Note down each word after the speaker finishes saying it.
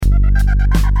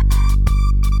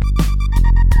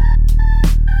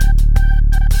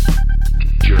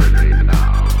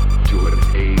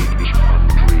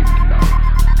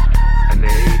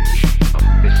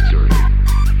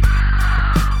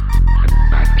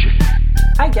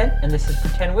again, and this is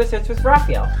Pretend Wizards with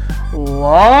Raphael.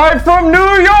 Live from New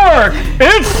York,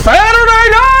 it's Saturday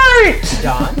night!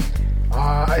 John.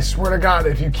 I swear to God,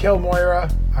 if you kill Moira,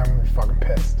 I'm gonna be fucking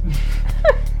pissed.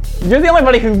 You're the only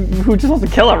buddy who just wants to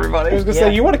kill everybody. I was gonna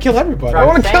say, you want to kill everybody. I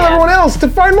want to kill everyone else to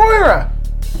find Moira!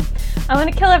 I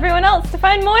want to kill everyone else to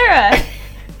find Moira.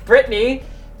 Brittany.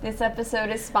 This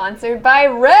episode is sponsored by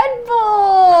Red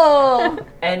Bull!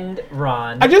 And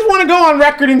Ron. I just want to go on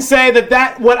record and say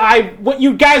that what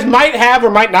you guys might have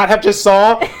or might not have just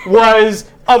saw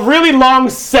was a really long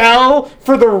sell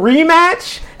for the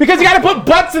rematch. Because you got to put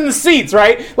butts in the seats,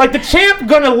 right? Like the champ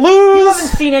gonna lose. You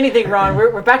haven't seen anything, Ron.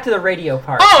 We're back to the radio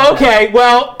part. Oh, okay.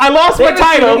 Well, I lost my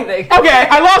title. Okay,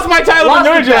 I lost my title to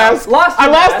Nurjaz. I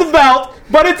lost the belt,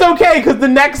 but it's okay because the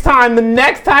next time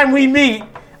we meet,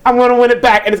 I'm going to win it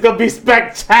back, and it's going to be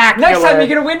spectacular. Next time, you're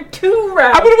going to win 2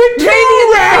 rounds. I'm going to win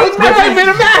 2 rounds because I win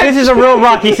a match. This is a real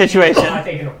Rocky situation. I'm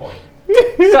taking a point.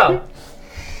 So,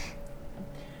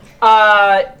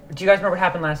 do you guys remember what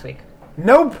happened last week?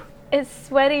 Nope. It's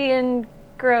sweaty and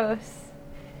gross.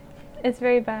 It's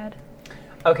very bad.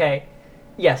 Okay.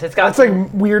 Yes, it's got... It's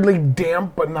like weirdly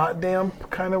damp, but not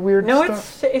damp, kind of weird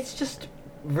stuff. No, it's just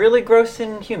really gross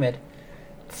and humid.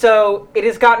 So it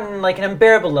has gotten like an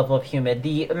unbearable level of humid.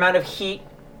 The amount of heat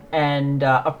and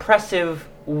oppressive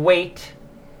weight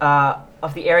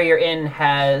of the area you're in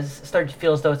has started to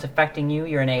feel as though it's affecting you.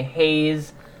 You're in a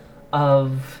haze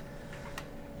of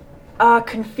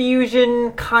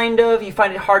confusion, kind of. You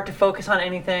find it hard to focus on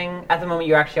anything. At the moment,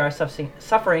 you actually are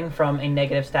suffering from a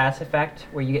negative status effect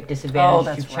where you get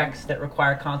disadvantaged to checks that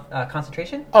require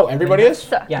concentration. Oh, everybody is?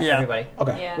 Yes, everybody.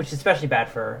 Okay. Yeah. Which is especially bad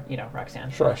for,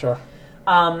 Roxanne. Sure.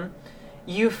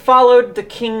 You followed the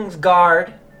King's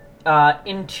Guard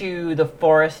into the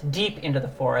forest, deep into the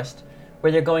forest,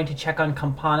 where they're going to check on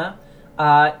Campana.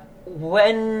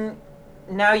 When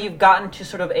now you've gotten to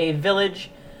sort of a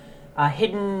village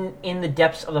hidden in the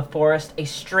depths of the forest, a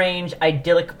strange,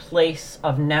 idyllic place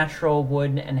of natural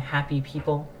wood and happy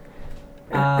people.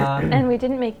 And we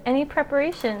didn't make any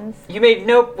preparations. You made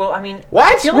no... Well, I mean...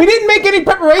 What? We didn't make any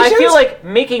preparations? I feel like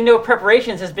making no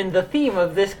preparations has been the theme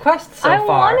of this quest so far. I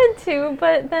wanted to,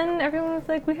 but then everyone was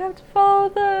like, we have to follow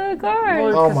the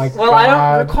guards. Oh my God. Well, I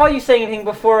don't recall you saying anything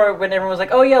before when everyone was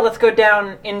like, oh yeah, let's go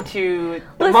down into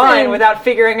the mine without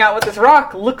figuring out what this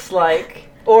rock looks like.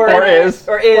 Or is.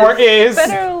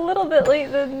 Better a little bit late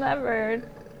than never.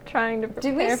 Trying to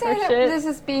prepare Did we say for that shit. this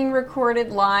is being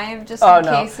recorded live just in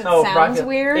case it sounds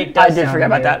weird? I did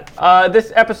forget about that.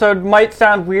 This episode might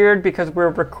sound weird because we're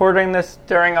recording this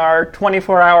during our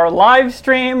 24-hour live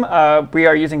stream. We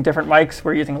are using different mics.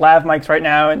 We're using lav mics right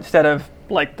now instead of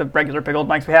like the regular big old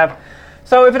mics we have.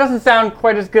 So if it doesn't sound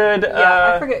quite as good...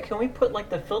 I forget. Can we put like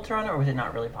the filter on it, or was it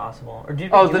not really possible? Or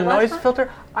did we do the it noise last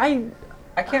filter? I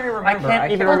can't remember. I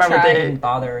can't even remember. I didn't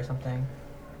bother or something.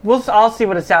 I'll see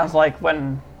what it sounds like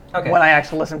when I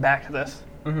actually listen back to this.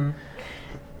 Mm-hmm.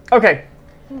 Okay.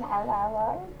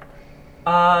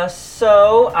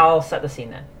 So I'll set the scene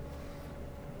then.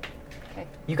 Okay.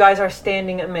 You guys are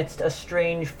standing amidst a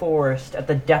strange forest at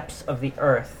the depths of the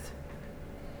earth.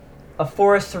 A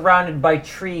forest surrounded by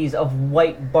trees of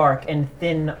white bark and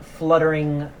thin,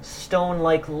 fluttering,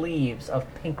 stone-like leaves of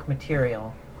pink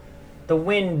material. The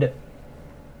wind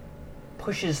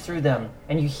pushes through them,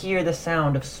 and you hear the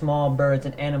sound of small birds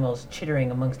and animals chittering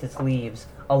amongst its leaves,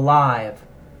 alive,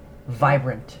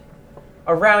 vibrant.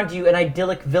 Around you, an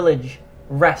idyllic village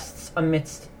rests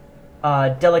amidst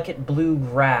delicate blue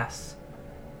grass.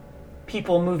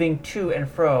 People moving to and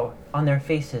fro, on their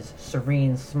faces,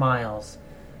 serene smiles.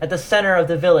 At the center of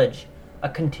the village, a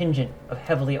contingent of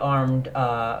heavily armed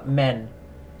men,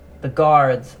 the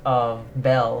guards of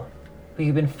Bel, who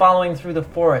you've been following through the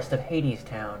forest of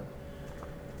Hadestown.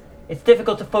 It's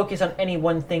difficult to focus on any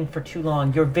one thing for too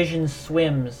long. Your vision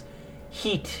swims.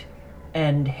 Heat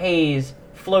and haze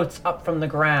floats up from the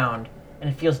ground, and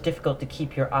it feels difficult to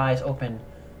keep your eyes open.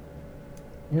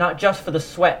 Not just for the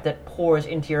sweat that pours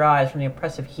into your eyes from the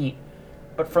oppressive heat,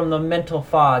 but from the mental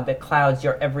fog that clouds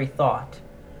your every thought.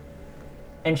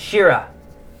 And Shira,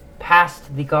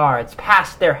 past the guards,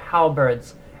 past their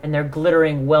halberds and their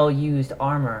glittering, well-used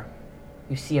armor,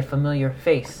 you see a familiar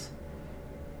face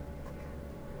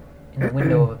in the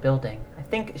window of a building. I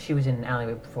think she was in an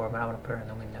alleyway before, but I want to put her in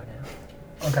the window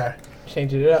now. Okay.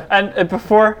 Changing it up. And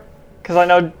before, because I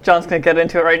know John's going to get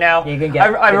into it right now, Yeah, you can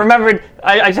get I remembered,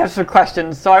 I just have some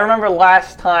questions. So I remember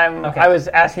last time I was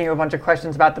asking you a bunch of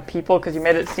questions about the people because you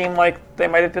made it seem like they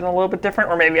might have been a little bit different,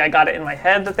 or maybe I got it in my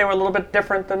head that they were a little bit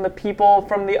different than the people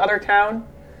from the other town.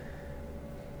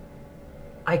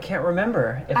 I can't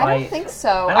remember if I don't think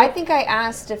so. I I don't- think I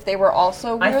asked if they were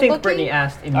also weird I think looking. Brittany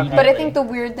asked immediately. But I think the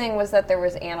weird thing was that there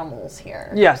was animals here.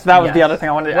 Yes, that was the Yes. other thing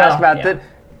I wanted to Well, ask about.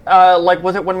 yeah. Like,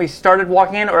 was it when we started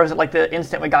walking in, or was it like the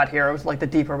instant we got here, or was it like the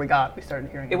deeper we got, we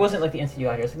started hearing It wasn't like the instant you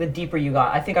got here. It's like the deeper you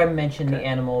got. I think I mentioned the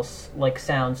animals, like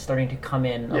sounds starting to come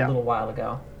in a Yeah. little while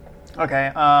ago. Okay.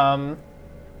 And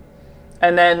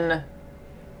then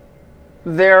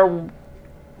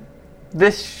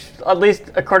at least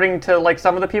according to like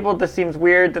some of the people, this seems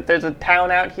weird that there's a town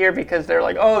out here because they're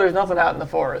like, oh, there's nothing out in the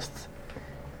forests.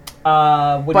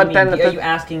 What But do you then mean? the- Are you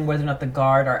asking whether or not the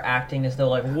guard are acting as though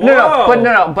like, whoa?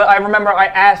 No. But I remember I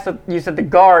asked that you said the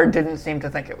guard didn't seem to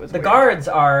think it was The weird. guards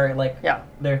are like, Yeah.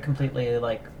 they're completely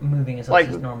like moving as though Like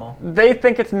this is normal. they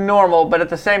think it's normal, but at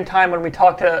the same time, when we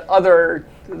talk to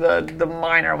the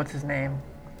miner, what's his name?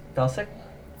 Felsic? Or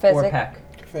Physic. Peck?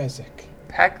 Physic.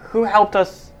 Peck, who helped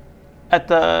us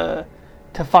to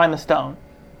find the stone.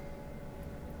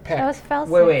 Peck. That was Felsic.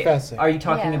 Wait. Felsic. Are you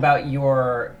talking Yeah. about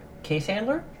your case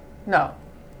handler? No,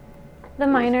 The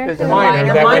miner. There's who- a miner.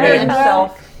 The That miner would be-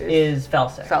 himself is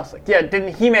Felsic. Felsic. Yeah,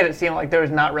 didn't he made it seem like there was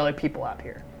not really people out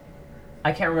here?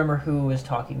 I can't remember who was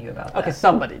talking to you about that. Okay,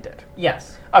 somebody did.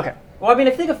 Yes. Okay. Well, I mean,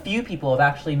 I think a few people have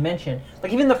actually mentioned,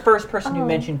 like even the first person who Oh.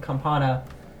 mentioned Campana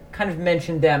kind of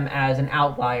mentioned them as an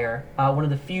outlier, one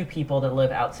of the few people that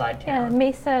live outside Yeah, town.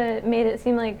 Mesa made it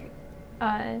seem like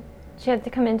she had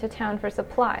to come into town for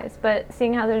supplies, but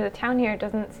seeing how there's a town here, it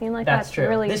doesn't seem like That's that's true.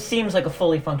 really. This seems like a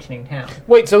fully functioning town.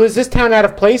 Wait, so is this town out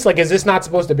of place? Like, is this not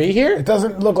supposed to be here? It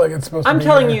doesn't look like it's supposed to I'm be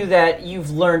telling there. you that you've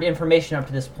learned information up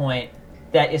to this point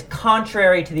that is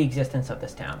contrary to the existence of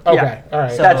this town. Okay, Yeah. all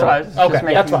right. So- That's what I was just Okay,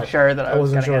 making that's fine. sure that I I was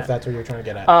wasn't getting sure if at. that's what you're trying to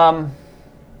get at.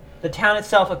 The town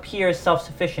itself appears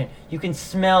self-sufficient. You can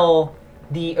smell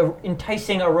the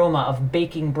enticing aroma of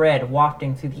baking bread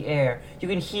wafting through the air. You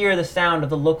can hear the sound of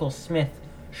the local smith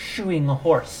shoeing a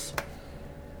horse.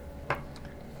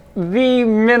 The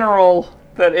mineral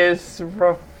that is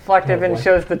reflective Oh, and boy.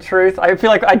 shows the truth. I feel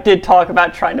like I did talk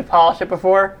about trying to polish it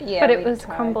before, Yeah, but it we was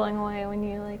tried. crumbling away when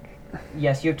you like.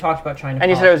 Yes, you have talked about trying to. and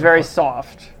you said it was very polish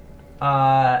soft.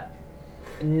 before.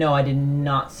 No, I did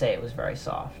not say it was very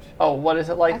soft. Oh, what is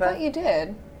it like I that? thought you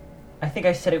did. I think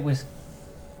I said it was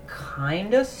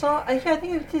kind of soft. Yeah, I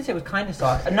think I did say it was kind of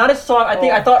soft. Not as soft.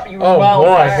 I thought you were Oh, well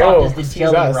boy. as soft Oh, as the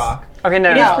jelly Jesus. rock. Okay,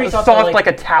 no, It is no, pretty soft, soft, but, like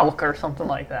a talc or something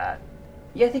like that.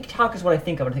 Yeah, I think talc is what I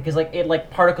think of it because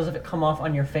like particles of it come off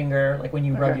on your finger, like when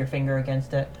you rub Okay. your finger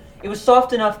against it. It was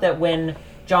soft enough that when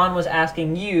John was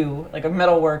asking you, like a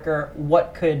metal worker,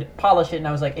 what could polish it, and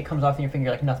I was like, it comes off in your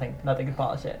finger, like nothing could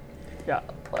polish it. Yeah.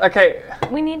 Okay,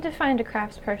 We need to find a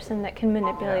craftsperson that can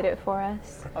manipulate it for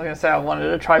us. I was gonna say I wanted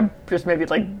to try just maybe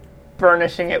like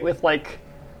burnishing it with like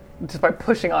just by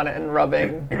pushing on it and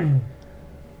rubbing.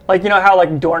 Like you know how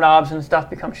like doorknobs and stuff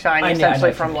become shiny I know essentially what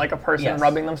you from mean. like a person Yes.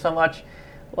 rubbing them so much.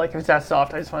 Like if it's that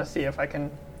soft, I just want to see if I can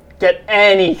get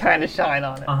any kind of shine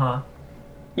on it,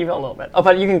 even a little bit. Oh,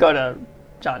 but you can go to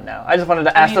John now. I just wanted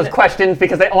to ask mean, those questions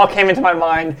because they all came into my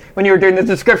mind when you were doing the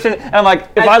description, and I'm like,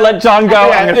 if I let John go,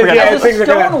 Yeah, I'm gonna forget. yeah, everything. As a things are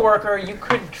gonna- stone worker, you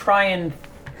could try and.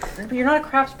 But you're not a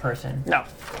craftsperson, No.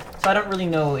 so I don't really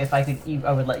know if I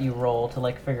would let you roll to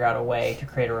like figure out a way to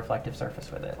create a reflective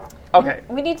surface with it. Okay.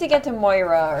 We need to get to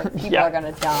Moira or people Yeah. are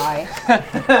gonna die.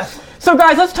 So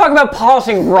guys, let's talk about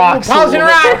polishing rocks. a Polishing little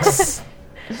bit. rocks!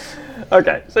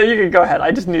 Okay, so you can go ahead.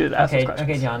 I just needed to ask Okay, those questions.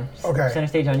 okay, John. Okay. Center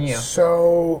stage on you.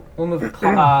 So, We'll move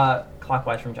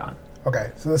clockwise from John.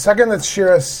 okay. So the second that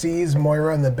Shira sees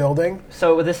Moira in the building,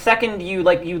 So the second you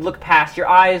look past, your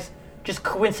eyes just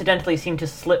coincidentally seem to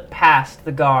slip past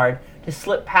the guard, to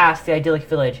slip past the idyllic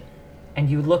village, and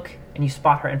you look and you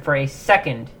spot her, and for a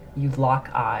second you lock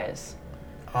eyes.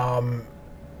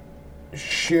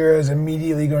 Shira is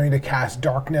immediately going to cast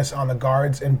darkness on the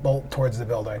guards and bolt towards the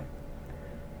building.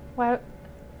 Why?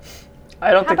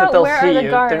 I don't How think that about they'll where see are the you.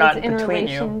 guards They're not in between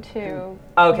relation you. to?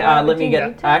 Okay, Why let would me you get.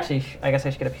 need to? Actually, I guess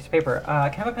I should get a piece of paper. Can I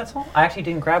have a pencil? I actually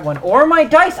didn't grab one, or my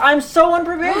dice. I'm so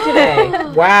unprepared today.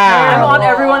 I'm Wow. on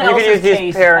everyone You can use else's these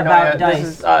case paranoia. about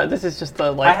dice. This is just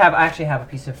the like. I actually have a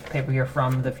piece of paper here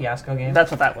from the Fiasco game.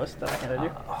 That's what that was that I handed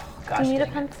you. Oh, gosh, Do you need a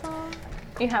dang it. pencil?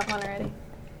 You have one already.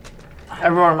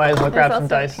 Everyone might as well grab some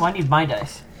also- dice. Well, I need my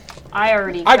dice. I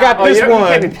already I got Oh, this you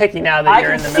can't one. be picky now that I you're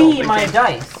can in the middle of see the my game.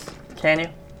 dice. Can you?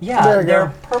 Yeah, There you they're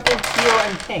go. purple, teal,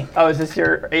 and pink. Oh, is this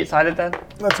your 8-sided then?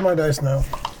 That's my dice now.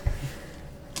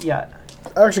 Yeah.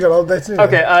 I actually got all the dice too.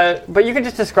 Okay, but you can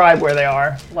just describe where they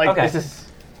are. Like Okay. this is.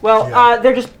 Well, Yeah.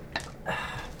 they're just.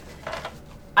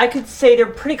 I could say they're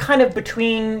pretty kind of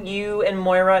between you and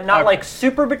Moira. Not Okay. like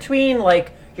super between.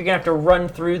 Like you're gonna have to run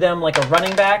through them like a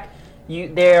running back.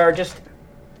 They are just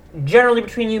generally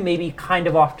between you, maybe kind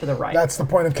of off to the right. That's the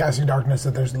point of casting darkness,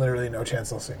 that there's literally no chance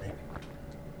they'll see me.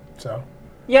 So,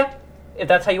 Yeah, if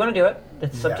that's how you want to do it,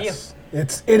 it's up to you.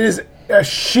 yes. It is a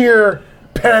sheer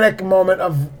panic moment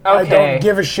of I Okay. don't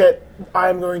give a shit.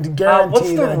 I'm going to guarantee What's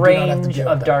the that I do not have to range deal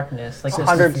of with that. darkness? Like this?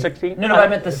 160. No, I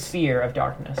meant the sphere of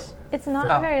darkness. It's not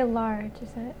Oh. very large, is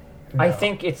it? I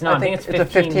think it's not. I think it's it's a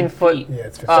 15 15-foot. feet. Yeah,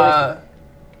 it's 15.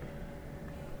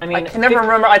 I mean, I can never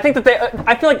remember. I think that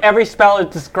I feel like every spell is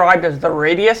described as the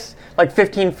radius, like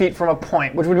 15 feet from a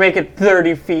point, which would make it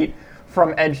 30 feet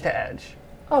from edge to edge.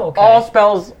 Oh, okay. All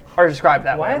spells are described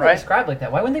that Why way, are they right? described like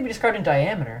that? Why wouldn't they be described in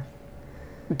diameter?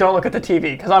 Don't look at the TV,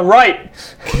 because I'm right.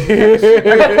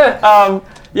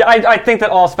 Yeah, I think that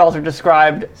all spells are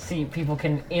described. See, people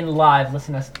can in live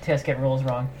listen to us get rules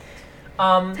wrong.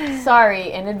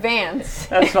 Sorry in advance.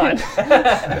 That's fine.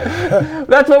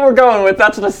 That's what we're going with.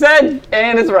 That's what I said,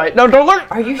 and it's right. No, don't look.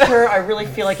 Are you sure? I really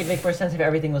feel like it'd make more sense if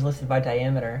everything was listed by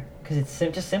diameter, because it's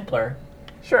just simpler.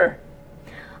 Sure.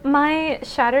 My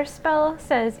shatter spell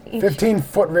says each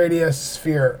 15-foot radius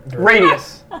sphere.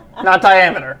 Radius, not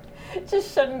diameter.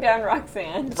 Just shutting down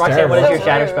Roxanne. Roxanne, what does your So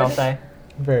shatter rude. spell say?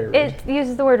 Very rude. it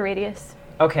uses the word radius.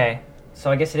 Okay,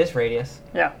 so I guess it is radius.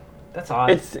 Yeah, That's odd.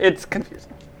 it's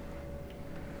confusing.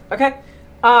 Okay,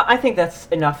 I think that's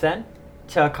enough then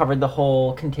to cover the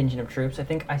whole contingent of troops. I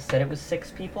think I said it was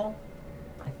 6 people.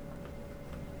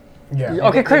 Yeah.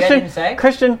 Okay, You guys didn't say?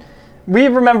 Christian, we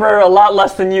remember a lot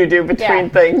less than you do between Yeah.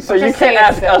 things, so you Just can't say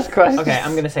ask it's us six. questions. Okay,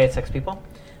 I'm gonna say it's 6 people.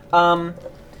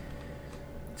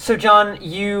 So John,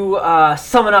 you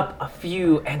summon up a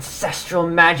few ancestral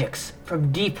magics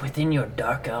from deep within your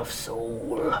dark elf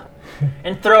soul,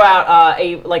 and throw out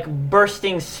a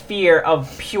bursting sphere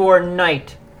of pure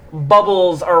night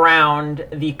bubbles around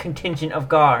the contingent of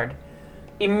guard.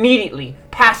 Immediately,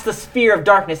 past the sphere of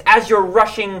darkness, as you're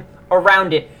rushing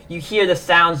around it, you hear the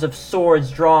sounds of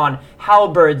swords drawn,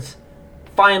 halberds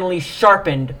finely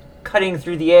sharpened, cutting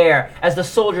through the air as the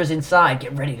soldiers inside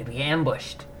get ready to be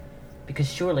ambushed.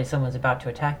 Because surely someone's about to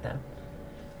attack them.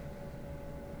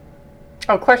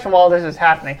 Oh, question while this is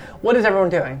happening. What is everyone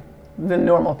doing? The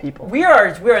normal people. We are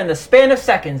in the span of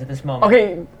seconds at this moment.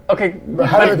 Okay.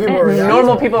 How do the people react?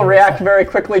 Normal people react very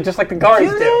quickly, just like the guards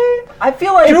Do do. they? I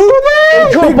feel like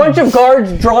To a bunch of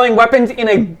guards drawing weapons in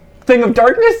a thing of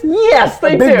darkness? Yes,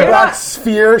 they Big do. black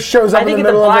sphere shows I up in think the the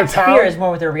middle of black the town. sphere is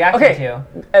more what they're reacting Okay, to.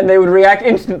 and they would react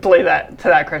instantly to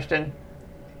that, Christian.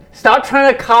 Stop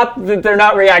trying to cop that they're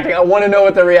not reacting. I want to know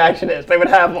what their reaction is. They would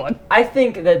have one. I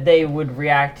think that they would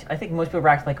react. I think most people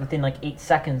react within 8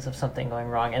 seconds of something going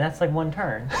wrong, and that's 1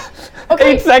 turn.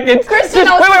 8 seconds. Kristen,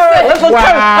 Just, wait. Let's count.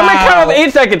 I'm gonna count off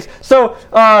 8 seconds. So,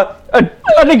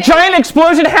 a giant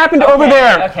explosion happened over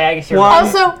there. Okay, I guess you're One,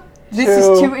 right. Also, this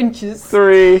Two. is 2 inches.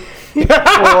 3, 4,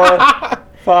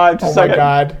 5. Just Oh a my second.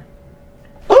 god.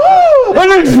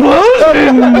 An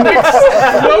explosion!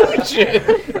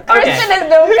 Kristen has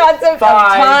no concept of 5.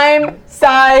 time,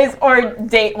 size, or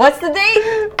date. What's the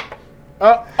date?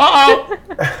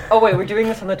 Oh wait, we're doing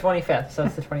this on the 25th, so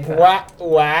it's the 25th.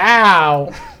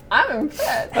 Wow. I'm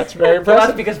impressed. That's very Well, that's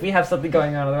impressive. because we have something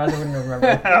going on, otherwise I wouldn't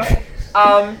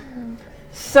remember.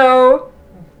 So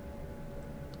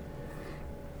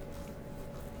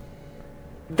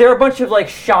there are a bunch of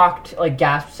shocked,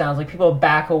 gasp sounds, people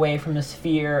back away from the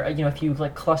sphere. If you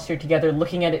cluster together,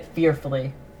 looking at it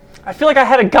fearfully. I feel like I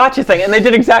had a gotcha thing, and they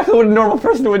did exactly what a normal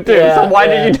person would do. Yeah, so why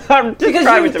yeah. did you not Because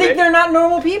describe you it to think me? they're not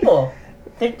normal people.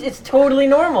 It's totally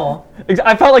normal.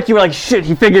 I felt like you were like, shit,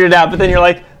 he figured it out, but then you're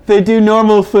like, they do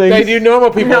normal things. They do normal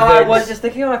people No, I things. was just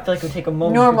thinking, I feel like it would take a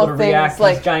moment Normal for people to things, react to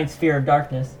like- this giant sphere of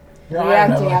darkness. No, I don't know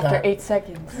Reacting about after that. 8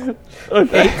 seconds.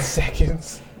 8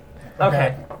 seconds.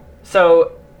 Okay.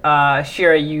 So,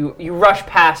 Shira, you rush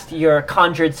past your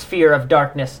conjured sphere of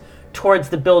darkness towards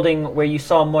the building where you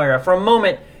saw Moira. For a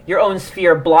moment, your own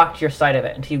sphere blocked your sight of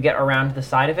it until you get around to the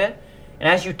side of it. And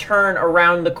as you turn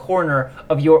around the corner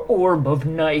of your orb of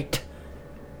night,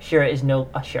 Moira is no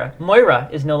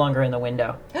longer in the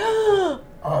window.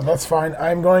 Oh, that's fine.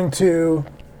 I'm going to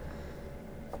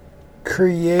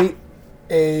create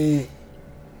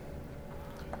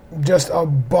just a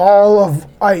ball of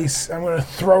ice. I'm going to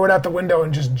throw it out the window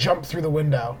and just jump through the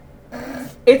window.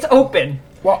 It's open.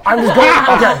 Well, I'm just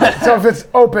going. Okay, so if it's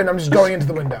open, I'm just going into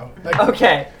the window.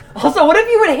 Okay. Also, what if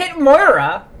you would hit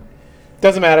Moira?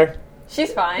 Doesn't matter.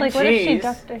 She's fine. Like, what if she Jeez.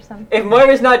 ducked or something? If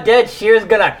Moira's not dead, Shira's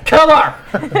gonna kill her!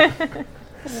 That's the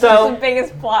So,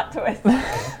 biggest plot twist.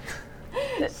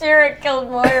 Shira killed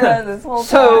Moira this whole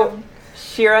So, time.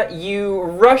 Shira, you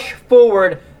rush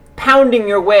forward, pounding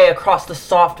your way across the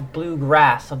soft blue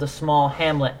grass of the small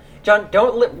hamlet, John,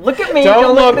 don't look at me.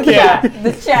 Don't look look, at the yeah. chat.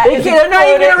 The chat is They're not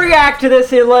even exploding. going to react to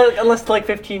this unless like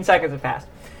 15 seconds have passed.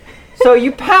 So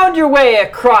you pound your way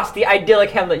across the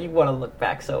idyllic hamlet. You want to look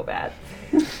back so bad.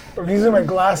 I'm using my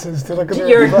glasses to look at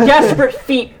Your the desperate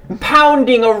feet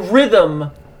pounding a rhythm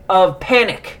of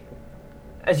panic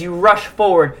as you rush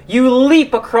forward. You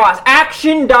leap across,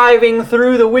 action diving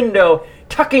through the window,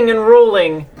 tucking and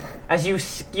rolling as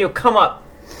you come up,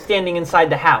 standing inside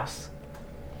the house.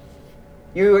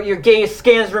 Your gaze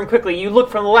scans the room quickly. You look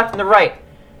from the left and the right.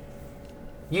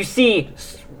 You see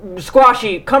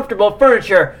squashy, comfortable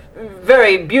furniture,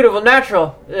 very beautiful,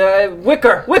 natural,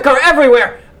 wicker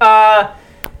everywhere.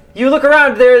 You look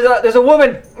around. There's a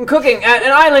woman cooking at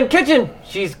an island kitchen.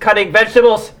 She's cutting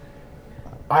vegetables.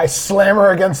 I slam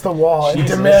her against the wall and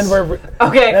Jesus. demand where.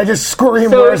 Okay. And I just scream,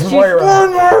 So "Where's she's-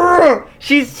 Moira?"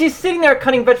 She's sitting there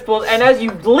cutting vegetables, and as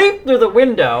you leap through the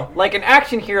window, like an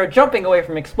action hero jumping away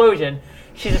from explosion,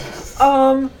 she's,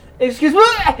 excuse me,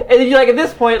 and then you like at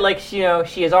this point, like she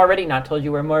has already not told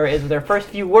you where Moira is with her first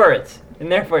few words,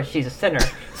 and therefore she's a sinner.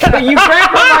 So you grab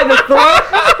her by the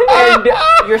throat,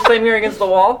 and you're slamming her against the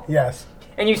wall, Yes.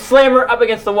 and you slam her up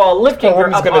against the wall, lifting The her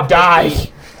woman's up gonna off her die.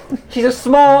 feet. She's a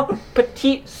small,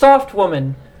 petite, soft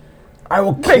woman. I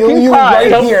will kill Making you pie. right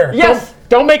Don't- here. Yes.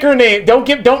 Don't make her name.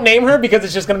 Don't name her because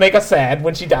it's just gonna make us sad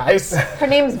when she dies. Her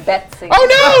name's Betsy. Oh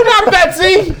no, not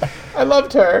Betsy! I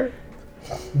loved her.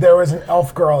 There was an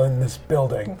elf girl in this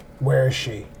building. Where is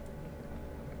she?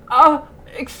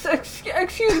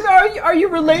 Excuse me, are you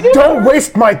related? Don't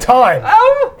waste my time.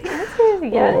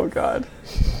 Yes. Oh god.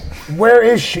 Where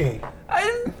is she?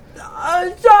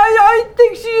 I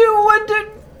think she went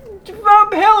to a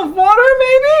pail of water,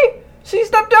 maybe? She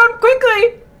stepped down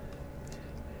quickly.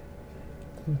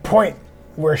 Point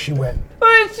where she went.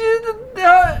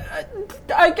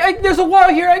 There's a wall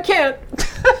here, I can't.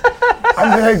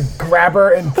 I'm gonna grab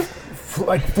her and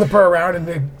flip her around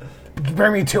and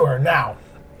bring me to her now.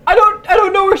 I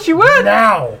don't know where she went.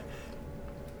 Now.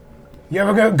 You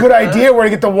have a good idea where to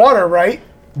get the water, right?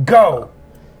 Go.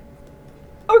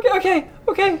 Okay.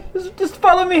 Just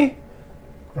follow me.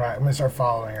 All right, I'm gonna start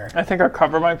following her. I think our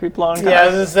cover might be blown. Yeah,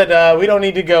 as I said, we don't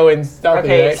need to go in stealthy.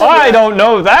 Okay, right? so- I don't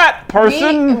know that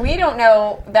person. We don't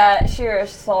know that Shira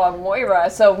saw Moira,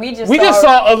 so we just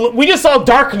saw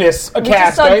darkness we just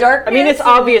cast, saw right? darkness. I mean, it's and-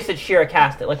 obvious that Shira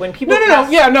cast it. Like when people No.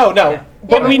 cast- No. But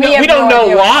but we we have don't no know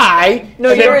idea. why.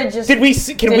 No, And then- Shira just Can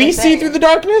we see did a through the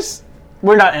darkness?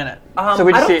 We're not in it. So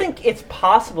we I just don't see. think it's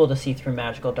possible to see through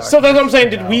magical darkness. So that's what I'm saying.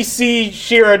 Did we see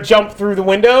Shira jump through the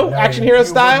window, No, action you hero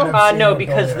wouldn't style? have seen No, the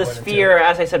because building the I went into. sphere,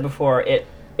 as I said before, it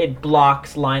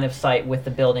blocks line of sight with the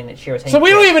building that Shira's hanging. So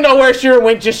we don't even know where Shira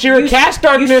went. Just Shira You cast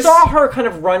darkness. You saw her kind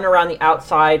of run around the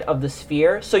outside of the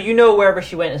sphere, so you know wherever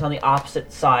she went is on the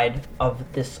opposite side of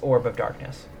this orb of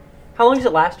darkness. How long does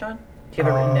it last, John? Do you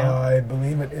have it written down? I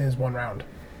believe it is 1 round.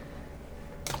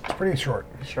 It's pretty short.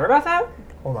 You sure about that?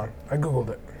 Hold on. I googled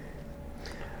it.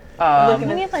 Looking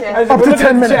We at need, like, the a- chat. Up to Look at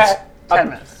 10 the minutes. chat. 10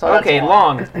 minutes. So that's Okay,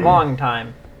 long. long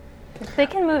time. They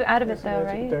can move out of it though,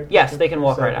 right? Yes, they can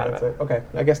walk right out of it. Okay,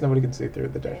 I guess nobody can see through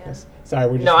the darkness. Sorry,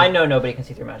 we're just. No, I know nobody can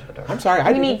see through magical darkness. I'm sorry.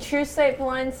 I We need didn't. true sight,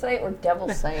 blind sight, or devil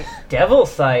sight. Devil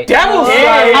sight. Devil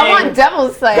Dang. sight! I want devil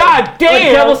sight. God Oh,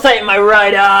 damn! devil sight in my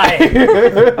right eye.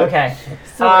 Okay.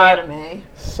 So anime.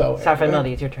 So. Sci-Fi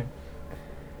Melody, it's your turn.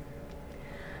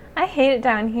 I hate it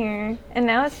down here, and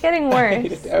now it's getting I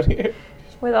hate worse it down here.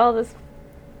 with all this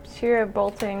Shira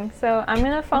bolting. So I'm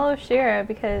gonna follow Shira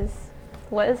because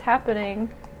what is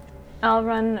happening? I'll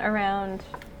run around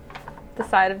the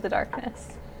side of the darkness.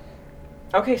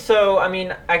 Okay, so, I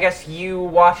mean, I guess you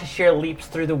watch as Shira leaps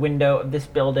through the window of this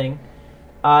building.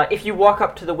 If you walk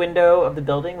up to the window of the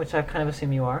building, which I kind of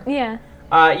assume you are, Yeah.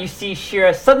 you see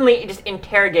Shira suddenly just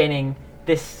interrogating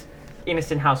this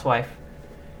innocent housewife,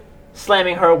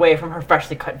 slamming her away from her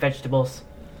freshly cut vegetables.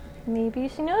 Maybe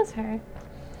she knows her.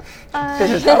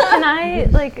 This is- Can I,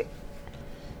 like,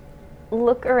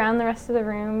 look around the rest of the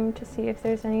room to see if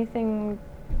there's anything,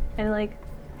 and, like,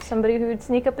 somebody who would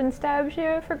sneak up and stab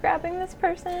Shira for grabbing this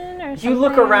person, or something? You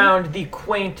look around the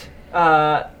quaint,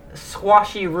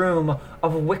 squashy room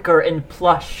of wicker and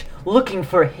plush, looking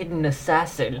for a hidden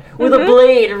assassin with a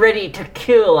blade ready to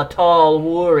kill a tall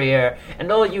warrior,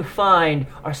 and all you find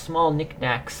are small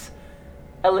knickknacks,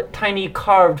 tiny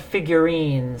carved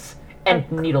figurines, and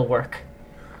needlework.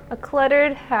 A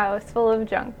cluttered house full of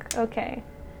junk. Okay.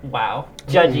 Wow.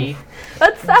 Judgy.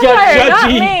 That's Sapphire, not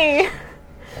judgy. me!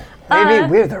 Maybe Uh,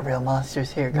 we're the real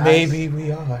monsters here, guys. Maybe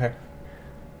we are.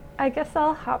 I guess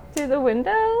I'll hop through the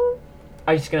window.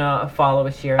 Are you just gonna follow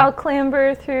with Shira? I'll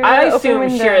clamber through I the open assume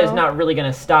window. Shira is not really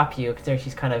gonna stop you, because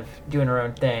she's kind of doing her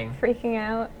own thing. Freaking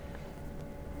out.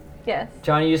 Yes.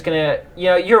 John, you're just gonna,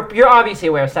 you're obviously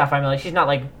aware of Sapphire Melody. She's not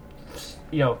like,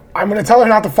 I'm going to tell her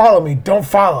not to follow me. Don't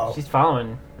follow. she's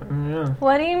following. Yeah.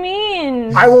 What do you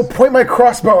mean? I will point my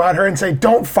crossbow at her and say,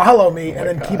 don't follow me, and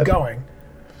then keep going.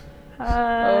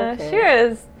 Okay.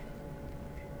 Shira's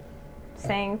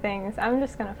saying things. I'm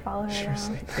just gonna follow her now.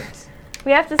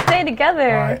 We have to stay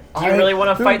together. Do you really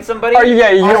want to fight somebody? Are you?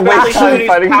 Yeah, you're gonna waste Especially someone time who's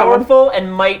fighting someone. powerful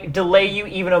and might delay you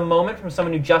even a moment from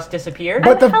someone who just disappeared?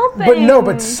 But helping.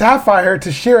 but Sapphire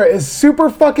to Shira is super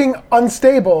fucking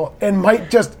unstable and might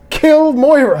just kill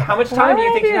Moira. How much time do you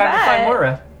would I think you do have to that? find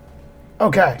Moira?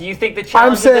 Okay. Do you think the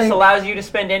challenge of this saying- allows you to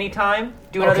spend any time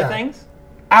doing other Okay. things?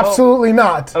 Absolutely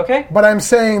not. Okay. But I'm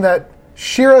saying that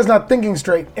Shira is not thinking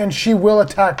straight, and she will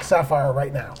attack Sapphire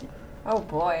right now. Oh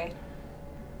boy.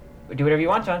 Do whatever you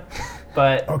want, John.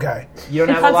 But Okay. you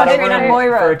don't have a lot of Concentrating on room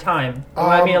Moira. for time.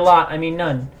 I mean a lot, I mean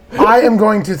none. I am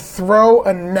going to throw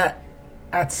a net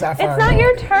at Sapphire. It's not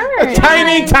your turn.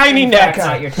 Tiny net. That's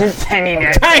not your turn. Tiny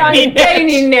net. Tiny net.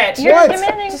 Tiny net! You're What?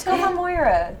 demanding. Just go for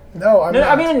Moira. No, I'm No, not.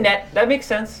 I mean a net. That makes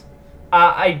sense.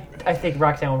 I think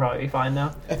Roxanne will probably be fine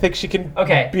though. I think she can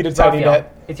Okay. beat a tiny Raphael,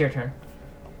 net. it's your turn.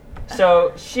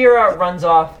 So Shira runs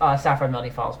off. Sapphire Melody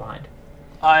follows behind.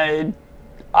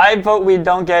 I vote we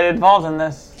don't get involved in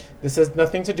this. This has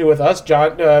nothing to do with us,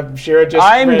 John. Shira just.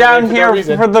 I'm ran down away for no here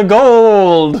reason. for the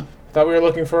gold. Thought we were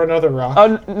looking for another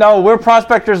rock. No, we're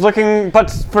prospectors looking, but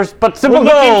simple We're looking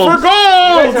gold. for You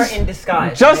guys gold. are in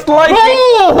disguise. Just right?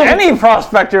 like Gold! any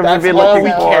prospector That's would be all looking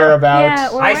we for. care about.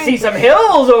 Yeah, we're I wearing see some blue.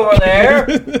 hills over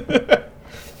there.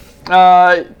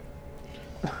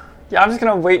 Yeah, I'm just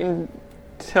gonna wait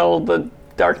until the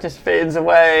darkness fades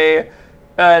away,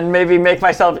 and maybe make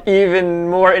myself even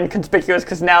more inconspicuous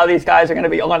because now these guys are gonna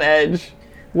be on edge,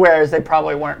 whereas they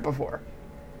probably weren't before.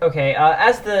 Okay,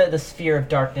 as the sphere of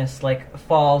darkness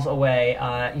falls away,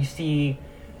 you see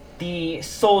the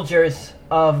soldiers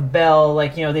of Bel,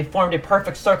 they formed a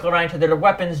perfect circle around each other, their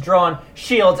weapons drawn,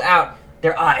 shields out,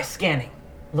 their eyes scanning,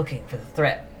 looking for the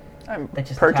threat. I'm That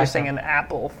just purchasing attacked an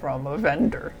apple from a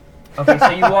vendor. Okay, so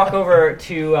you walk over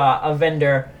to a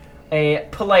vendor, a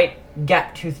polite,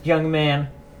 gap-toothed young man.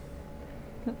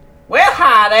 Well,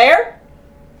 hi there.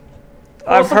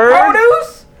 I've Some heard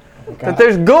produce? that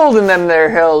there's gold in them there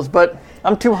hills, but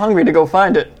I'm too hungry to go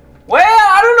find it. Well,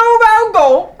 I don't know about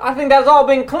gold. I think that's all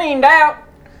been cleaned out.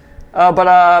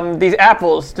 But these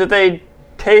apples, do they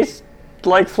taste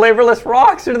like flavorless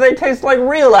rocks, or do they taste like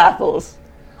real apples?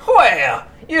 Well,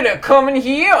 you to come in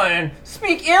here and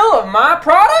speak ill of my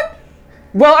product?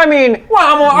 Well, I mean,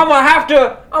 Well, I'm gonna have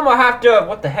to.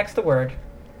 What the heck's the word?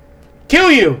 Kill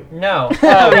you. No.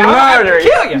 murder.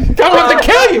 Kill you. I'm gonna have to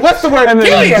kill you. What's the word? And Kill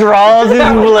then he you. draws his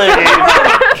blade.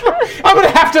 I'm gonna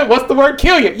have to. What's the word?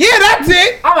 Kill you. Yeah, that's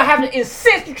it. I'm gonna have to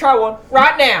insist you try one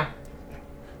right now.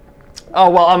 Oh,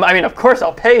 well, I mean, of course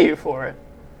I'll pay you for it.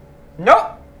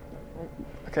 Nope.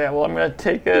 Okay, well, I'm going to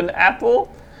take an apple,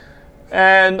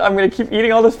 and I'm going to keep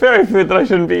eating all this fairy food that I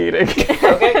shouldn't be eating.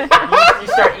 Okay. You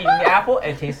start eating the apple.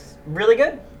 It tastes really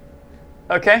good.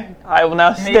 Okay, I will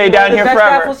now stay Maybe down one of here the best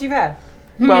forever. apples you've had.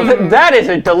 Well, that is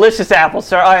a delicious apple,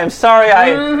 sir. I am sorry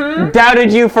I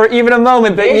doubted you for even a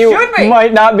moment that It you should be.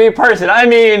 might not be a person. I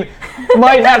mean,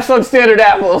 might have some standard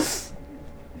apples.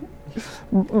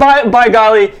 By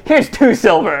golly, here's 2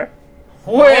 silver.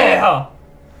 Well,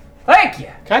 thank you.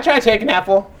 Can I try to take an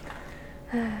apple?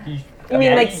 You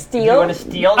mean like Do you steal? want to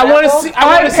steal? I want to see. I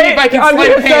want to see if I can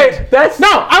sleight of hand. That's No,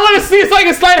 I want to see if I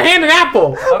can sleight of hand an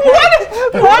apple.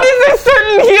 What is this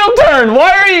sudden heel turn?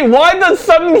 Why the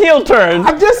sudden heel turn?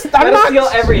 I'm I'm not steal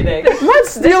everything. I'm not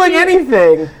stealing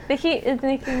anything. The heat is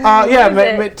making.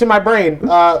 Yeah, to my brain.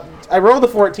 I rolled a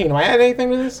 14. Am I adding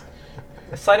anything to this?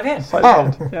 Sleight of hand.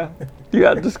 Oh, Yeah, you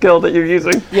got the skill that you're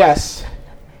using. yes.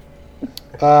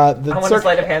 The I want to circle.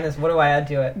 sleight of hand this. What do I add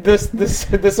to it?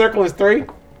 The circle is 3.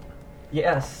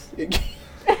 Yes.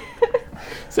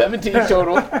 17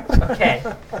 total. Okay.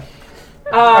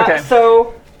 Okay.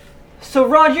 So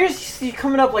Ron, you're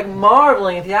coming up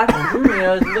marveling at the apple.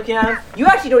 Looking at him. You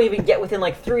actually don't even get within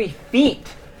 3 feet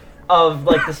of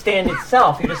the stand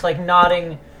itself. You're just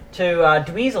nodding to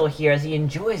Dweezil here as he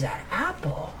enjoys that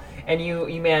apple, and you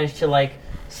manage to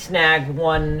snag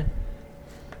one.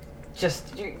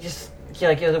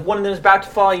 One of them is about to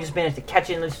fall. You just manage to catch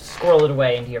it and just squirrel it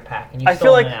away into your pack, and you I stole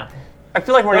feel like- an apple. I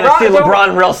feel like we're gonna see Don't-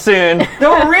 LeBron real soon.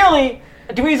 Don't really.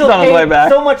 Dweezil on his way paid back.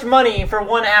 so much money for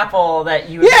one apple that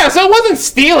you. Yeah, so it wasn't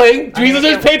stealing. I mean, Dweezil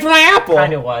just it paid for my apple.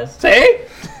 Kind of was. See?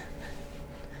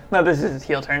 No, this is his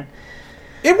heel turn.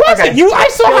 It wasn't. Okay. I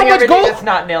saw how Killing much everything gold. that's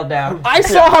not nailed down. I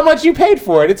saw how much you paid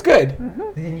for it. It's good.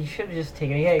 Then you should have just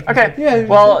taken it. Okay. Yeah.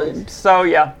 Well, so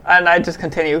yeah, and I just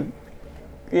continue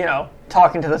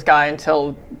talking to this guy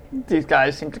until these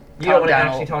guys seem to You don't calm want to down.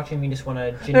 actually talk to him. You just want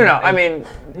to. No, I mean,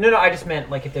 No, I just meant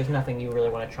like if there's nothing you really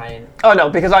want to try and. oh no,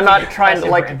 because I'm not trying press to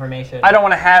him like. for information. I don't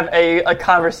want to have a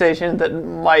conversation that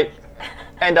might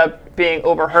end up being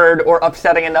overheard or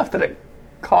upsetting enough that it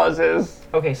causes.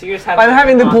 Okay, so you're just having. I'm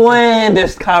having the constant-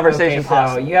 blandest conversation Okay, so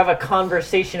possible. you have a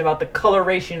conversation about the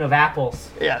coloration of apples.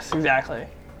 Yes, exactly.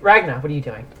 Ragnar, what are you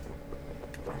doing?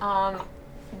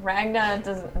 Ragna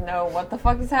doesn't know what the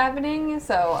fuck is happening,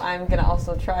 so I'm gonna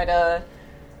also try to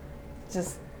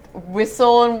just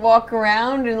whistle and walk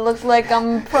around and look like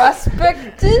I'm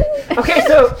prospecting. Okay,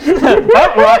 so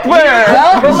Rock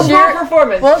where? roll for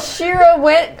performance. Well, Shira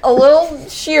went a little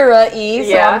Shira-y, so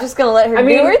Yeah. I'm just gonna let her I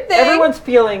mean, do her thing. everyone's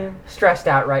feeling stressed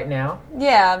out right now.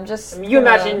 Yeah, I'm just. You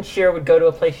gonna- imagine Shira would go to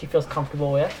a place she feels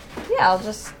comfortable with. Yeah, I'll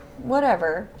just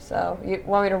whatever. So you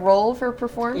want me to roll for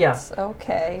performance? Yeah.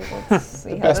 Okay, let's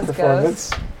see how Best this performance.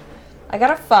 goes. I got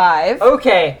a 5.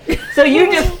 Okay, so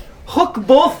you just hook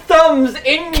both thumbs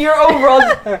in your overalls,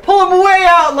 pull them way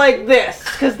out like this,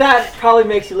 because that probably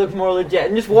makes you look more legit,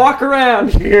 and just walk around,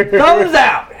 thumbs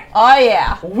out, Oh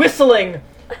yeah. whistling,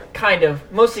 kind of,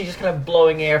 mostly just kind of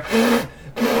blowing air.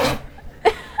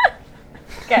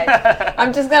 Okay.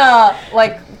 I'm just gonna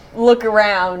like look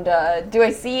around. Do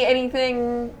I see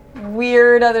anything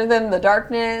weird other than the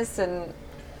darkness and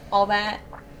all that?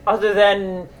 Other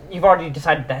than you've already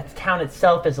decided that the town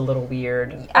itself is a little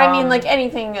weird. I mean, like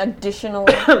anything additional.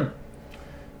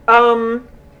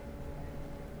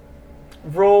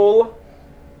 Roll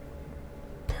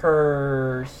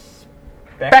perspective.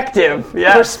 Perspective,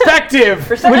 yes. Perspective.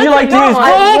 Would you like to use Full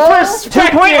roll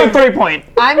 2-point or 3-point?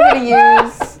 I'm gonna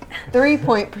use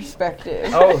 3-point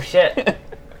perspective. Oh shit!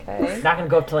 Okay. Not gonna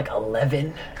go up to like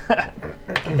 11.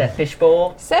 That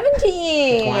fishbowl.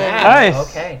 17. Nice.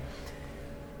 Okay.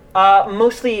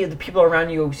 Mostly the people around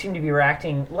you seem to be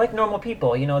reacting like normal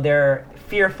people. You know, they're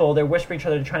fearful. They're whispering to each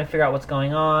other, they're trying to figure out what's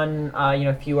going on. You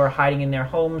know, if you are hiding in their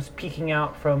homes, peeking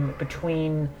out from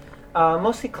between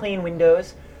mostly clean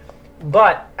windows.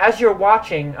 But as you're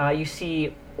watching, you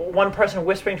see one person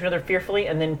whispering to another fearfully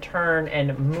and then turn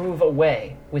and move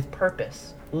away with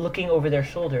purpose, looking over their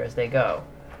shoulder as they go.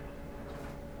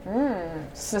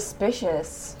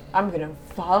 Suspicious. I'm gonna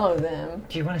follow them.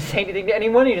 Do you want to say anything to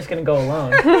anyone, or are you just going to go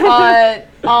alone?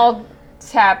 I'll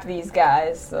tap these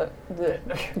guys. With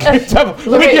Okay, so your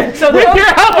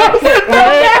the elbows.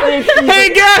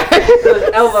 Hey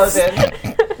guys. elbows in.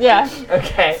 Yeah.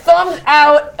 Okay. Thumbs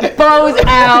out, bows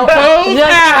out. Bows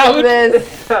just out. like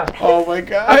this. Oh my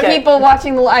god. Okay. People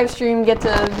watching the live stream get to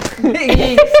Our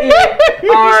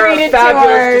treated to fabulous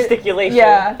our gesticulation.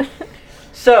 yeah.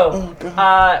 So,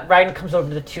 Ryan comes over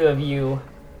to the two of you,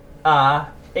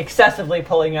 excessively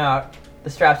pulling out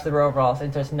the straps of their overalls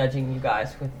and starts nudging you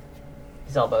guys with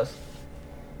his elbows.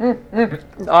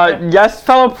 Yes,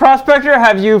 fellow prospector,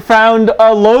 have you found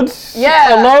a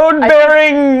Yeah,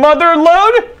 load-bearing mother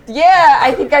load? Yeah,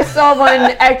 I think I saw one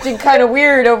acting kind of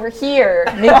weird over here.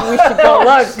 Maybe we should go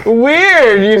look.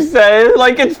 Weird, you say,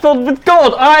 like it's filled with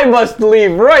gold. I must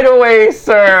leave right away,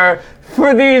 sir,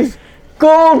 for these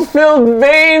gold-filled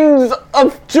veins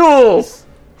of jewels.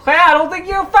 Well, I don't think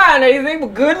you'll find anything,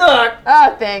 but good luck.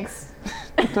 Ah, thanks.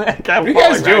 What are you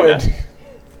guys doing?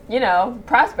 You know,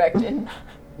 prospecting.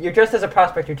 You're dressed as a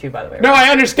prospector too, by the way. No, I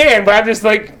understand, but I'm just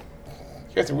like,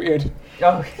 you guys are weird.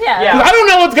 Oh, Yeah. I don't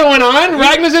know what's going on.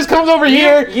 Ragnar just comes over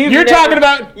here. You're never- talking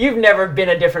about. You've never been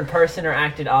a different person or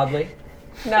acted oddly.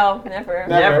 No, never.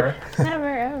 Never. Never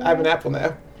ever. I have an apple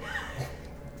now.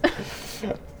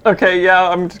 Okay, yeah,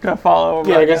 I'm just gonna follow.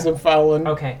 Yeah, I guess I'm following.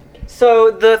 Okay. So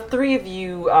the three of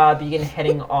you begin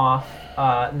heading off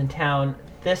in the town.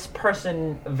 This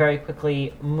person very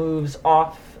quickly moves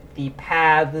off the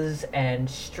paths and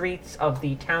streets of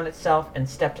the town itself and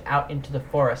steps out into the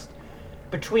forest.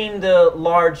 Between the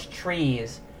large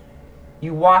trees,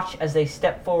 you watch as they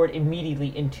step forward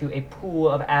immediately into a pool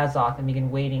of Azoth and begin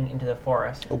wading into the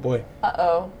forest. Oh boy.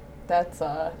 Uh-oh. That's,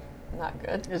 not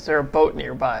good. Is there a boat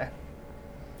nearby?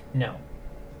 No.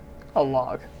 A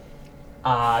log.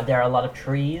 There are a lot of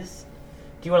trees.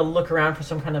 Do you want to look around for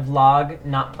some kind of log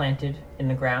not planted in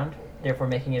the ground, therefore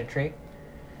making it a tree?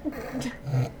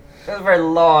 That's a very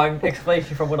long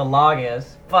explanation for what a log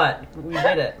is, but we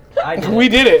did it. I did We it.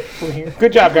 did it.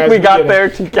 Good job, guys. We got did it. there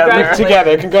together. Congrats.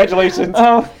 Together. Congratulations.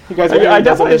 Oh, You guys are I doing on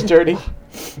definitely- this journey.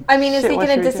 I mean, is Shit, he what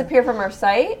gonna should we do? disappear from our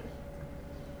sight?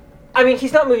 I mean,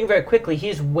 he's not moving very quickly.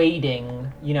 He's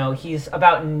wading. You know, he's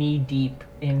about knee deep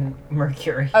in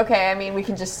mercury. Okay, I mean, we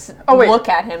can just wait. look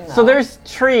at him, though. so there's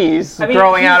trees I mean,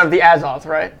 growing he's- out of the Azoth,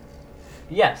 right?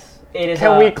 Yes, it is.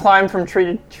 Can we climb from tree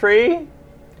to tree?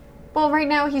 Well, right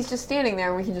now he's just standing there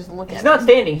and we can just look at He's him. not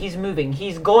standing. He's moving.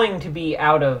 He's going to be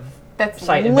out of That's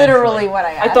sight literally eventually. what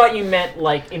I asked. I thought you meant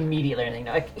like immediately or anything.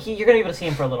 Like, you're going to be able to see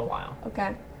him for a little while.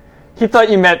 Okay. He thought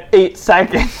you meant 8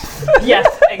 seconds.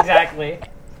 Yes, exactly.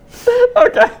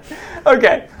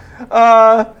 Okay.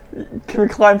 Can we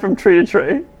climb from tree to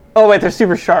tree? Oh wait, they're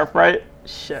super sharp, right?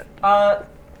 Shit. Well,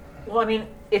 I mean,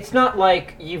 it's not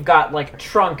like you've got like a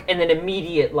trunk and then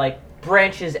immediate like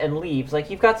branches and leaves. Like,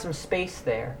 you've got some space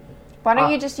there. Why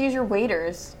don't you just use your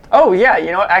waders? Oh yeah,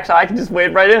 you know what? Actually, I can just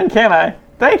wade right in, can't I?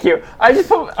 Thank you. I'm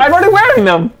already wearing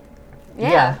them.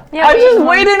 Yeah. I just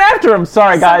wade in after them.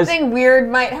 Sorry, guys. Something weird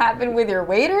might happen with your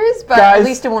waders, but Guys. at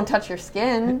least it won't touch your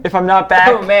skin. If I'm not back,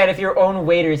 Oh man, if your own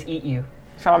waiters eat you.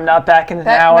 if I'm not back in an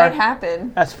That hour, might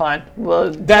happen. that's fine. Well,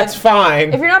 That's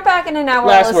fine. If you're not back in an hour,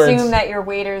 Last I'll words. assume that your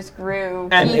waders grew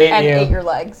And teeth ate and you. ate your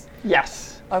legs.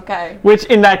 yes. Okay. Which,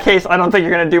 in that case, I don't think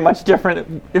you're gonna do much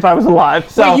different if I was alive.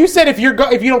 So Wait, you said if you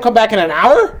don't come back in an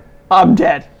hour? I'm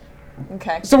dead.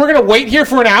 Okay. So we're gonna wait here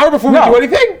for an hour before No. we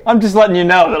do anything? I'm just letting you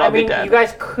know that I'll I mean, be dead. you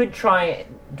guys could try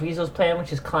Dweezil's plan,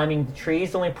 which is climbing the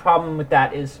trees. The only problem with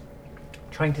that is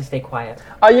trying to stay quiet.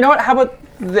 You know what? How about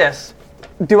this?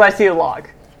 Do I see a log?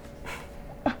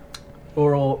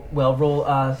 Roll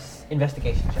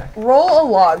investigation check. Roll a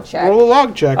log check. Roll a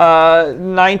log check.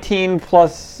 19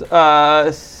 plus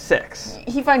 6.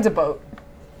 He finds a boat.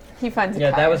 He finds a Yeah,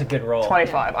 that kayak. was a good roll.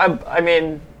 25. I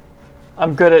mean,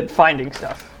 I'm good at finding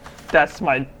stuff. That's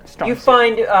my strong You suit.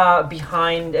 find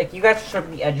behind, like, you guys are sort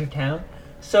of at the edge of town.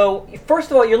 So, first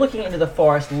of all, you're looking into the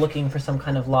forest looking for some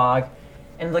kind of log.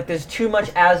 And, like, there's too much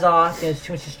azoth, and there's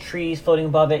too much just trees floating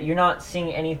above it. You're not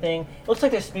seeing anything. It looks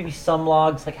like there's maybe some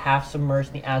logs, like, half submerged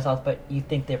in the azoth, but you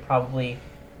think they're probably,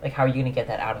 like, how are you going to get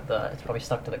that out of the, it's probably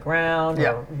stuck to the ground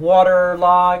Yeah. or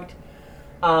waterlogged.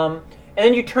 And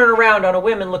then you turn around on a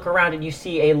whim and look around, and you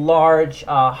see a large,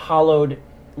 hollowed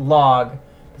log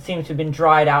that seems to have been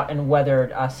dried out and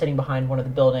weathered, sitting behind one of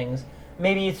the buildings.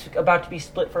 Maybe it's about to be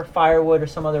split for firewood or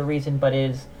some other reason, but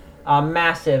is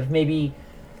massive, maybe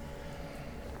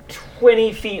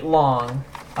 20 feet long,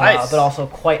 Nice. but also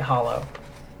quite hollow.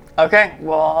 Okay,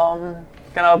 well, I'm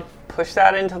gonna push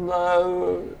that into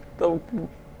the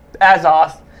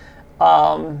Azoth.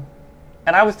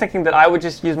 And I was thinking that I would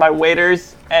just use my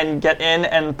waders and get in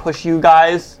and push you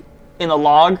guys in the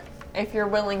log. If you're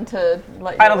willing to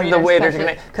let your I don't think the waders are touch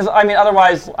gonna, it. because I mean,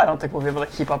 otherwise, I don't think we'll be able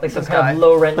to keep up Like with some this kind guy. of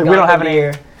low rent. Like we don't have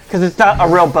any, because it's not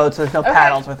a real boat, so there's no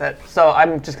paddles with it. So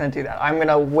I'm just gonna do that. I'm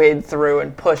gonna wade through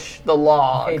and push the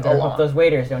log Okay, I hope along. those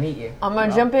waiters don't eat you. I'm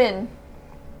gonna jump in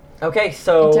Okay,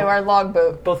 so to our log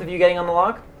boat. both of you getting on the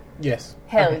log? Yes.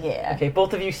 Hell Okay. yeah. Okay,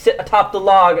 both of you sit atop the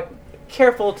log,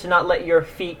 careful to not let your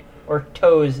feet or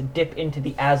toes dip into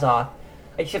the azoth.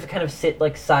 Like, you have to kind of sit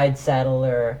like side saddle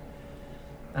or,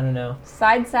 I don't know.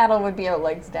 Side saddle would be our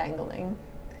legs dangling.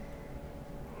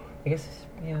 I guess,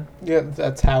 yeah. Yeah,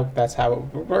 that's how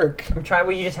it would work. I'm trying.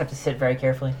 Well, you just have to sit very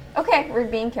carefully. Okay, we're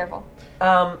being careful.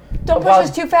 Don't Don't push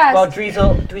us too fast. Well,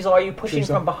 Dweezil, are you pushing Dweezil.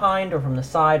 from behind or from the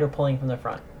side or pulling from the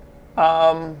front?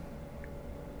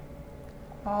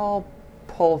 I'll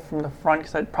pull from the front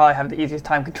because I'd probably have the easiest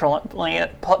time controlling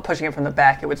it. Pushing it from the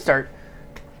back, it would start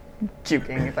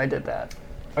juking if I did that.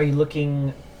 Are you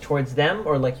looking towards them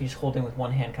or like you just holding with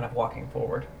one hand, kind of walking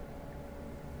forward?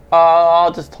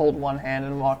 I'll just hold one hand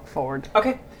and walk forward.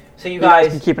 Okay. So you You guys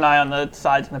can guys, keep an eye on the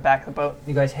sides and the back of the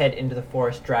boat. head into the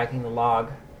forest, dragging the log.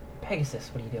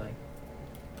 Pegasus, what are you doing?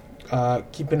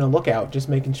 Keeping a lookout, just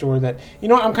making sure that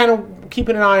I'm kind of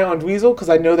keeping an eye on Dweezil because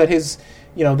I know that his,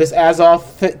 this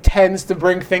Azoth tends to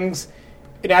bring things,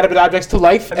 inanimate objects to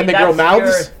life, I and mean, they grow that's your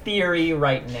mouths. theory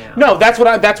right now. No, that's what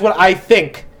I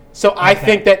think. So I Okay.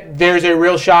 think that there's a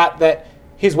real shot that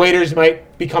his waders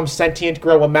might become sentient,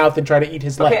 grow a mouth, and try to eat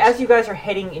his legs. Okay, as you guys are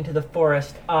heading into the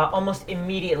forest, almost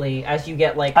immediately, as you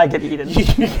get like I get eaten.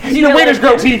 the waders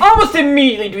grow teeth. almost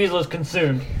immediately, Dweezil is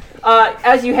consumed.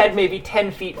 As you head maybe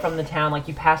 10 feet from the town, like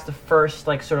you pass the first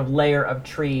like sort of layer of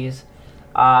trees,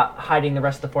 hiding the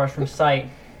rest of the forest from sight,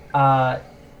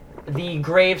 the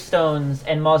gravestones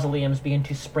and mausoleums begin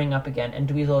to spring up again, and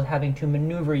Dweezil is having to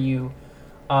maneuver you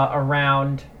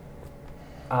around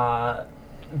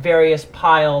various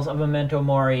piles of memento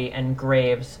mori and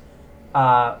graves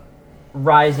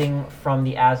rising from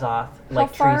the Azoth, like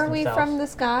How far trees are we themselves. from the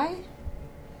sky?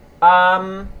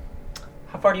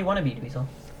 How far do you want to be, Dweezil?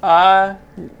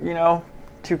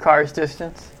 2 cars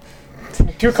distance.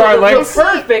 2-car The length.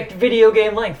 perfect video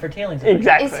game length for tailings.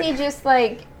 Exactly. Is he just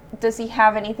like, does he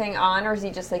have anything on, or is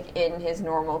he just like in his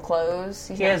normal clothes?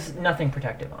 He has nothing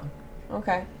protective on.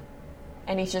 Okay.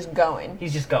 And he's just going.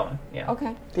 He's just going. Yeah.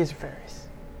 Okay. These are fairies.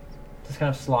 just kind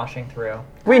of sloshing through.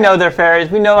 We know they're fairies.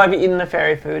 We know I've eaten the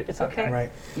fairy food. It's okay. Okay.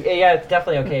 Right. Yeah, it's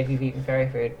definitely okay if you've eaten fairy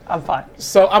food. I'm fine.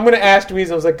 So I'm gonna ask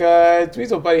Dweezil. I was like,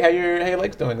 Dweezil, buddy, how your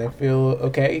legs doing? They feel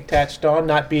okay, attached on,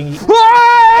 not being eaten.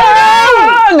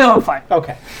 No, I'm fine.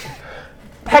 Okay.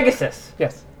 Pegasus,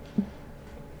 Yes.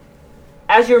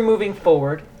 as you're moving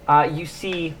forward, you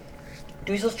see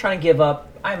Dweezil's trying to give up.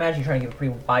 I imagine you're trying to give a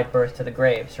pretty wide berth to the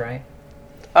graves, right?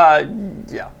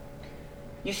 Yeah.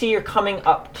 You see you're coming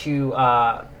up to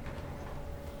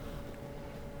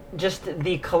just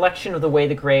the collection of the way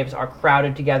the graves are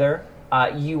crowded together.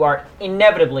 You are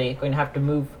inevitably going to have to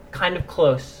move kind of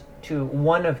close to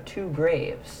one of two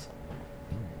graves.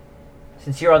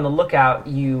 Since you're on the lookout,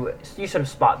 you sort of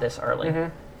spot this early.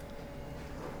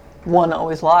 One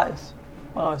always lies.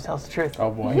 One always tells the truth.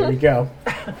 Oh boy, here we go.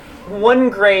 One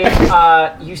grave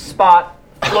you spot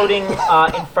floating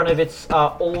in front of its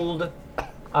old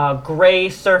gray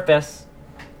surface,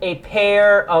 a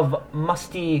pair of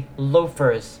musty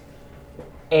loafers,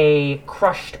 a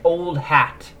crushed old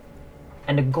hat,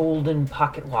 and a golden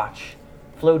pocket watch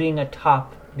floating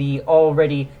atop the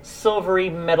already silvery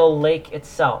metal lake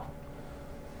itself.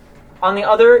 On the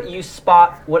other, you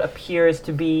spot what appears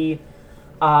to be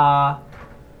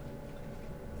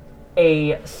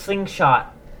a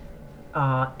slingshot,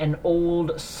 an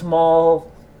old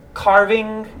small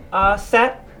carving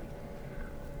set,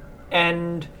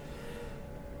 and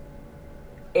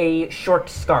a short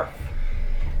scarf.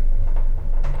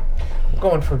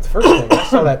 Going for the first thing. I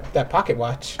saw that pocket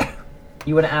watch.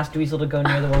 You would have asked Dweezil to go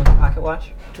near the one with the pocket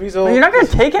watch? Dweezil. Well, you're not going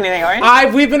to take anything, are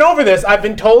you? We've been over this. I've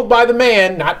been told by the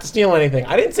man not to steal anything.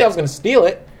 I didn't say I was going to steal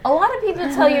it. A lot of people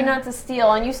tell you not to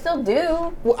steal, and you still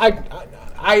do. Well,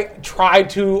 I tried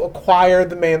to acquire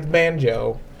the man's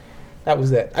banjo. That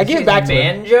was it. I gave it back to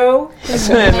him. Manjo?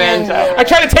 I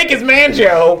tried to take his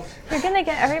banjo. You're gonna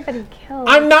get everybody killed.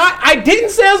 I'm not. I didn't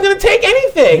say I was going to take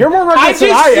anything. You're more reckless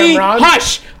than I am, Ron.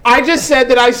 Hush. I just said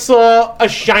that I saw a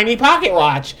shiny pocket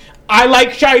watch. I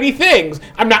like shiny things.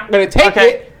 I'm not going to take Okay.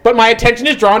 it, but my attention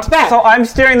is drawn to that. So I'm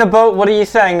steering the boat. What are you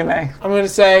saying to me? I'm going to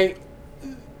say,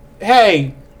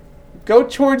 hey, go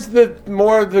towards the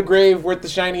more of the grave with the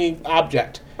shiny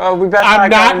object. Oh, we best I'm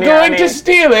not not go near going any. to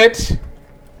steal it.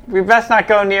 We best not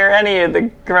go near any of the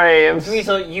graves.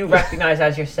 Dweezil, you recognize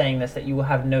as you're saying this that you will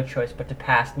have no choice but to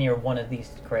pass near one of these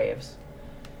graves.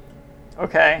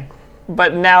 Okay.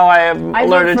 But now I am I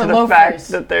alerted look to for the fact loafers.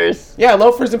 that there's... Yeah,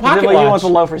 loafers and pocket Well, you want watch. the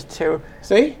loafers too.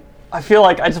 See? I feel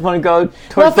like I just want to go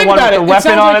towards Well, the think one with about the it. It weapon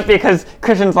sounds on like- it because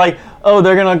Christian's like, oh,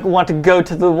 they're going to want to go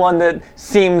to the one that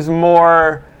seems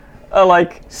more,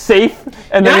 like, safe.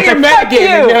 And then Now it's you're like, fuck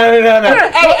metagaming. you! No.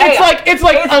 Hey, It's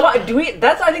like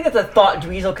I think that's a thought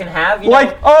Dweezil can have. You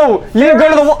Like, know? oh, you go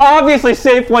to the obviously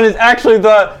safe one is actually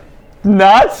the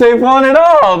not safe one at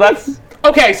all. That's...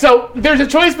 okay, so there's a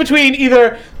choice between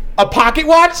either a pocket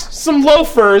watch, some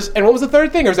loafers, and what was the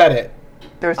third thing, or is that it?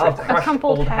 There's A something. crushed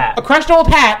crumpled old hat. A crushed old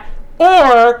hat,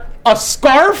 or a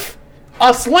scarf,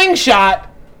 a slingshot,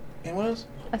 and what else?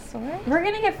 A sword? We're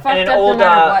gonna get fucked an up old, no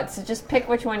matter what, so just pick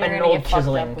which one you're An gonna old get fucked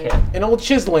chiseling up kit. with. An old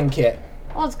chiseling kit.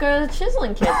 Oh, let's go to the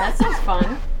chiseling kit. That sounds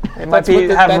fun. It might That's what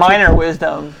have that's minor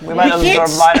wisdom. We might You have can't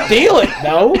absorbed minor. steal it,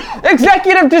 though.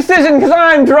 Executive decision because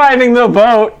I'm driving the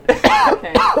boat.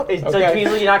 Okay. So Okay.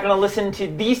 Dweezil, you're not going to listen to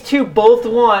these two. Both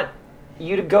want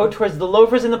you to go towards the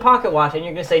loafers and the pocket watch, and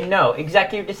you're going to say no.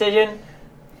 Executive decision.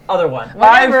 Other one.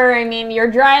 Whatever. I mean,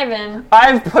 you're driving.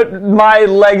 I've put my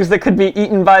legs that could be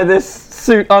eaten by this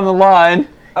suit on the line.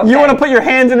 Okay. You want to put your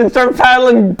hands in and start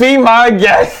paddling? Be my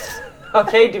guest.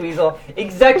 Okay, Dweezil.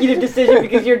 Executive decision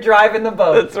because you're driving the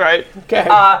boat. That's right. Okay.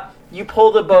 You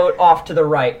pull the boat off to the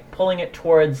right, pulling it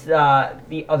towards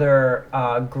the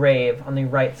other grave on the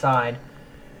right side.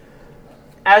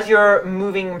 As you're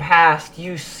moving past,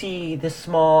 you see the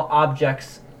small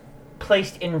objects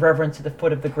placed in reverence at the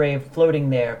foot of the grave, floating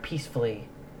there peacefully,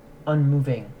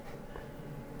 unmoving.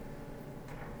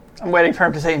 I'm waiting for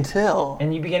him to say until.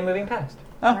 And you begin moving past.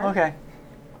 Oh, okay.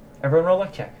 Everyone roll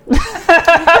luck check.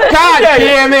 God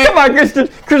damn it! Come on, Kristen.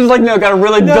 Kristen's like, no, gotta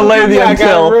really delay the Yeah, I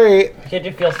until. got it right. Did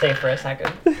you feel safe for a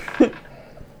second?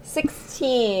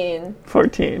 16.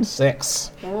 14.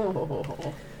 6.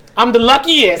 I'm the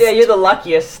luckiest. Yeah, you're the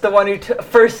luckiest. The one who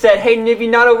first said, hey, maybe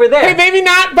not over there. Hey, maybe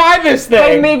not buy this thing.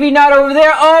 Hey, maybe not over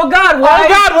there. Oh, God, why? Oh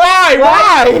God,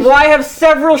 why? Why have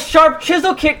several sharp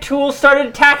chisel kick tools started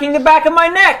attacking the back of my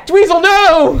neck? Dweezil,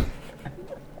 no!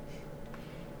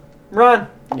 Run.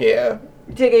 Yeah.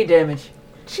 You take 8 damage.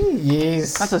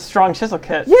 Jeez. That's a strong chisel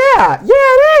kit. Yeah,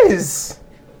 it is.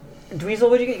 Dweezil,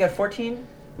 what'd you get? You got 14?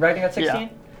 Ragnar got 16?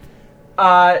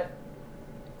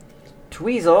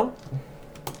 Dweezil,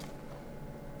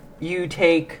 you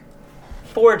take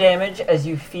 4 damage as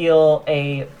you feel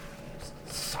a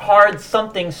hard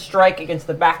something strike against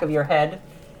the back of your head,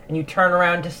 and you turn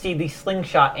around to see the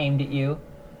slingshot aimed at you,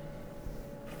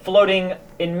 floating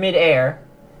in midair.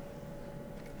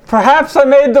 Perhaps I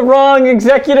made the wrong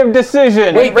executive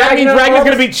decision. Wait, that means Ragnar's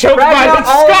gonna be choked by Ragnar, the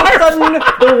all of a scarf! sudden,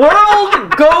 the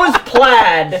world goes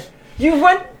plaid.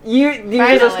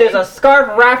 There's a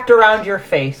scarf wrapped around your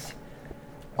face.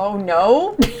 Oh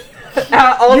no!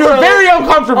 Also, You're very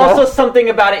uncomfortable. Also, something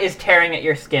about it is tearing at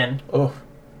your skin. Oh.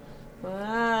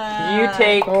 You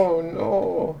take Oh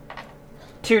no.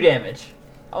 2 damage.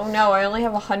 Oh no! I only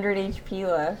have 100 HP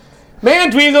left.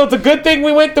 Man, Dweezil, it's a good thing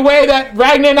we went the way that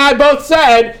Ragnar and I both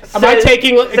said. Am I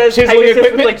taking says chiseling Pegasus with,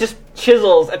 equipment? like just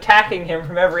chisels attacking him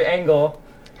from every angle.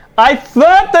 I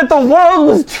thought that the world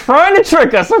was trying to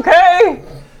trick us, okay?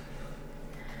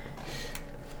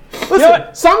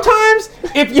 Listen, sometimes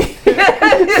if you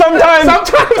Sometimes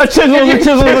a chisel is a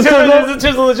chisel is a chisel.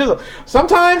 chisel is a chisel.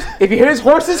 Sometimes if you hear his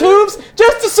horse's hooves,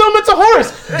 just assume it's a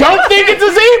horse. Don't think it's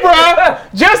a zebra.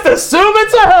 Just assume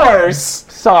it's a horse.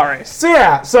 Sorry. So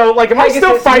yeah, so like, am I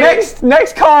still fighting?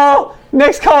 Next call.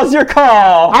 Next call's your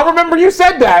call. I remember you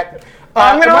said that.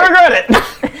 I'm gonna am regret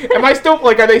it. Am I still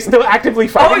like? Are they still actively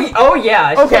fighting? Oh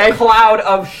yeah. It's Okay. a cloud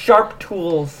of sharp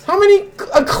tools. How many?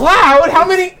 A cloud? How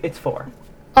many? It's 4.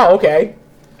 Oh, okay.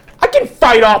 I can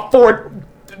fight off 4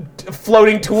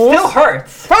 floating tools. Still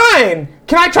hurts. Fine.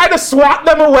 Can I try to swat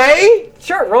them away?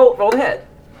 Sure. Roll the hit.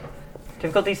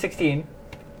 Difficulty 16.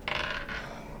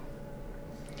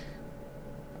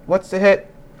 What's the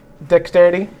hit?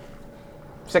 Dexterity?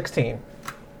 16.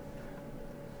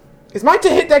 Is mine to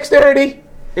hit dexterity?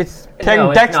 It's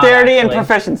No, it's dexterity not, and actually.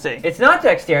 proficiency. It's not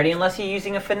dexterity unless you're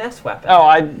using a finesse weapon. Oh,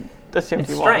 I assumed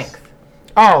it's he was. strength.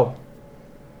 Oh.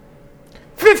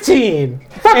 15.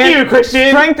 Fuck And you, Christian.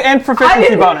 Strength and I proficiency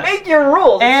didn't bonus. make your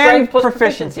rules. It's And strength plus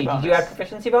proficiency Did you bonus. add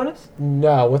proficiency bonus?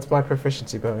 No, what's my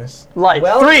proficiency bonus? Life.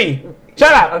 Well- 3.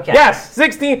 Shut up. Okay. Yes,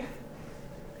 16.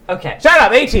 Okay. Shut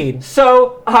up, 18.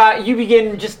 So you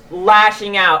begin just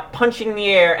lashing out, punching the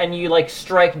air, and you like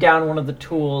strike down one of the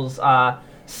tools,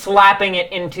 slapping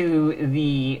it into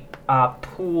the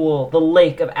pool, the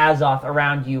lake of Azoth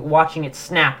around you, watching it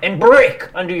snap and break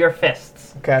under your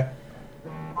fists. Okay.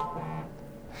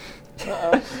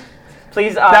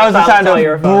 Please. That was the sound silence all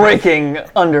your of phones. breaking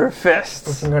under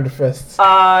fists. Under fists.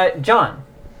 John,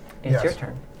 it's Yes. your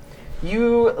turn.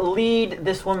 You lead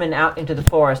this woman out into the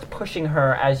forest, pushing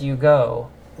her as you go.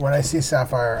 When I see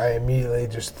Sapphire, I immediately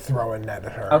just throw a net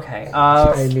at her. Okay.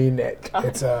 I mean it.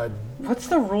 It's a What's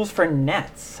the rules for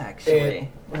nets, it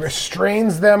actually?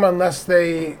 restrains them unless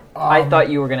they. I thought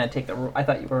you were gonna take the rule. I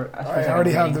thought you were. I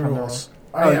already have the rules.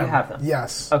 I Oh, you am. have them.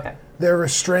 Yes. Okay. They're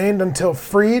restrained until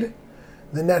freed.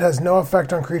 The net has no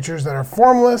effect on creatures that are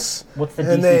formless. What's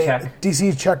the and DC check?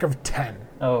 DC check of 10.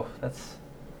 Oh, that's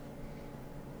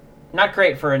not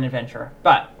great for an adventurer,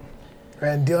 but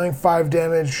And dealing 5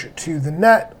 damage to the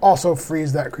net also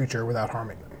frees that creature without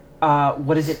harming them.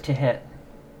 what is it to hit?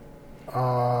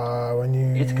 When you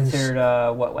It's use considered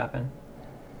a what weapon?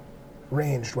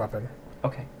 ranged weapon.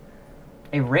 Okay.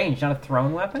 A range, not a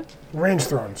thrown weapon? Range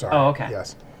thrown, sorry. Oh, okay.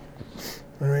 Yes.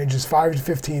 The range is 5 to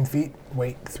 15 feet.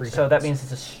 Weight 3 So times. that means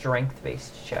it's a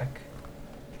strength-based check.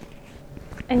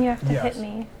 And you have to Yes. hit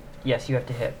me. Yes, you have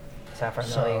to hit Sapphire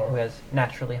Melody, So- who has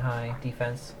naturally high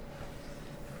defense.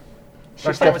 She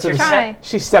Roxanne, steps what's to your the Try.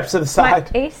 She steps to the My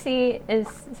side. AC is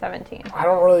 17. I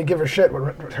don't really give a shit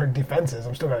what her defense is.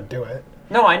 I'm still going to do it.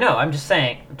 No, I know. I'm just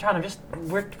saying, John.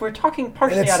 We're talking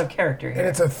partially it's- out of character here. And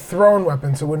it's a thrown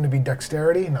weapon, so wouldn't it be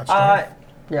dexterity, not strength?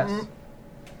 Yes.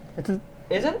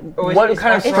 Is it? Or What is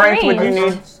kind of It's strength would you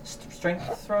ranged. need?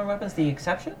 Strength throwing weapons the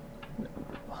exception?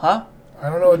 Huh? I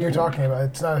don't know what you're talking about.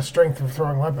 It's not a strength of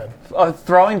throwing weapon.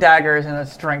 Throwing daggers and a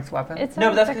strength weapon. It's No, a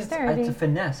but that's because dexterity. it's a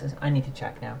finesse. I need to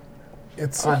check now.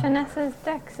 It's Finesse is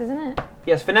dex, isn't it?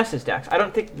 Yes, finesse is dex. I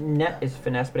don't think net is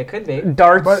finesse, but it could be.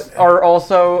 Darts But- are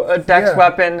also a dex Yeah.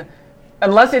 weapon,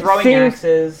 unless it Throwing seems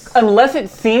axes, unless it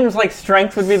seems like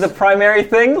strength would be the primary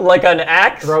thing, like an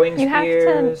axe. throwing You have to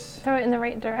spears. throw it in the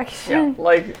right direction.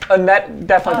 Like a net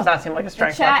definitely does not seem like a The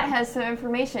strength chat weapon. has some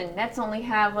information. Nets only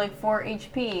have like 4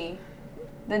 HP.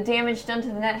 The damage done to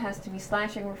the net has to be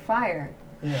slashing or fire.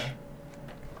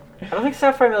 I don't think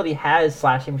Sapphire Melody has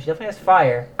slashing, but she definitely has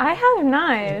fire. I have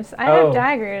knives. I Oh. have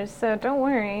daggers, so don't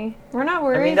worry. We're not I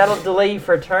worried. mean, that'll delay you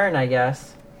for a turn, I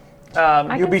guess. I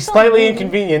You'll can be still slightly move.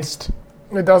 inconvenienced.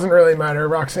 it doesn't really matter.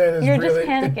 Roxanne is You're really just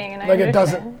panicking, and I like it understand.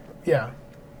 doesn't. Yeah.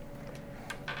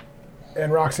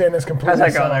 And Roxanne is completely How's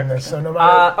that set going on there, this, so no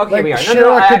matter. Okay, like, we are. No, Shira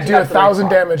no, I could actually do got the right 1,000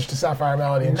 spot. damage to Sapphire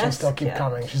Melody, and she'll still keep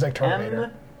Mesquite. coming. She's like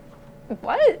Terminator.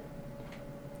 What?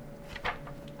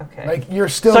 Okay. Like you're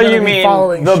still So going you to be mean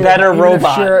following the Shira, better even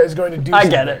robot. If Shira is going to do I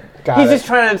something. get it. Got He's it. just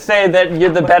trying to say that you're the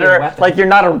What's your better, weapon? like you're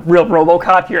not a real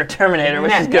RoboCop, you're a Terminator,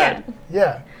 which is good. Yeah.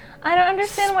 Yeah. I don't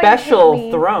understand why Special you hate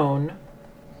me. throne.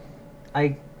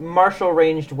 A martial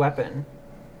ranged weapon.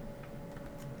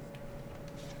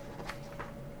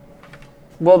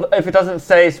 Well, if it doesn't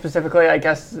say specifically, I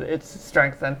guess it's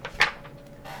strength then.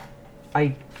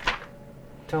 I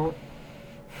don't.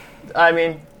 I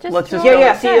mean, Just let's just roll go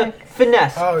Yeah, with- yeah. See,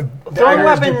 finesse. Oh, Throwing daggers do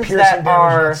weapons piercing that damage,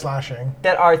 are not slashing.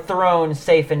 thrown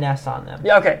say finesse on them.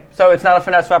 Yeah, okay. So it's not a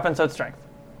finesse weapon, so it's strength.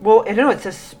 Well, I don't know. It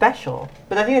says special,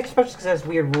 but I think it's special because it has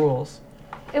weird rules.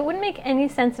 It wouldn't make any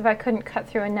sense if I couldn't cut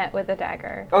through a net with a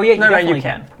dagger. Oh yeah, you No, no, definitely you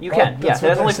can. can. You Well, can. Yeah, that's so what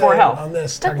that's only they're 4 saying health. On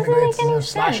this, That technically, doesn't it's make any not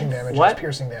slashing sense. damage. What? It's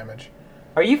piercing damage.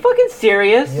 Are you fucking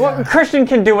serious? Yeah. Well, Christian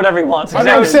can do whatever he wants.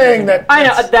 I'm saying that. I know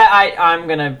it's- that I'm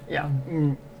gonna. Yeah.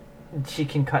 She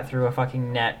can cut through a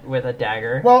fucking net with a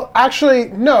dagger. Well, actually,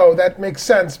 no. That makes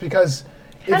sense because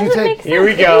if How you does it take make Here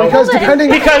we sense? go. because depending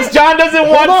Because John doesn't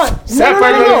Hold on. want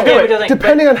Sapphire No, no, no, to no. do It it. doesn't-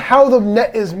 depending on how the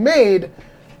net is made,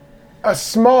 a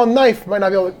small knife might not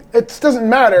be able to. It doesn't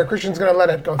matter. Christian's going to let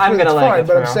it go through. I'm gonna that's let it fine. go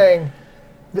But I'm through. saying.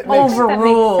 That makes, That makes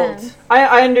Overruled. sense.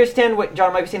 I understand what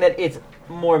John might be saying, that it's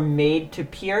more made to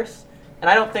pierce, and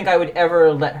I don't think I would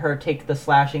ever let her take the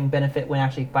slashing benefit when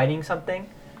actually fighting something.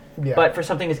 yeah. But for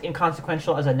something as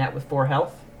inconsequential as a net with 4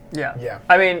 health, Yeah. Yeah.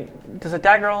 I mean, does a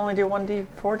dagger only do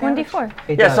 1d4 damage? 1d4.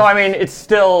 it Yeah, does. so I mean, it's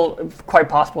still quite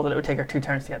possible that it would take her 2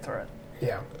 turns to get through it.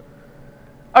 yeah.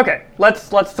 Okay, let's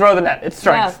throw the net. It's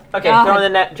strength. Okay, God. throw in the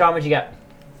net. John, what'd you get?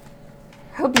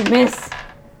 Hope you miss.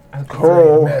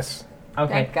 Oh. Miss.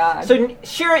 Okay. Thank God. So,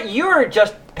 Shira, you're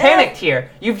just panicked here.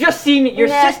 You've just seen your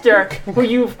Yeah. sister, who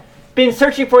you've been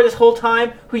searching for this whole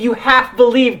time, who you half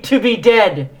believed to be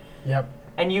dead, Yep.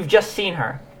 and you've just seen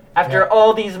her. After Yeah.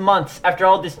 all these months, after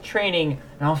all this training,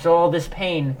 and after all this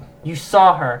pain, you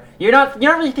saw her. You're not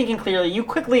really thinking clearly. You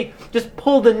quickly just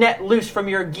pull the net loose from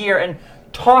your gear and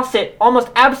toss it almost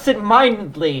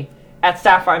absent-mindedly at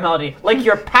Sapphire Melody, like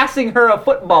you're passing her a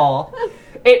football.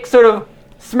 It sort of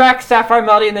smacks Sapphire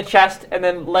Melody in the chest and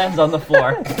then lands on the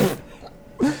floor.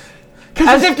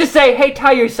 As if to say, hey,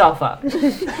 tie yourself up.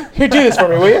 Here, do this for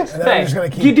me, will you? And then Hey, I'm just going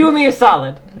to you keep do me a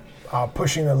solid.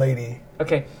 pushing the lady.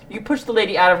 Okay, you push the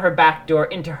lady out of her back door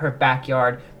into her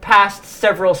backyard, past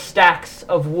several stacks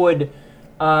of wood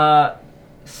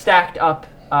stacked up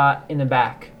in the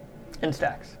back. In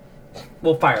stacks.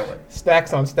 Well, firewood.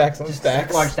 Stacks on stacks on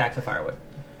stacks. Large stacks of firewood.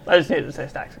 I just needed to say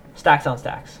stacks. Stacks on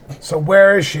stacks. So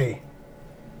where is she?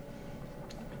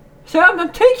 Sam,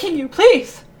 I'm taking you,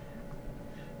 please.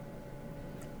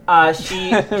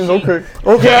 She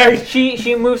Okay.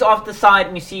 she moves off the side,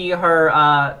 and you see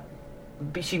her.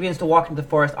 She begins to walk into the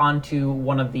forest onto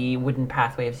one of the wooden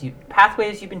pathways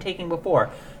you've been taking before.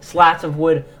 Slats of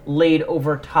wood laid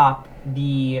over top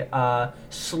the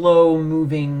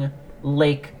slow-moving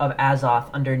lake of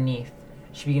Azoth underneath.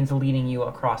 She begins leading you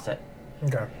across it.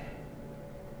 Okay.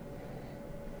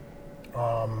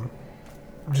 I'm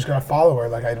just going to follow her.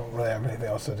 Like I don't really have anything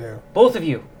else to do. Both of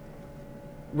you,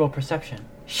 roll perception.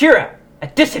 Shira,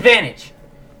 at disadvantage.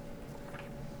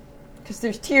 Because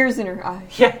there's tears in her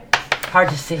eyes. Yeah, hard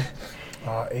to see.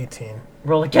 18.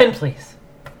 Roll again, please.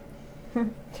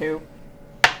 2.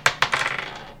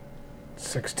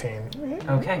 16.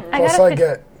 Okay. Plus got a I fif-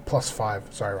 get plus 5.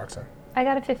 Sorry, Roxanne. I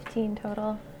got a 15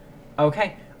 total.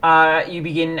 Okay. You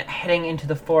begin heading into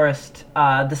the forest.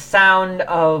 The sound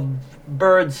of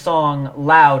bird song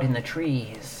loud in the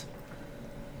trees.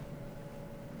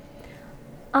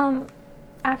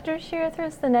 After Shira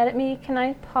throws the net at me, can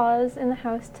I pause in the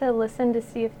house to listen to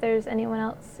see if there's anyone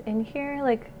else in here?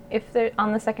 Like, if they're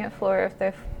on the second floor, if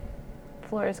their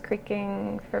floor is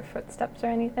creaking for footsteps or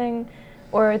anything?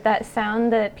 Or that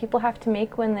sound that people have to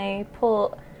make when they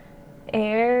pull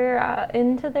air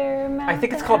into their mouth? I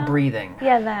think it's and called out? breathing.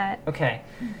 Yeah, that. Okay.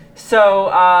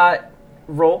 So,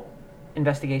 roll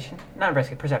investigation. Not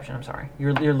investigation, perception, I'm sorry.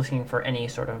 You're listening for any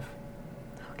sort of...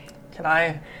 Can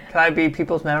I be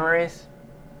people's memories?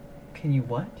 Can you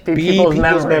what? Be, Be people's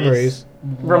memories.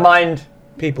 Remind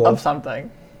People. of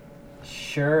something.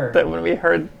 Sure. That when we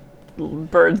heard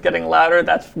birds getting louder,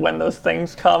 that's when those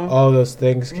things come. All those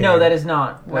things. No, that is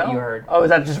not what No? you heard. Oh, is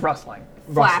that just rustling?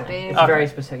 Rustling. Flapping. It's very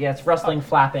specific. Yeah, it's rustling,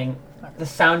 flapping, the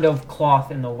sound of cloth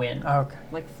in the wind. Okay.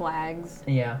 Like flags.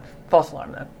 Yeah. False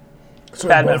alarm then. So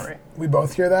Bad we both, memory. We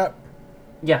both hear that?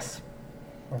 Yes.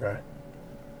 Okay.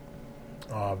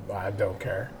 I don't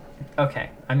care. Okay.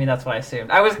 I mean, that's what I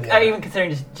assumed. I was Yeah. even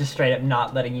considering just straight up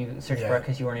not letting you search Yeah. for it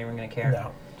because you weren't even going to care.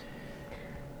 No.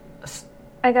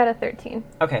 I got a 13.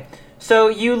 Okay. So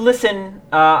you listen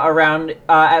around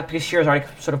because Shira's already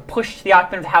sort of pushed the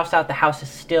occupant of the house out. The house is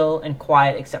still and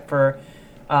quiet except for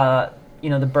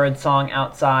the bird song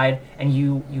outside, and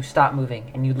you stop moving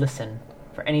and you listen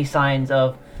for any signs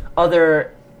of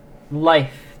other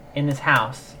life in this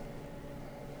house.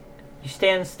 You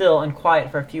stand still and quiet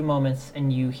for a few moments,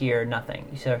 and you hear nothing.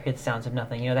 You sort of hear the sounds of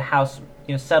nothing. The house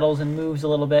settles and moves a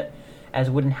little bit, as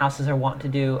wooden houses are wont to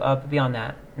do. But beyond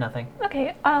that, nothing.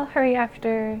 Okay, I'll hurry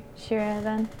after Shira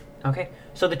then. Okay,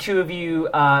 so the two of you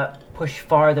push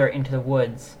farther into the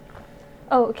woods.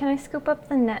 Oh, can I scoop up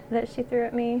the net that she threw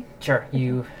at me? Sure,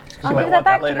 you. I'll might give want that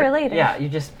back that to her later. later. Yeah, you're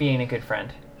just being a good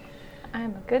friend.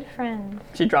 I'm a good friend.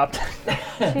 She dropped.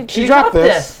 She You dropped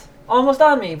this. almost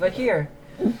on me, but here.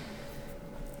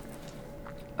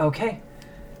 Okay.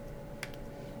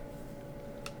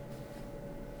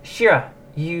 Shira,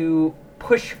 you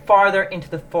push farther into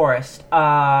the forest.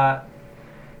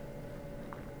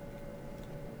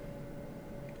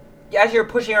 As you're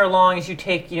pushing her along, as you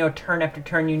take, turn after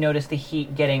turn, you notice the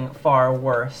heat getting far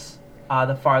worse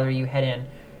the farther you head in.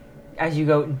 As you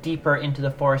go deeper into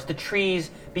the forest, the trees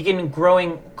begin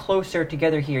growing closer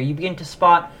together here. You begin to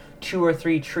spot 2 or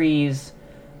 3 trees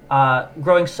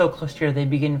growing so close together they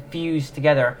begin fused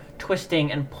together,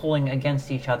 twisting and pulling against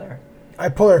each other. I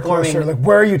pull her closer. Forming Like,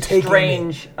 where are you taking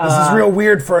strange, me? This is real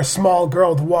weird for a small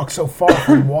girl to walk so far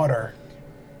from water.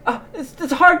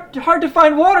 It's hard to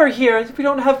find water here if we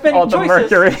don't have many All the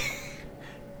choices. mercury.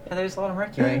 Yeah, there's a lot of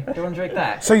mercury. Don't want to drink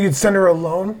that. So you'd send her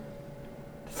alone?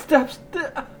 Steps.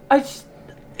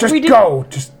 Just We did- go.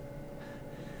 Just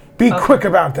be quick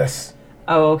about this.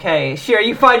 Oh, okay. Shira,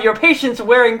 you find your patience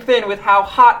wearing thin with how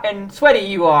hot and sweaty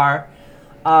you are.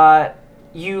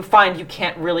 You find you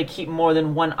can't really keep more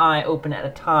than one eye open at a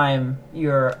time.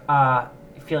 You're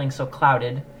feeling so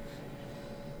clouded.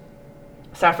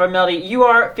 Sapphire Melody, you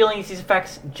are feeling these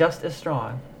effects just as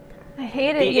strong. I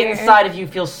hate it The here. inside of you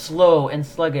feels slow and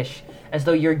sluggish, as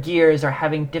though your gears are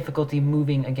having difficulty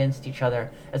moving against each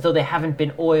other, as though they haven't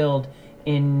been oiled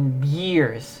in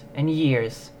years and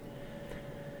years.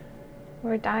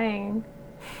 We're dying.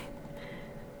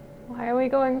 Why are we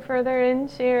going further in,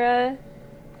 Shira?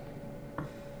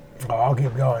 Oh, I'll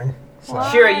keep going.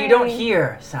 Why? Shira, you don't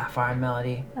hear Sapphire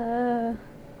Melody. Uh,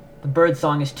 The bird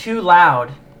song is too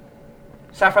loud.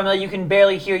 Sapphire Melody, you can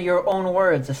barely hear your own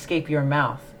words escape your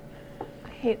mouth. I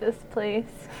hate this place.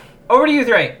 Over to you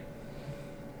 3.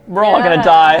 We're all gonna Yeah.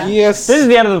 die. Yes. This is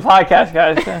the end of the podcast,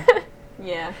 guys.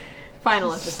 Yeah.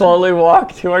 Final episode. Slowly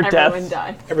walk to our Everyone deaths.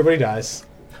 died. Everybody dies.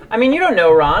 I mean, you don't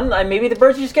know, Ron. Maybe the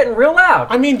birds are just getting real loud.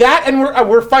 I mean that, and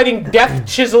we're fighting death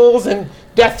chisels and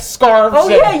death scarves. Oh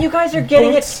and yeah, you guys are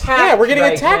getting boots. attacked. Yeah, we're getting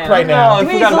attacked right No, now. I Give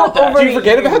me forgot a about little that. over- Did you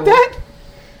forget about that?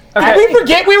 Okay. Did we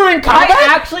forget we were in combat?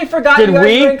 I actually forgot Did you guys were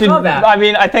we? in combat. I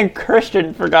mean, I think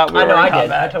Christian forgot we I were know in I did. I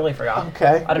combat. totally forgot.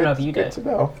 Okay. I don't know if good- you good did. to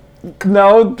know.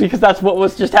 No, because that's what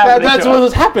was just happening. That's to what us.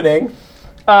 was happening.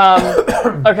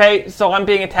 Okay, so I'm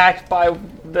being attacked by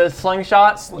the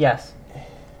slingshot. Yes.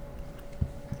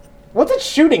 What's it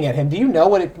shooting at him? Do you know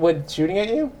what's shooting at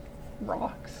you?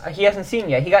 Rocks. He hasn't seen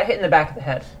yet. He got hit in the back of the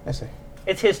head. I see.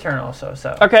 It's his turn also,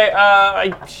 so. Okay,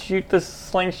 I shoot the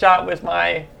slingshot with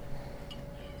my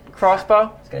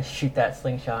crossbow. He's gonna shoot that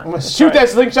slingshot. I'm gonna shoot that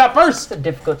slingshot first. It's a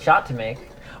difficult shot to make.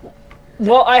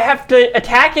 Well, I have to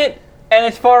attack it, and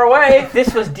it's far away. If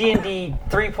this was D&D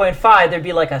 3.5, there'd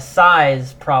be like a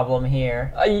size problem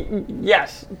here.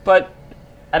 Yes, but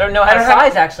I don't know how don't have-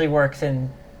 size actually works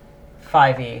in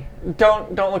 5e.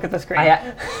 don't look at the screen.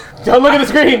 Don't look at the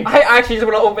screen. I actually just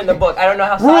want to open the book. I don't know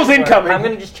how size Rules works. incoming. I'm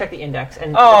going to just check the index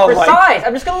and Oh look for my- size.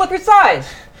 I'm just going to look for size.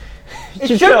 It You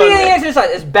should be showed in me. the index for size.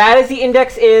 As bad as the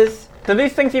index is, Do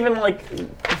these things even like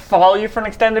follow you for an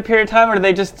extended period of time, or do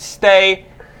they just stay?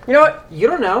 you know what? You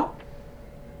don't know.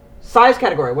 Size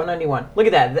category 191. Look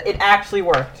at that. It actually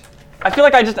worked. I feel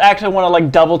like I just actually want to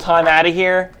like double time out of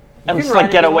here and can just run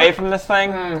like get if you away want. from this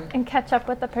thing. And catch up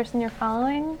with the person you're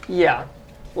following? Yeah.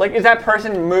 Like, is that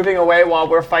person moving away while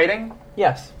we're fighting?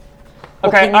 Yes.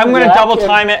 Okay, can you I'm gonna walk double and-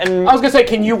 time it, and I was gonna say,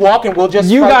 can you walk and we'll just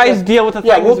you fight guys the- deal with the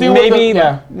Yeah, things. we'll deal with maybe, the-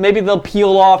 yeah. maybe they'll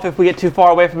peel off if we get too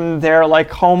far away from their like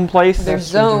home place. Their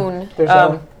zone.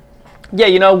 There's Yeah,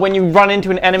 you know when you run into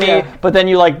an enemy, Yeah. but then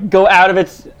you like go out of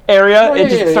its area, Oh, it yeah,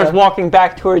 just yeah, starts yeah. walking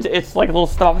back towards its like little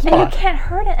stop And you spot. can't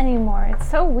hurt it anymore. It's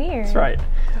so weird. That's right.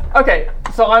 Okay,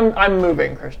 so I'm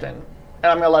moving, Christian,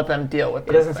 and I'm gonna let them deal with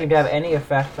It doesn't seem to have any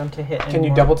effect on to hit Can you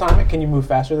anymore. double time it? Can you move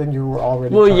faster than you were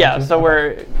already? Well, trying yeah. to? So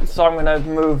Okay. I'm gonna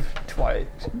move twice.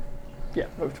 Yeah,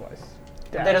 move twice.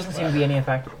 There doesn't seem to be any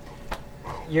effect.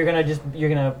 You're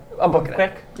gonna I'm booking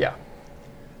quick? it. Yeah.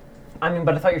 I mean,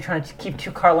 but I thought you were trying to keep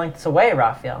 2 car lengths away,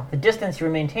 Raphael. The distance you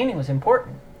were maintaining was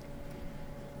important.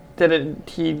 did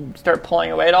he start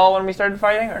pulling away at all when we started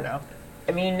fighting, or no?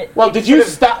 I mean, Well, it did you sort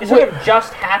of- stop- It sort wait. of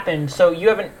just happened, so you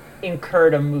haven't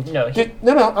incurred a move. No,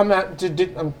 No, I'm not.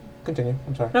 Continue.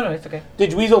 I'm sorry. no, it's okay.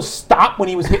 Did Weasel stop when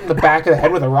he was hit in the back of the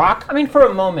head with a rock? I mean, for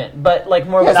a moment, but like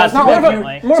more Yes, of it's a not more like of you-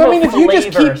 a, more So I of mean, a if you just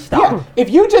flavor keep, stop. if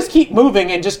you just keep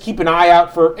moving and just keep an eye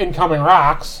out for incoming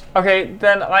rocks. Okay,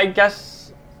 then I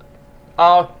guess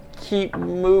I'll keep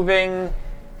moving.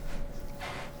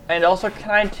 And also, can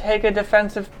I take a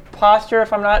defensive posture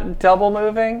if I'm not double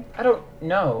moving? I don't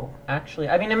know, actually.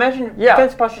 I mean, imagine Yeah.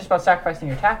 defense posture is about sacrificing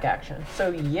your attack action. So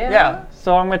yeah. Yeah,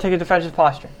 so I'm going to take a defensive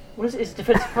posture. What is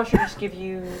defensive posture just give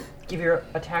your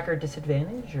attacker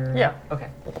disadvantage or? Yeah. Okay.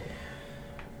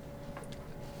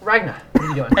 Ragnar, what are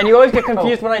you doing? And you always get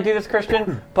confused when I do this,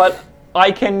 Christian, but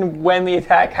I can, when the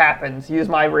attack happens, use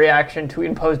my reaction to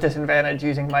impose disadvantage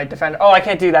using my defender. Oh, I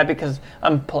can't do that because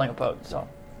I'm pulling a boat, so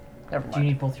never Do you mind.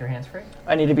 need both your hands free?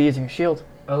 I need to be using a shield.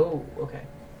 Oh, okay.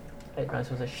 I didn't realize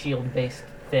it was a shield-based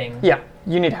thing. Yeah,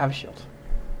 you need to have a shield.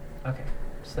 Okay.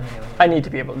 Just let me know. I need to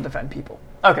be able to defend people.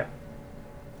 Okay.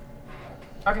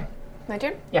 Okay. My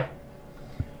turn? Yeah.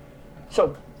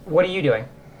 So, what are you doing?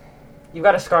 You've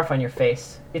got a scarf on your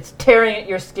face. It's tearing at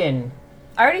your skin.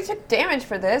 I already took damage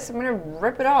for this. I'm gonna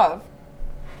rip it off.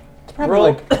 It's probably Roll,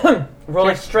 like roll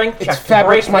a strength its check to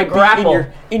fabrics break might the be grapple.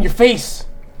 in your face.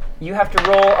 You have to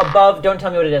roll above. Don't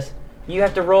tell me what it is. You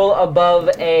have to roll above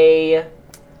a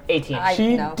 18.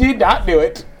 She No. did not do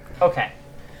it. Okay.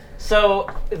 So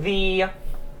the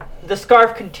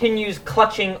scarf continues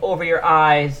clutching over your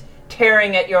eyes,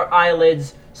 tearing at your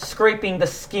eyelids, scraping the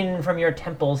skin from your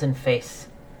temples and face.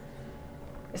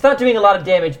 It's not doing a lot of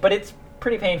damage, but it's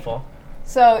pretty painful.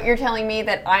 So you're telling me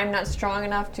that I'm not strong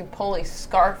enough to pull a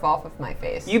scarf off of my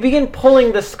face? You begin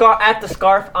pulling the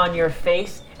scarf on your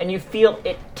face, and you feel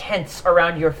it tense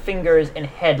around your fingers and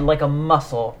head like a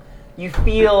muscle. You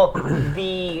feel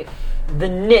the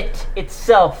knit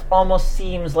itself almost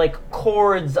seems like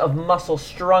cords of muscle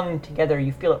strung together.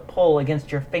 You feel it pull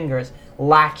against your fingers,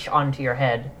 latch onto your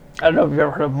head. I don't know if you've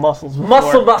ever heard of muscles before.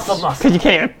 Muscle, muscle, muscle. Because you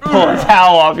can't even pull a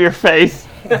towel off your face.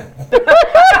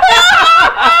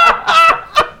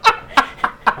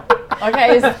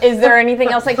 Okay, is there anything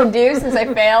else I can do since I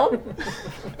failed?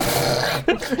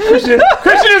 Christian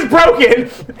is broken.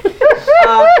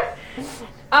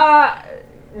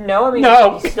 No, I mean,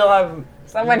 No. you still have...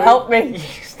 Someone help me. You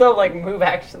still have, like, move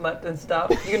action left and stuff.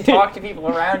 You can talk to people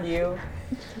around you.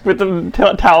 With the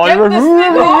towel. Get this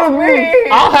thing off me!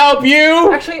 I'll help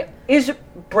you. Actually, is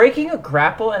breaking a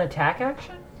grapple an attack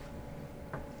action?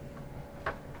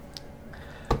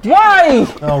 Why?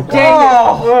 Oh,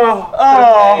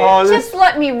 Oh, this, Just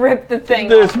let me rip the thing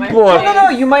this off my book. No,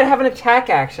 you might have an attack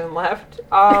action left.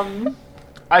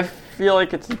 I feel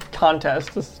like it's a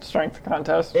contest, a strength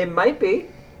contest. It might be.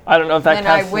 I don't know if that Then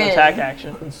I counts as an win. attack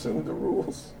action. Consume the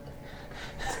rules.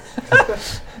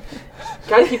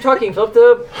 Guys, keep talking. Flip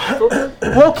the...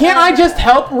 Well, can't I just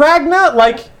help Ragna?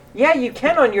 Like, Yeah, you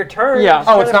can on your turn. Yeah. Just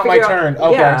oh, trying it's to not my figure out- turn.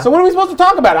 Okay. Yeah. So what are we supposed to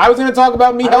talk about? I was going to talk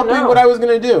about me I don't helping know. what I was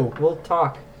going to do. We'll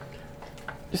talk.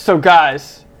 So,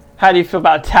 guys, how do you feel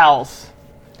about towels?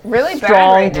 Really bad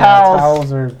Strong right now. towels.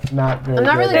 Towels are not very I'm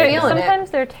not good. really feeling it.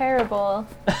 Sometimes they're terrible.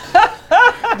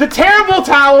 The terrible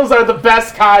towels are the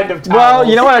best kind of towels. Well,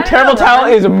 you know what? A terrible towel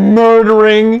is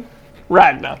murdering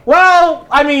Ragna. Well,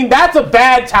 I mean, that's a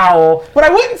bad towel, but I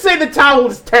wouldn't say the towel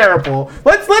is terrible.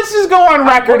 Let's just go on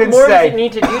record What and more does say. it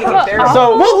need to do to get there?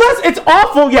 So, It's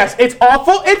awful. Yes, it's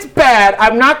awful. It's bad.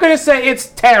 I'm not going to say it's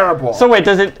terrible. so wait,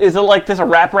 is it like this a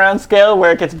wraparound scale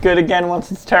where it gets good again once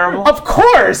it's terrible? Of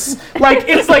course,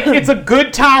 it's a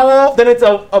good towel, then it's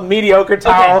a mediocre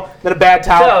towel, Okay. then a bad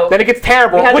towel, So, then it gets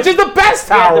terrible, we had which to- is the best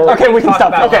we had to- towel. Okay, we can Talk stop.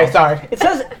 about Okay, it. sorry. It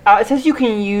says you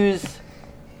can use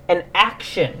an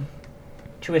action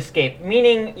to escape,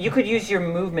 meaning you could use your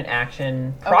movement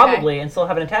action probably and still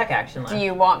have an attack action left. Do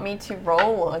you want me to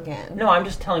roll again? No, I'm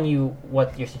just telling you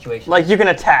what your situation is. Like you can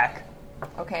attack.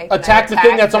 Okay. can I Attack the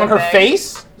thing that's on her thing?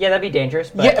 face. Yeah, that'd be dangerous,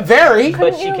 but, Yeah, very. but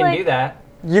Couldn't she you, can like- do that.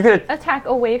 You could Attack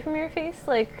away from your face,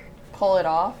 like, Pull it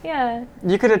off. yeah.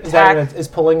 attack. Is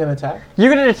pulling an attack? You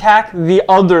could attack the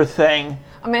other thing,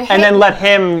 I'm gonna hit, and then let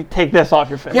him take this off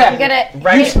your face. Yeah. I'm gonna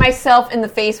Right. hit myself in the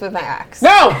face with my axe.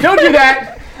 No, don't do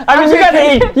that. I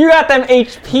mean, you got them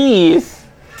HPs.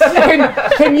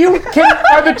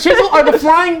 Are the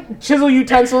flying chisel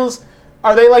utensils?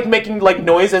 Are they like making like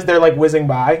noise as they're like whizzing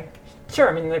by? Sure,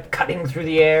 I mean they're cutting through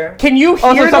the air. Can you hear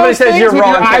Also, somebody those says things you're with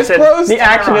wrong. your eyes Kristen. closed? The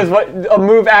action wrong. is what a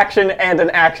move action and an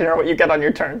action are what you get on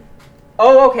your turn.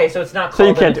 Oh, okay, so it's not So you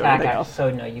called can't an do attack anything action. else. So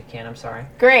no, you can't. I'm sorry.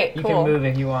 Great. You Cool. can move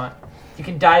if you want. You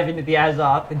can dive into the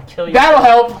Azoth and kill you. That'll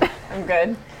help. I'm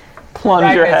good.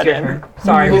 plunge your head Ragnar's your in. turn.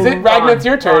 Sorry. Is it? Ragnar, it's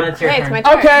your turn. It's your Hey, it's turn. my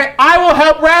turn. Okay, I will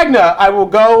help Ragna. I will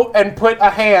go and put a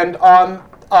hand on.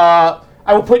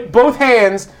 I will put both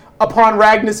hands upon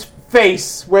Ragna's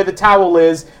face where the towel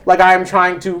is, like I am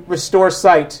trying to restore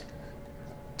sight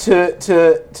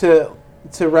to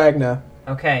Ragna.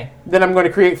 Okay. Then I'm going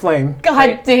to create flame.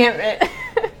 God damn it.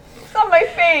 It's on my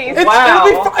face. Wow.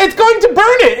 It's going to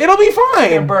burn it. It'll be You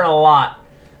fine. burn a lot.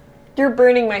 You're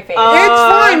burning my face. It's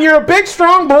fine. You're a big,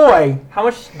 strong boy. How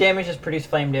much damage does Produce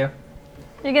Flame do?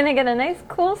 You're gonna get a nice,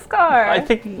 cool scar. I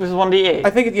think it was 1d8. I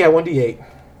think it's 1d8.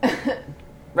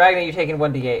 Ragnar, you're taking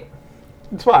 1d8.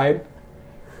 It's fine.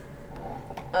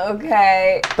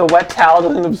 Okay. The wet towel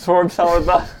doesn't absorb some of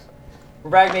the...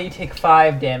 Ragnar, you take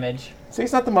 5 damage. See,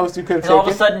 it's not the most you could have And all of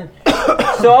a taken. sudden,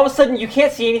 so all of a sudden you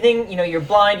can't see anything. You know, you're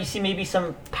blind. You see maybe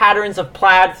some patterns of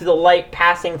plaid through the light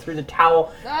passing through the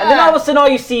towel, and then all of a sudden all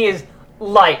you see is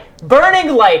light,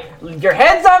 burning light. Your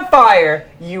head's on fire.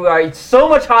 You are so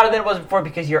much hotter than it was before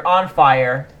because you're on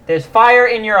fire. There's fire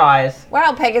in your eyes.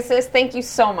 Wow, Pegasus, thank you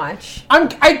so much.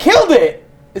 I killed it.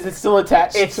 Is it still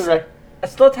attached? It's to Rag-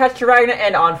 still attached to Ragnar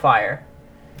and on fire.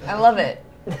 I love it.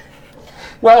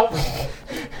 Well,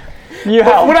 You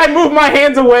help. when I move my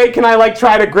hands away, can I like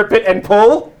try to grip it and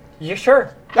pull? You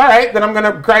sure? All right, then I'm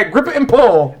gonna grip it and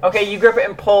pull. Okay, you grip it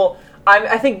and pull.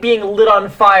 I think being lit on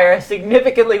fire has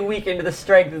significantly weakened the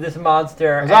strength of this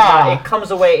monster, and Huzzah. it comes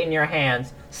away in your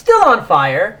hands. Still on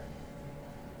fire.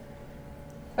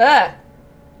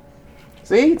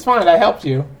 See, it's fine. I helped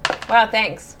you. Wow,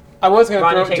 thanks. I was gonna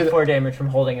Ron, throw you it into take the. 4 damage from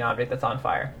holding an object that's on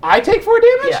fire. I take 4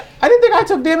 damage. Yeah. I didn't think I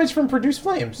took damage from produce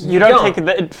flames. You don't don't. take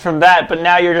it from that, but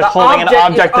now you're just The holding an object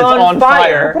object is that's on on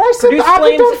fire. But I set the Produce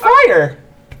object flames on fire.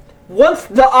 Once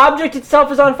the object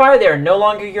itself is on fire, they are no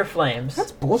longer your flames.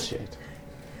 That's bullshit.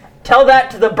 Tell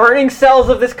that to the burning cells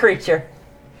of this creature.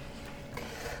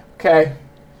 Okay,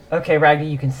 Okay, Ragnar,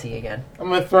 you can see again. I'm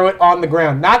gonna throw it on the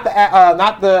ground. Not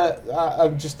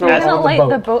the. Just throw I'm it gonna on the light boat.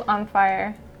 the boat on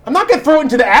fire. I'm not gonna throw it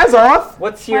into the Azoth.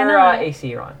 What's Why your not? AC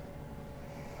you're on?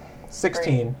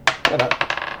 16. Shut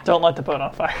up. Don't light the boat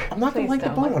on fire. I'm not gonna Please light the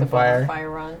don't boat light on the boat fire. on fire,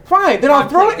 Ron. Fine, then I'll Ron,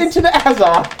 throw it please. into the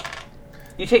Azoth.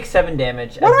 You take 7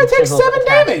 damage. Why do I take 7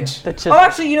 damage? The Oh,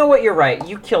 actually, you know what? You're right.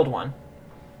 You killed one.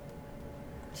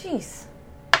 Jeez.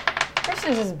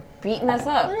 Christian's just beating us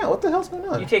up. Oh, yeah, what the hell's going You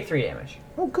on? take 3 damage.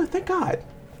 Oh, good, thank God.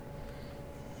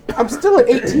 I'm still at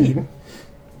 18.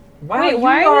 Wow, Wait,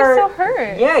 why are you so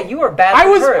hurt? Yeah, you are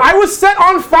badly hurt. I was set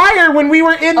on fire when we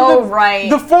were in Oh, right.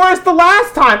 the forest the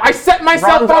last time. I set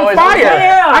myself Ron's on always fire. on fire.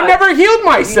 Yeah. I never healed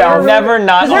myself. Never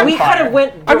not Because on we fire. kind of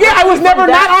went. Yeah, I was directly never from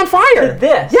not that on fire. to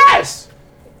this. Yes.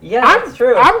 Yeah, that's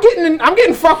true. I'm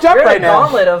getting fucked up You're in right a now.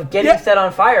 gauntlet of getting Yeah. set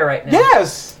on fire right now.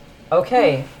 Yes.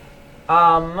 Okay.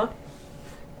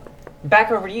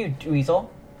 Back over to you, Dweezil.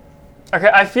 Okay,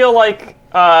 I feel like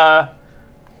I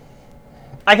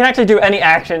can actually do any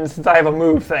action since I have a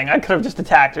move thing. I could have just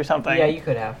attacked or something. Yeah, you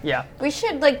could have. Yeah. We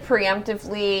should, like,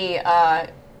 preemptively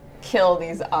kill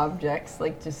these objects.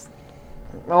 Like, just...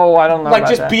 Oh, I don't know. Like about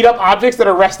just that. beat up objects that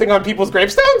are resting on people's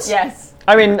gravestones? Yes.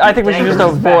 I mean, I think we should just Dang.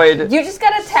 avoid. You just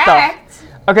got attacked.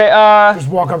 Okay. Just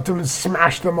walk up to them and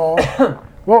smash them all.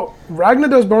 Well, Ragnar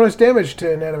does bonus damage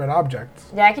to inanimate objects.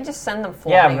 Yeah, I could just send them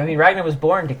Yeah, flying. I mean, Ragnar was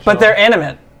born to kill. But they're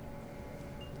animate.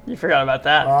 You forgot about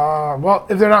that. Well,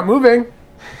 if they're not moving,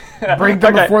 break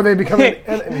them Okay. before they become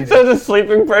animated. So is a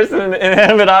sleeping person an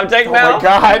inanimate object Oh now? my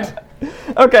God.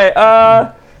 Okay.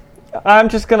 I'm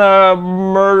just gonna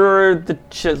murder the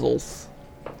chisels.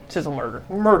 Chisel murder.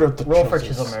 Murdered the Roll for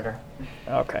chisels. chisel murder.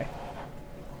 Okay.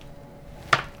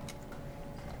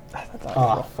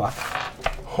 Oh, fuck.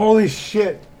 Holy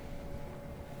shit.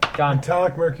 John.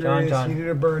 Metallic mercury John. is heated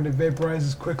or burned. It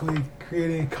vaporizes quickly,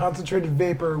 creating a concentrated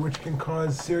vapor which can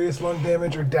cause serious lung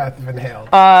damage or death if inhaled.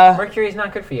 Mercury is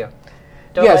not good for you.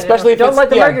 Don't Yeah, let it- especially if don't it's... let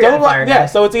the yeah, mercury don't on let- fire. Yeah,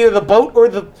 guys. so it's either the boat or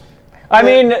the... I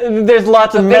mean, there's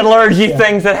lots of metallurgy Yeah.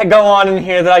 things that go on in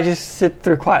here that I just sit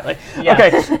through quietly. Yeah.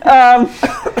 Okay.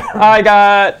 I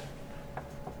got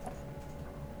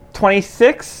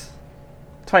 26.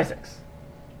 26.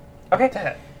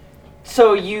 Okay.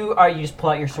 So you just pull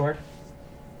out your sword?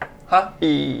 Huh?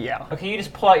 Yeah. Okay, you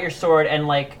just pull out your sword and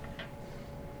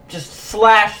just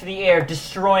slash the air,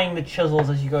 destroying the chisels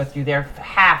as you go through. Their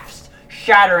halves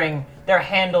shattering, their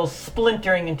handles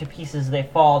splintering into pieces. They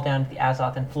fall down to the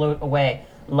Azoth and float away,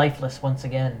 lifeless once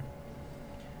again.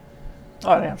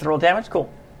 Oh, I didn't have to roll damage?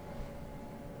 Cool.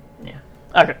 Yeah.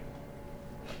 Okay.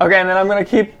 Okay, and then I'm going to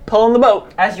keep pulling the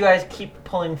boat. As you guys keep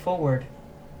pulling forward,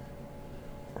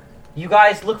 you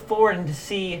guys look forward and to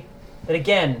see that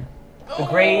again, the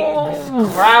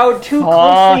crowd too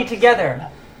closely together,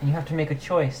 and you have to make a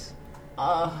choice.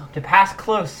 to pass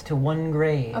close to one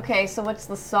grave. Okay, so what's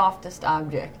the softest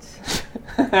object?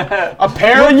 A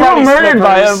pair Well, of you were bunny murdered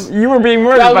by slippers. him. You were being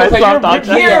murdered Yeah, by a okay, soft you're-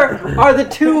 object. Here are the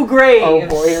two graves. Oh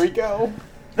boy, here we go.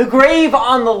 The grave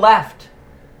on the left,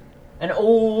 an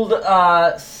old,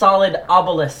 solid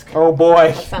obelisk. Oh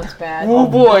boy. That sounds bad. Oh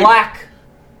boy. Black,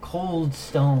 cold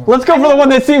stone. Let's go for the one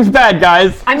that seems bad,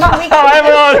 guys. I mean,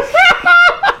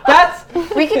 That's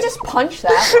we could just punch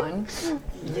that one.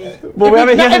 Well, we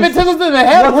haven't If it hit hits us in the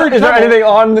head, we're Is there double. anything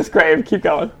on this grave? Keep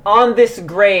going. on this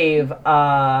grave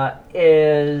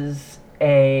is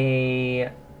a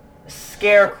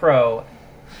scarecrow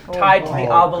tied to the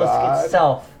obelisk God.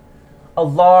 itself. A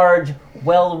large,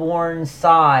 well-worn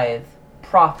scythe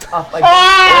propped up against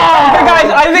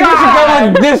Guys, I think we should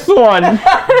go with this one.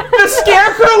 The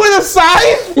scarecrow with a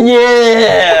scythe?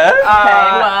 Yeah.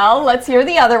 Okay, well, let's hear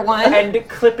the other one. and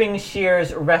clipping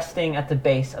shears resting at the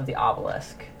base of the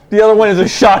obelisk. The other one is a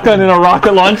shotgun and a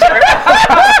rocket launcher.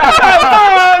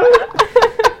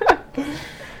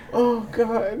 Oh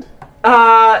god.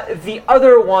 The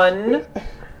other one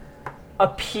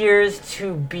appears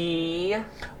to be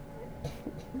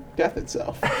Death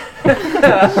itself.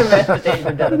 Manifestation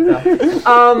of death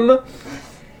itself.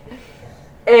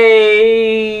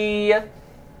 A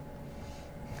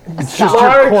It's just your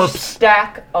large corpse.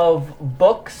 stack of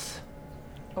books.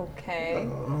 Okay.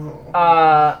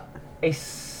 A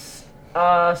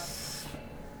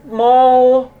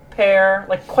small pair,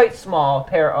 like quite small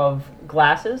pair of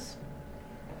glasses.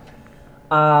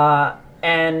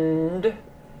 And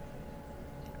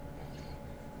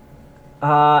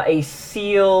a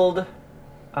sealed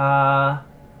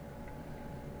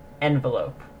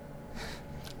envelope.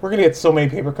 We're gonna get so many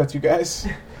paper cuts, you guys.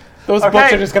 Those Okay.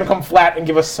 books are just gonna come flat and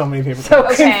give us so many paper So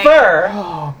cuts. Okay. confer.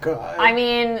 Oh god. I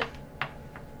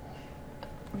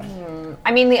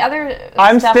mean, the other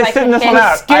I'm stuff still I sitting can this hit. one out.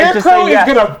 I just Scarecrow say yes.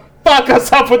 is gonna fuck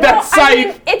us up with that I scythe.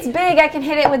 mean, it's big. I can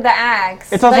hit it with the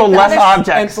axe. It's also Like, the less other- objects.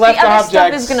 And it's less The other objects.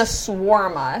 stuff is gonna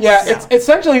swarm us. Yeah, it's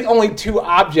essentially only two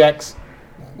objects.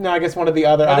 No, I guess one of the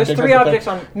other there's objects. three is the objects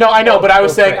thing. on- No, I know, but I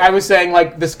was Oh, great. saying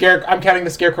like the scare. I'm counting the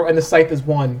scarecrow and the scythe as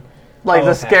one. Like Oh,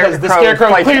 the okay. scarecrow. Because the scarecrow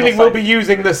fights clearly the will scythe. be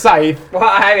using the scythe. Well,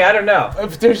 I don't know.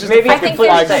 If there's just Maybe a I fucking think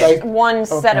flag there's scythe. one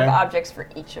set of Okay. objects for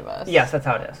each of us. Yes, that's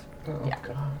how it is. Oh Yeah.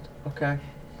 god. Okay.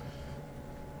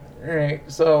 All right.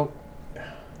 So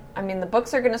I mean, the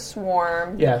books are gonna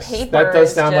swarm. yes, the paper that does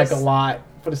is sound like a just- lot.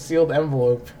 But a sealed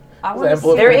envelope. I The wanna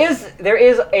envelope- see- There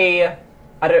is a.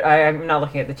 I'm not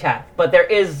looking at the chat, but there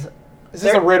is. Is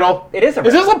this a riddle? It is a.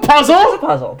 Is this a It's a puzzle?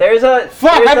 puzzle? There's a.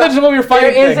 Fuck! there's I a- thought you were There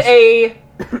fighting is things.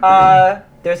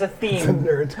 there's a theme.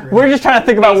 Nerds grave. We're just trying to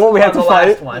think about what we have on to the fight.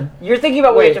 last one. You're thinking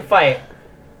about what Wait. you have to fight.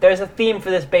 There's a theme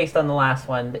for this based on the last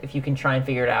one. If you can try and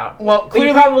figure it out. Well, But you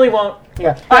clearly, probably won't.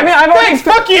 yeah. I mean, I've already Thanks,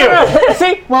 fuck you.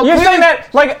 See, Well, you're clearly- saying that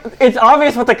like it's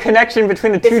obvious what the connection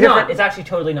between the two It's different. not. It's actually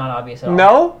totally not obvious at all.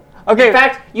 No. Okay. In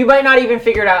fact, you might not even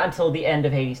figure it out until the end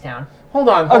of Hades Town. Hold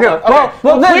on. Okay.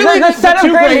 Well, clearly the set of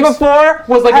two graves before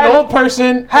was like had- an old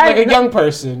person had- and like a young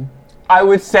person. I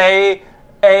would say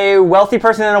a wealthy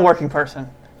person and a working person.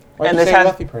 Why would And you this say a has-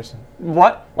 wealthy person?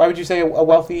 What? Why would you say a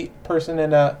wealthy person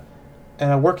and a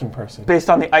working person? Based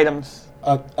on the items.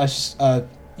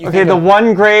 You Okay, think the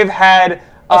one grave had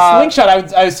a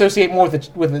slingshot. I associate more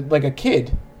with like a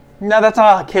kid. No, that's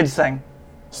not a kid's thing.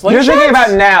 You're Slingshots? thinking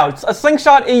about now. It's a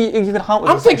slingshot. You can hunt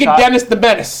with. I'm a thinking slingshot. Dennis the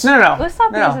Menace. No.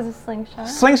 Usopp No. uses a slingshot.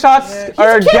 Slingshots He's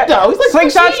are a kid, though. He's like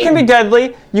slingshots 15. can be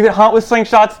deadly. You can hunt with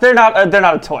slingshots. They're not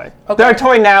a toy. Okay. They're a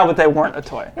toy now, but they weren't a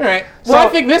toy. All right. Well, So- I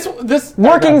think this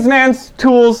Working man's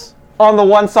tools on the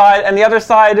one side, and the other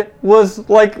side was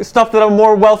like stuff that a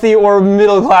more wealthy or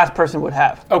middle class person would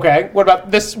have. Okay. What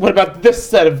about this? What about this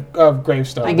set of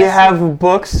gravestones? I We guess- have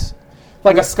books,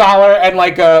 Like a scholar and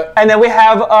like a and then we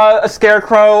have a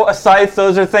scarecrow, a scythe.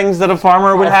 Those are things that a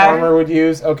farmer would have. farmer would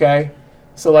use. Okay.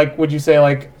 So like, would you say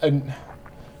like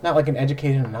not like an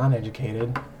educated and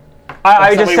non-educated?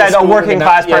 I just somebody said with a schooling working and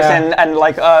class not- yeah. person and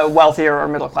like a wealthier or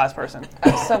middle class person.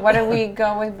 So what did we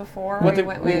go with before? We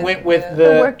went with the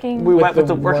The working. We went with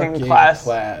the working class.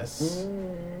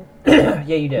 Yeah,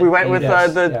 you did. We went with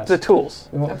Yes, the yes. the tools.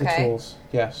 We went with the Okay. tools.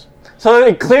 Yes.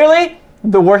 So clearly,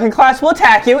 the working class will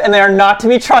attack you, and they are not to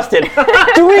be trusted.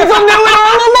 Dweezil knew it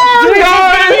all along,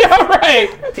 guys! All right.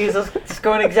 Jesus, just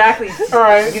going exactly. All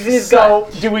right. Using his So,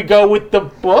 do we go with the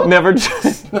book? Never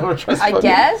trust. Never trust I book.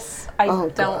 guess. I Oh,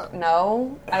 don't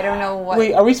know. I don't know what.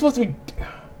 Wait, are we supposed to be?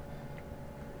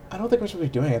 I don't think we're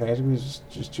supposed to be doing anything. I think we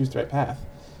just choose the right path.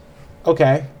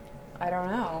 Okay. I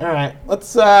don't know. All right,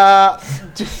 let's.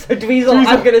 Dweezil,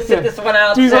 I'm gonna sit this one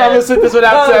out. Dweezil, I'm gonna sit this one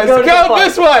out. Go Says, to the go fight.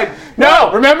 this way.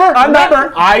 No, remember?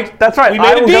 That's right. We I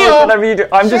made will a go with deal. whatever you do.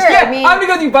 I'm just. Sure. Yeah, I mean- I'm gonna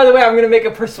go with you. By the way, I'm gonna make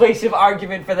a persuasive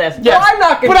argument for this. Yes. But I'm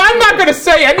not gonna. But I'm not gonna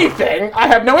say anything. I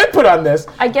have no input on this.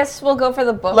 I guess we'll go for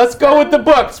the book. Let's go with the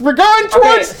books. We're going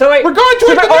towards. so wait. We're going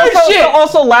towards the nerd Also, shit.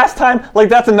 also, last time, like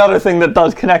that's another thing that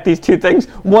does connect these two things.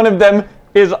 One of them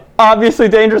is obviously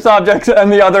dangerous objects,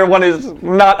 and the other one is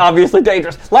not obviously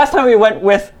dangerous. Last time we went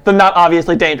with the not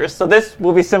obviously dangerous, so this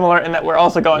will be similar in that we're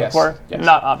also going Yes, for yes.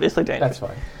 not obviously dangerous.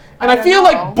 That's fine. And I don't feel know.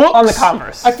 like books On the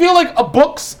converse. I feel like a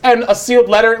books and a sealed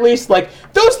letter, at least, like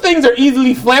those things are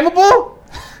easily flammable.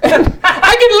 And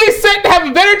I can at least have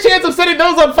a better chance of setting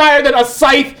those on fire than a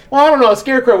scythe. Well, I don't know. A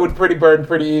scarecrow would burn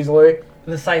pretty easily.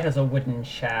 The scythe has a wooden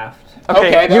shaft.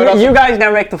 Okay, that would you, also- you guys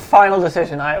now make the final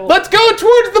decision. I will. Let's go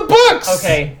towards the books.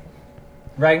 Okay,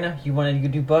 Ragnar, you wanted to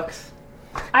do books?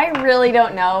 I really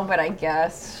don't know, but I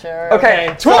guess sure.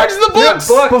 Okay. Towards the books.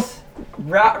 Books.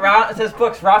 It says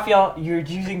books. Raphael, you're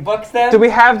using books then? Do we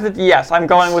have the? Yes, I'm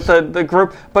going with the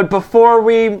group. But before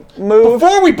we move,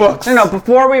 Before we books. no,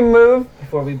 before we move,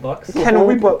 Before we books. Before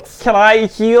we books. can I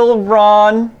heal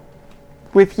Ron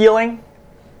with healing?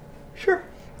 Sure.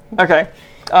 Okay.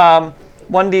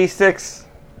 1d6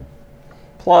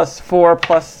 plus 4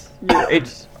 plus your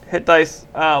hit dice.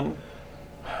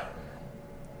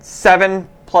 7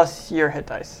 plus your hit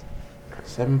dice.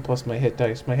 7 plus my hit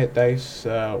dice. My hit dice. Is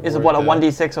it were what, a the-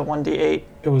 1d6 or 1d8?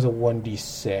 It was a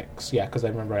 1d6. Yeah, because I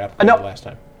remember I upgraded No. last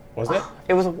time. Was it?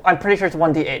 It was. I'm pretty sure it's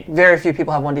 1d8. Very few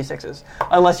people have 1d6s.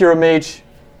 Unless you're a mage,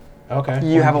 Okay.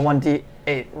 you have a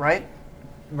 1d8, right?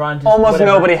 Ron, just Almost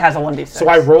whatever. nobody has a 1d6. So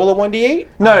I roll a 1d8?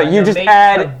 No, you just mages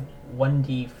add. have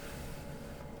 1d.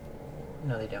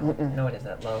 No, they don't. No, it is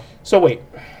that low. So wait.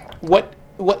 What?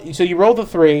 So you roll the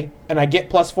 3, and I get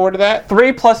 +4 to that?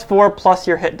 3 plus 4 plus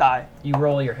your hit die. You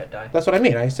roll your hit die. That's what I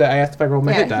mean. I asked if I rolled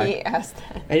my hit Yeah, die. he asked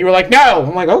that. And you were like, no.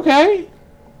 I'm like, okay.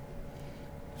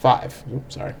 5.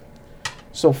 Oops, sorry.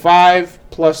 So 5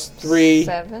 plus 3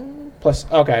 7? plus.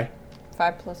 Okay.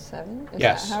 5 plus 7? Is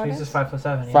Yes. that how it This is? is 5 plus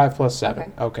 7. Yeah. 5 plus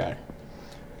 7. Okay.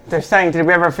 They're saying, did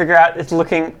we ever figure out it's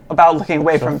looking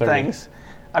away So from 30. things?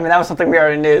 I mean, that was something we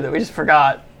already knew that we just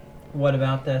forgot. What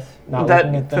about this? Not That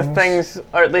looking at the things. things,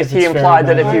 or at least If he it's implied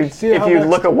that fair if See you how if you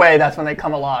that's- look away, that's when they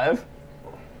come alive.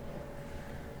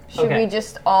 Should Okay. we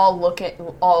just all look at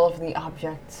all of the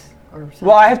objects? Or something?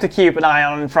 Well, I have to keep an eye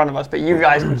on in front of us, but you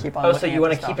guys can keep on. Oh, so you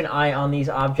want want to keep an eye on these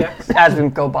objects? as we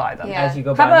go by them. Yeah. as you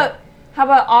go how by about how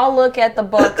about I'll look at the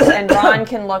books and Ron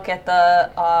can look at the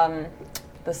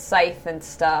scythe and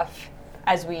stuff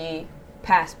as we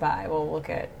pass by. We'll look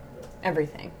at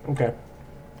everything. Okay.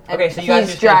 And Okay, so you guys he's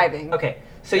just said- driving. Okay,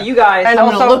 so you guys. And I'm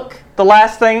gonna also, look. the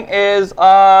last thing is,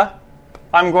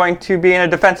 I'm going to be in a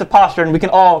defensive posture, and we can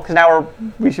all, because now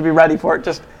we should be ready for it.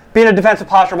 Just be in a defensive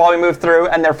posture while we move through,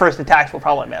 and their first attacks will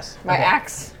probably miss. My Okay.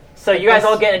 axe. So you guys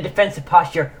all get in a defensive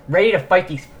posture, ready to fight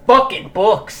these fucking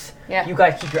books. Yeah. You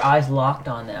guys keep your eyes locked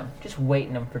on them, just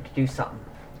waiting them for to do something.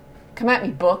 Come at me,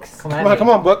 books. Come at Come on, me, come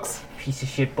on, books. piece of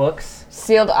shit books.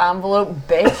 Sealed envelope,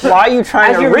 bitch. Why are you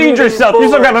trying As to you're read moving yourself? You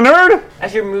still got a nerd?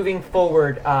 As you're moving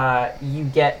forward, you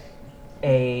get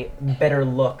a better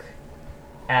look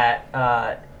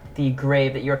at the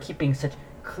grave that you're keeping such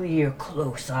clear,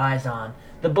 close eyes on.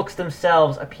 The books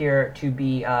themselves appear to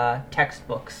be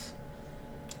textbooks.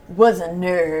 Was a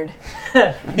nerd.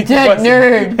 Dead Dead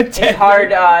nerd. It's hard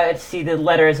to see the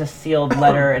letter is a sealed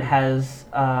letter. It has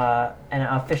an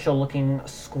official-looking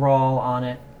scrawl on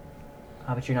it,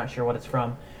 but you're not sure what it's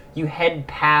from. You head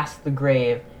past the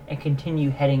grave and continue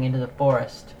heading into the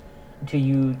forest until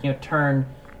you turn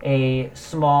a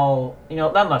small,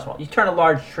 not small. You turn a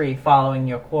large tree following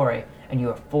your quarry, and you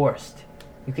are forced.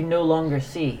 You can no longer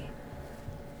see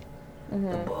the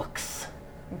books.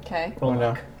 Okay. Roll Oh, no.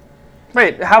 luck.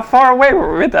 Wait, how far away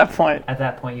were we at that point? At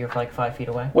that point, you're like 5 feet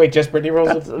away. Wait, just Brittany rolls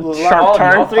That's a a luck? sharp All of you,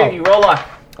 turn. all three of you, roll luck.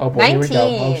 Oh boy, here we go.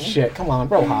 Oh 19. shit, come on,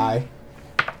 roll high.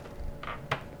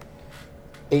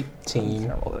 18.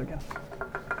 Roll it again.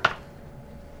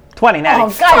 20, Natty.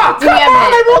 Oh, God damn it.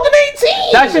 I rolled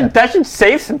an 18! That should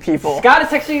save some people. Scott,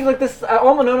 it's actually like this.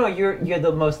 Oh no, you're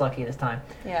the most lucky this time.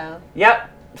 Yeah. Yep.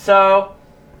 So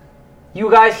you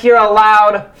guys hear a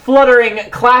loud fluttering,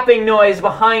 clapping noise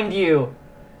behind you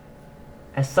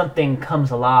as something comes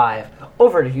alive.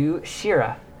 Over to you,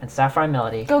 Shira and Sapphire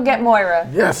Melody. Go get Moira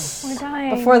Yes. We're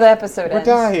dying. before the episode We're ends.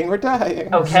 dying, we're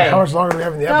dying. Okay. How much longer do we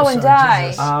have in the Go episode? and die.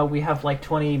 Jesus. We have like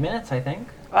 20 minutes, I think.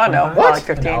 Oh, no. What? More like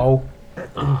 15. No.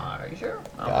 Are you sure?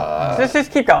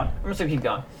 Just keep going. I'm just gonna keep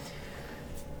going.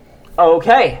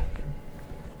 Okay.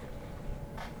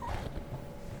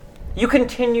 You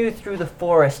continue through the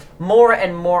forest. More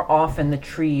and more often the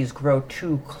trees grow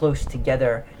too close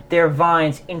together, their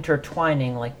vines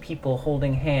intertwining like people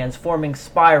holding hands, forming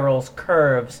spirals,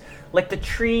 curves. Like the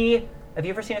tree... Have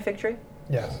you ever seen a fig tree?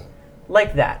 Yes.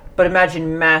 Like that, but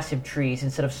imagine massive trees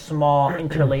instead of small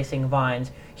interlacing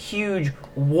vines. Huge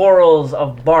whorls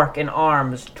of bark and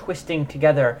arms twisting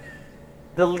together.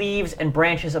 The leaves and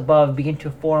branches above begin to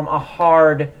form a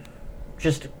hard,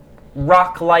 just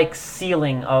rock-like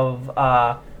ceiling of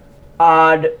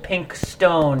odd pink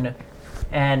stone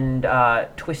and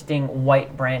twisting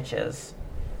white branches.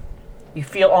 You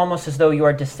feel almost as though you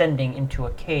are descending into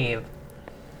a cave.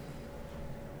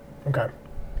 Okay.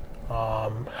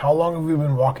 How long have we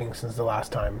been walking since the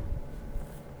last time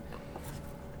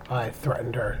I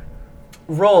threatened her?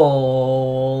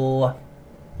 Roll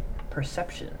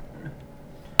perception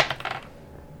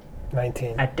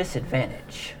 19. at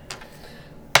disadvantage.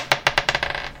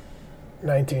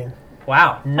 19.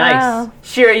 Wow, nice. Wow.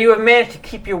 Shira, you have managed to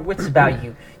keep your wits about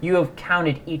you. You have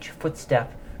counted each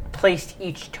footstep, placed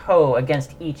each toe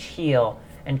against each heel,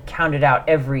 and counted out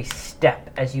every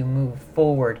step as you moved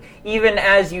forward. Even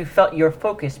as you felt your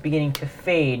focus beginning to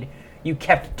fade, you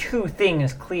kept two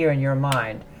things clear in your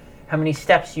mind. How many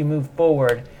steps you move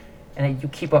forward, and that you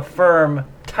keep a firm,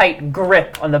 tight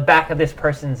grip on the back of this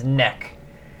person's neck.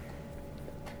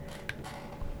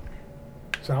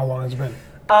 So how long has it been?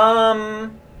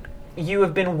 You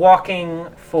have been walking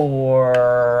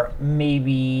for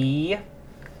maybe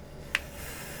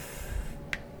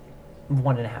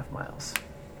 1.5 miles.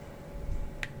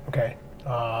 Okay.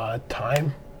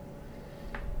 Time?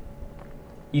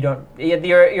 You don't.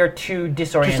 You're too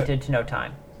disoriented to know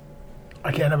time.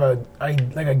 I can't have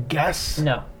a guess?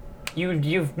 No,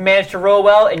 you've managed to roll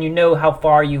well, and you know how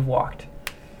far you've walked.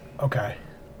 Okay.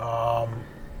 How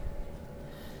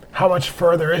much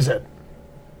further is it?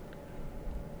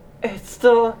 It's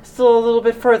still a little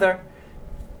bit further.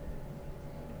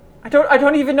 I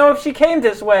don't even know if she came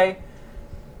this way.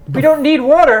 We don't need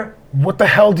water. What the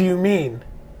hell do you mean?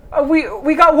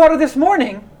 We got water this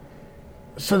morning.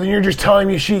 So then you're just telling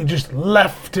me she just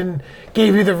left and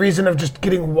gave you the reason of just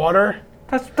getting water?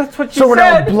 That's what you So we're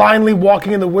now said. blindly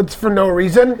walking in the woods for no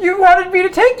reason? You wanted me to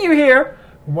take you here.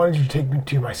 Why did you take me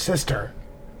to my sister?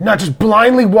 Not just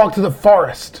blindly walk to the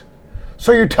forest.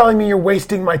 So you're telling me you're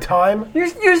wasting my time?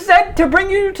 You said to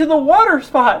bring you to the water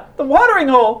spot, the watering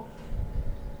hole.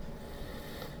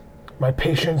 My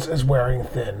patience is wearing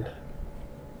thin.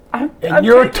 I'm Your taking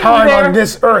you time there. on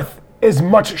this earth is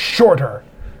much shorter.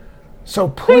 So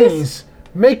please,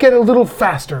 make it a little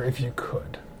faster if you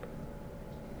could.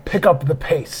 Pick up the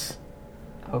pace.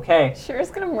 Okay. Shira's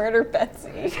gonna murder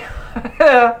Betsy.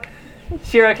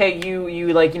 Shira, okay, you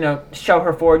shove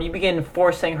her forward. You begin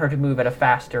forcing her to move at a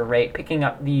faster rate, picking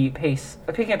up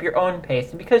your own pace.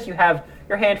 And because you have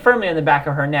your hand firmly on the back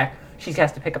of her neck, she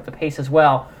has to pick up the pace as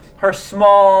well. Her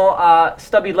small,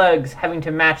 stubby legs having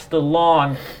to match the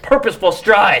long, purposeful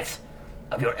strides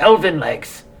of your elven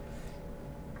legs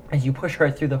as you push her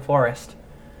through the forest.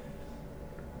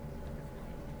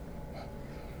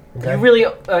 Okay? You really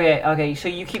okay. So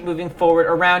you keep moving forward.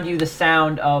 Around you, the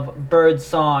sound of bird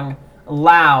song,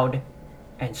 loud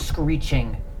and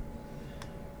screeching.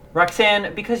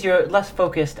 Roxanne, because you're less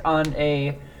focused on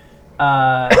a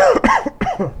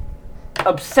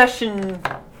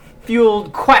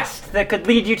obsession-fueled quest that could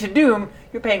lead you to doom,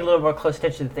 you're paying a little more close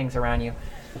attention to the things around you.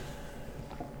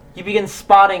 You begin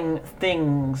spotting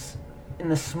things in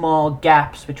the small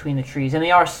gaps between the trees, and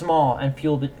they are small and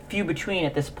few between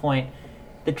at this point.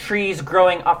 The trees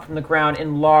growing up from the ground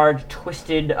in large,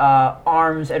 twisted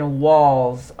arms and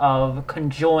walls of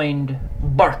conjoined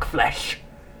bark flesh.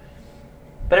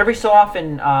 But every so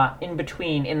often, in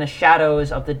between, in the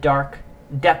shadows of the dark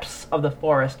depths of the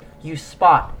forest, you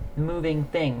spot moving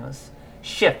things,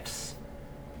 shifts,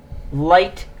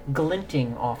 light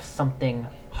glinting off something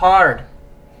hard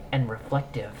and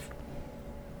reflective.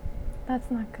 That's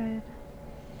not good.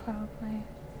 Probably.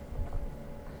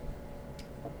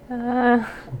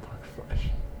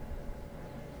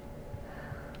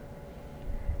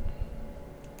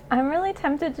 I'm really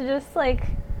tempted to just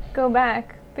go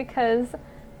back because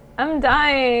I'm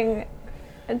dying.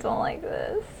 I don't like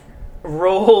this.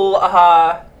 Roll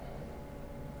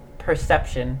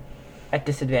perception at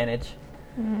disadvantage.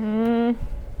 2.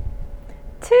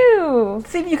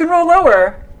 See if you can roll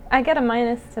lower. I get a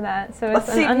minus to that, so Let's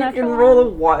it's see an if you unnatural can roll a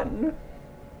one, 1.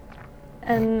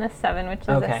 and a 7, which is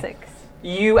Okay. a 6.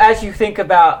 As you think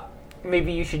about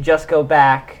maybe you should just go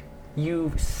back,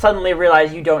 you suddenly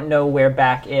realize you don't know where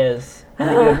back is, and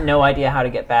that you have no idea how to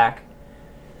get back.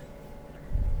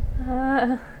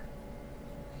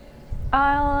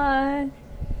 I'll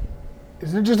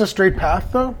Isn't it just a straight path,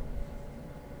 though?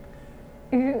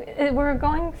 We're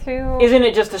going through. Isn't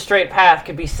it just a straight path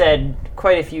could be said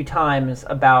quite a few times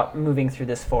about moving through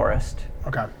this forest.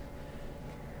 Okay.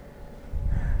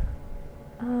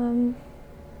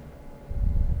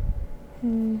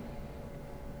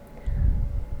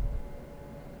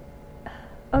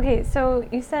 Okay, so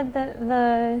you said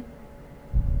that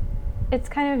it's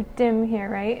kind of dim here,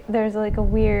 right? There's like a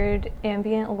weird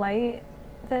ambient light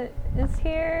that is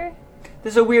here.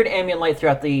 There's a weird ambient light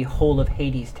throughout the whole of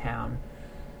Hades town.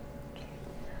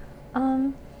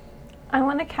 I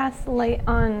want to cast light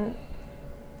on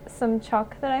some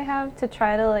chalk that I have to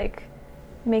try to like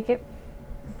make it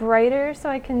brighter so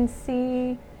I can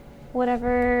see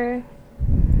whatever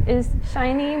is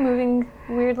shiny moving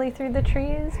weirdly through the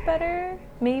trees better.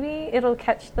 Maybe it'll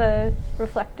catch the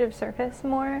reflective surface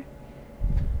more.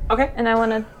 Okay. And I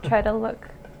want to try to look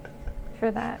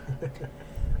for that.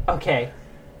 Okay.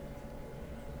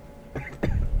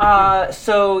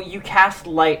 So you cast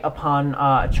light upon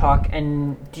chalk,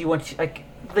 and do you want to, like,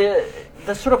 the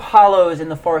sort of hollows in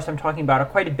the forest I'm talking about are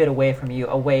quite a bit away from you,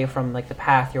 away from like the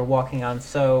path you're walking on,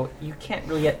 so you can't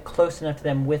really get close enough to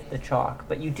them with the chalk,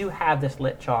 but you do have this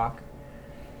lit chalk.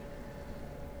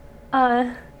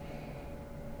 And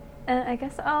I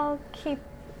guess I'll keep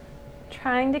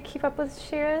trying to keep up with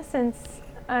Shira since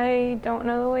I don't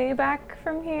know the way back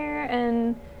from here,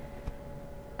 and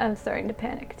I'm starting to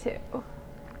panic too.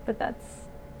 But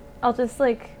I'll just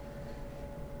like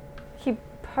keep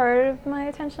part of my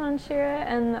attention on Shira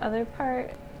and the other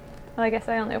part, well, I guess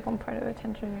I only have one part of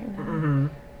attention right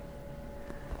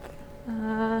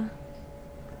now.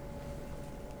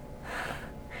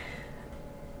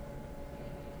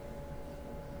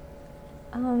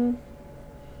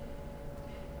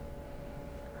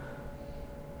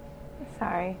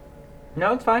 Sorry.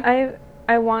 No, it's fine.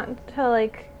 I want to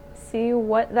like see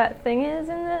what that thing is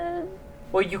in the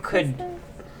Well, you could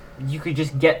distance.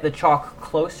 just get the chalk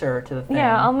closer to the thing.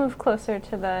 Yeah, I'll move closer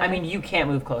to the... I mean, you can't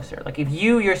move closer. Like, if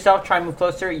you yourself try and move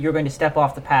closer, you're going to step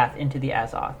off the path into the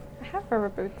Azoth. I have rubber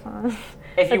boots on.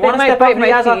 If But you want to they step might off into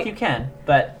the bite my Azoth, feet. you can,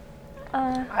 but...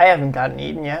 I haven't gotten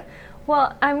eaten yet.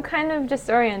 Well, I'm kind of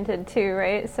disoriented too,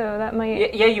 right? So that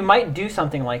might... Yeah, you might do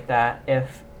something like that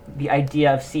if the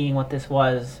idea of seeing what this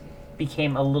was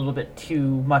became a little bit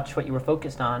too much what you were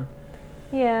focused on.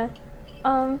 Yeah.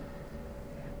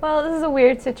 Well, this is a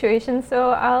weird situation, so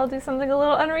I'll do something a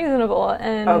little unreasonable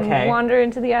and Okay. wander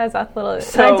into the Azoth a little bit.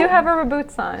 So- And I do have rubber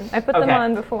boots on. I put them Okay.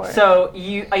 on before. So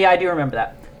you... yeah, I do remember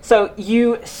that. So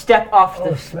you step off Oh,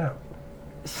 the... snap.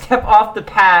 step off the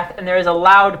path, and there is a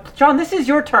loud... John, this is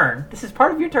your turn. This is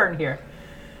part of your turn here.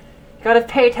 You gotta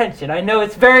pay attention. I know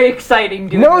it's very exciting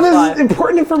doing No, this this live. is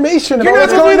important information You're about not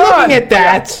what's supposed to going be on. looking at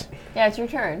that. Yeah, it's your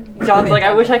turn. John's like,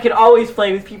 I wish I could always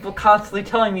play with people constantly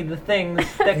telling me the things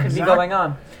that could be Exactly. going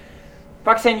on.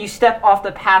 Roxanne, you step off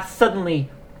the path suddenly,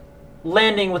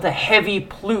 landing with a heavy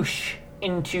ploosh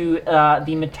into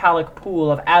the metallic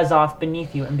pool of Azoth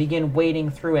beneath you, and begin wading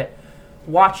through it,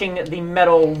 watching the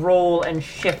metal roll and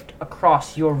shift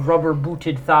across your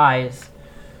rubber-booted thighs.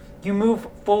 You move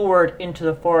forward into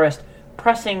the forest,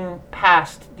 pressing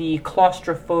past the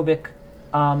claustrophobic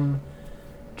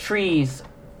trees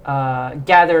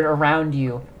gathered around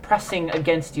you, pressing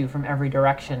against you from every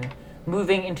direction,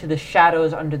 moving into the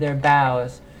shadows under their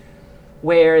boughs,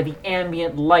 where the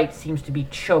ambient light seems to be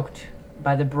choked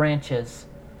by the branches,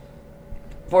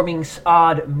 forming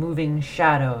odd moving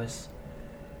shadows.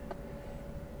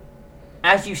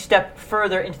 As you step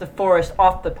further into the forest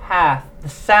off the path, the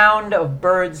sound of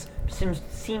birds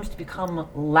seems to become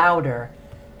louder,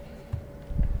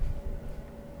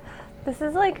 This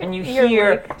is like... and you your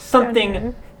hear lake down something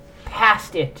here.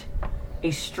 past it,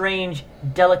 a strange,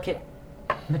 delicate,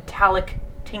 metallic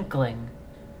tinkling.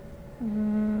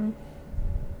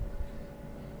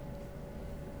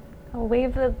 I'll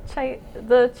wave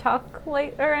the chalk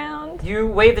light around. You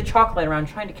wave the chocolate around,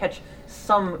 trying to catch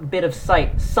some bit of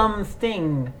sight,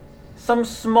 something, some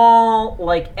small,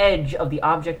 like, edge of the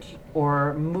object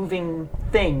or moving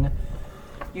thing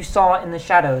you saw in the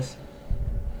shadows.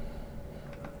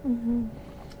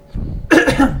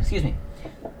 Excuse me.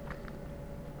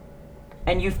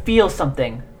 And you feel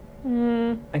something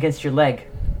against your leg.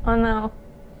 Oh no.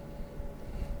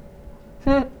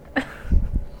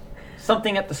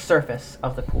 Something at the surface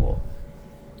of the pool.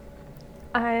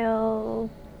 I'll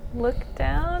look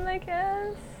down, I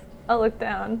guess. I'll look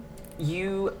down.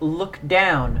 You look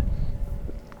down,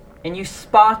 and you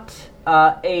spot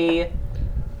a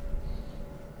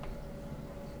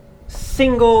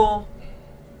single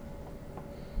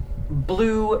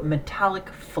blue metallic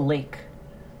flake,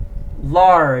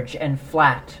 large and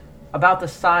flat, about the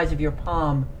size of your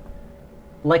palm,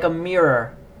 like a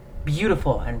mirror,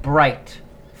 beautiful and bright,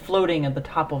 floating at the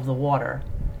top of the water.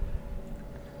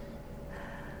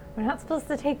 We're not supposed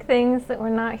to take things that we're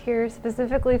not here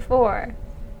specifically for.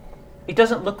 It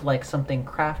doesn't look like something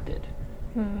crafted.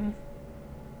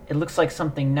 It looks like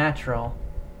something natural.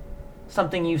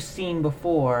 Something you've seen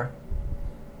before.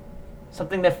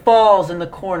 Something that falls in the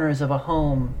corners of a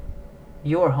home.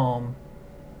 Your home.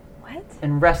 What?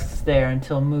 And rests there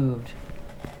until moved.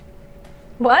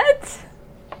 What?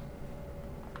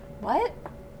 What?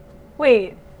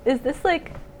 Wait, is this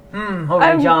like...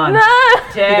 Holy John.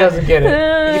 He doesn't get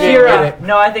it. He didn't Shira. get it.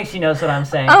 No, I think she knows what I'm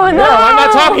saying. Oh no! No, I'm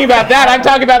not talking about that. I'm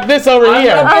talking about this over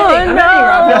here. I'm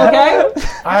okay?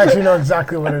 I actually know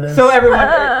exactly what it is. So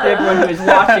everyone who is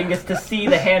watching gets to see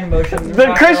the hand motion.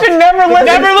 But Christian never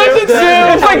listens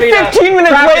to. It's like 15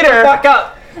 minutes later. Fuck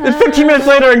up. It's 15 minutes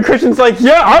later, and Christian's like,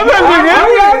 "Yeah,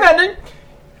 I'm ending it."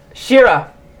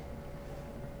 Shira,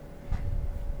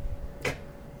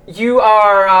 you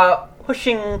are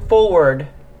pushing forward,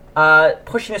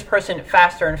 pushing this person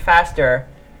faster and faster.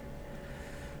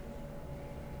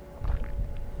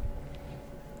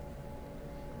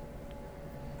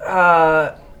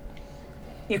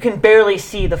 You can barely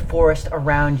see the forest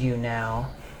around you now.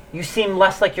 You seem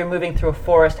less like you're moving through a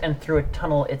forest and through a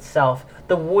tunnel itself.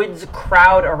 The woods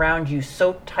crowd around you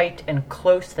so tight and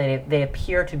close that they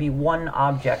appear to be one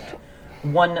object.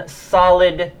 One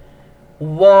solid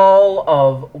wall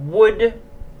of wood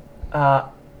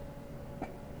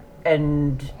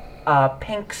and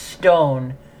pink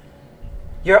stone.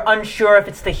 You're unsure if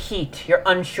it's the heat. You're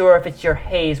unsure if it's your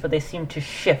haze, but they seem to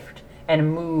shift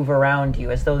and move around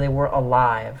you as though they were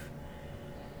alive.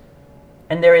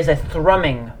 And there is a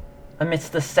thrumming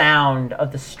amidst the sound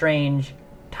of the strange,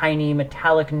 tiny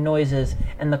metallic noises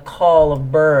and the call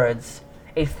of birds,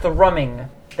 a thrumming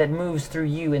that moves through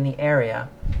you in the area,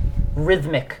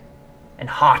 rhythmic and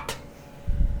hot.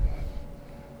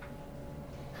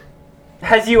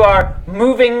 As you are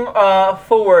moving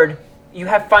forward, you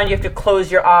find you have to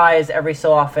close your eyes every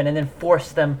so often and then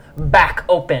force them back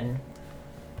open.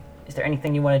 Is there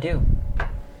anything you want to do?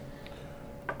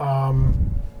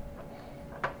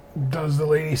 Does the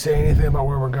lady say anything about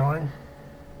where we're going?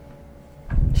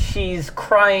 She's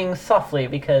crying softly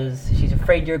because she's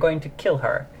afraid you're going to kill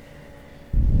her.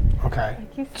 Okay.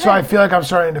 you So I said. feel like I'm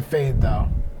starting to fade, though.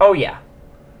 Oh, yeah.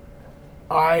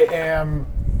 I am...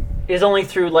 It is only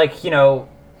through,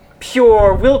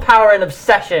 pure willpower and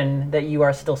obsession that you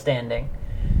are still standing.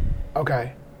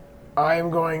 Okay. I am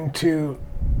going to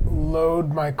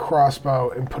load my crossbow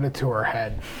and put it to her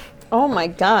head. Oh my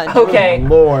god. Okay.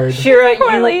 Lord. Shira,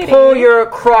 Poor you lady. pull your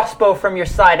crossbow from your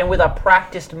side and with a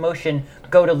practiced motion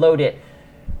go to load it.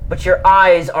 But your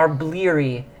eyes are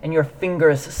bleary and your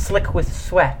fingers slick with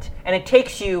sweat. And it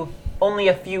takes you only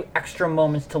a few extra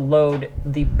moments to load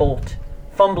the bolt,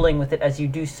 fumbling with it as you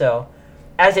do so.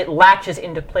 As it latches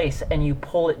into place and you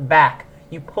pull it back,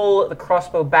 you pull the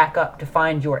crossbow back up to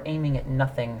find you are aiming at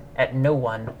nothing, at no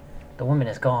one. The woman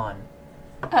is gone.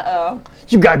 Uh-oh.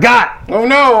 You got. Oh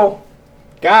no.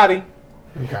 Got him.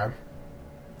 Okay.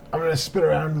 I'm going to spin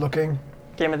around looking.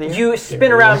 Game of the year. You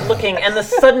spin around looking, and the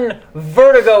sudden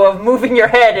vertigo of moving your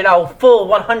head in a full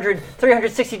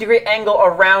 360-degree angle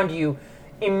around you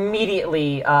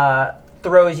immediately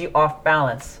throws you off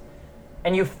balance.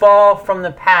 And you fall from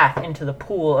the path into the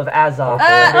pool of Azoth.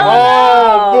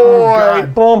 Oh, boy!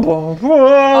 Boom, boom, boom.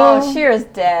 Oh, Shira's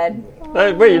dead.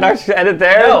 Wait, you're not just gonna edit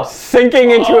there? No.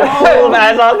 Sinking into a pool of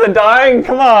Azoth and dying?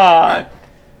 Come on.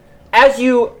 As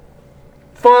you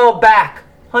fall back,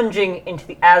 plunging into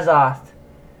the Azoth,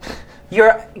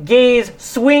 your gaze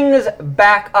swings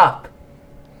back up,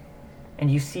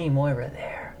 and you see Moira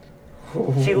there.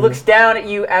 She looks down at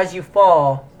you as you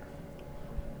fall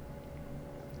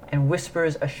and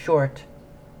whispers a short,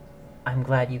 "I'm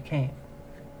glad you came."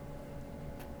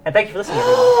 And thank you for listening,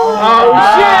 everyone. Oh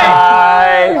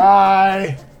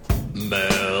Bye.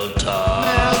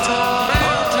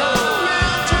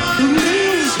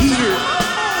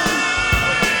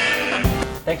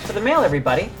 Thanks for the mail,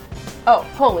 everybody. Oh,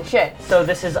 holy shit. So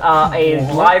this is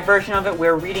a live version of it.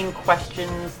 We're reading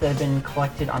questions that have been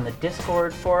collected on the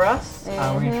Discord for us. We're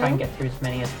going to try and get through as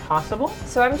many as possible.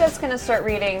 So I'm just gonna start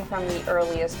reading from the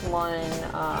earliest one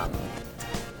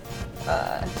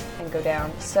and go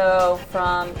down. So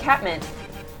from Catman.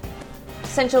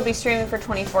 Since you'll be streaming for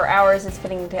 24 hours, it's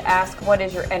fitting to ask, what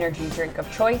is your energy drink of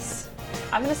choice?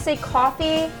 I'm gonna say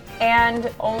coffee and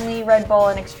only Red Bull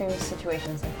in extreme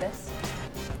situations like this.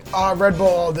 Red Bull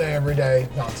all day, every day,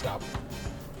 nonstop.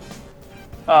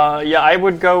 Yeah, I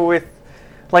would go with,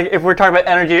 if we're talking about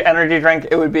energy drink,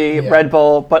 it would be Yeah. Red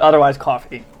Bull, but otherwise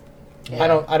coffee.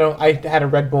 I had a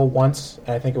Red Bull once,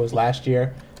 and I think it was last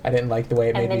year. I didn't like the way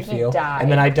it And made me then he feel. died.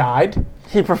 And then I died.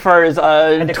 He prefers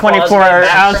the 24 claws right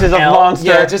back ounces from of hell. Monster.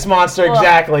 Yeah, just Monster,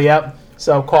 exactly, yep.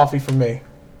 So, coffee for me.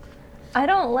 I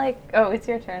don't like. Oh, it's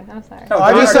your turn. I'm sorry. Oh,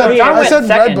 I just said John I went said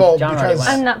second. Red Bull John already because went.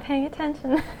 I'm not paying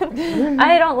attention.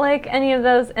 I don't like any of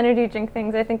those energy drink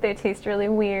things. I think they taste really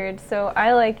weird. So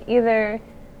I like either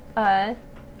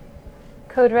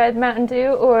Code Red Mountain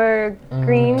Dew or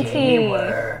green tea.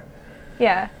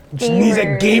 Yeah. she needs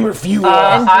a gamer fuel.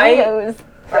 And I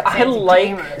Doritos.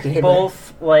 like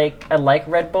both. Like I like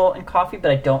Red Bull and coffee,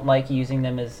 but I don't like using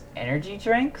them as energy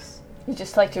drinks. You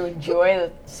just like to enjoy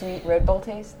the sweet Red Bull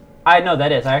taste? I know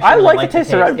that is. I actually I really like the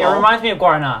taste of Red Bull. It reminds me of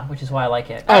Guaraná, which is why I like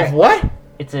it. Of what?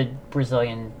 It's a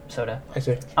Brazilian soda. I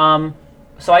see.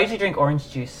 So I usually drink orange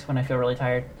juice when I feel really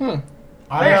tired.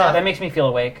 That makes me feel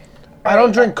awake. I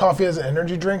don't drink coffee as an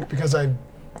energy drink because I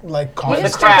like coffee. You The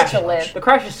just drink it crash, to live. the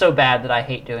crash is so bad that I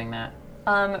hate doing that.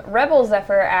 Rebel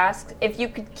Zephyr asked, if you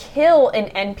could kill an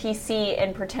NPC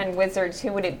and pretend wizards,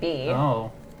 who would it be?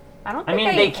 Oh, I don't I think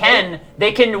mean they can.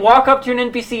 They can walk up to an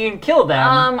NPC and kill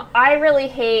them. I really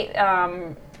hate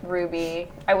Ruby.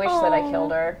 I wish that I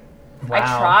killed her. I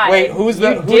Wow. tried. Wait, who's the...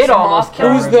 You who's did the- almost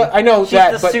kill Who's Ruby. the... I know She's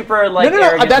that, the but... super, like, no,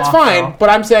 arrogant that's moth fine. girl. But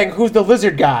I'm saying, who's the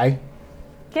lizard guy?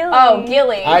 Gilly. Oh,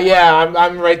 Gilly. Yeah,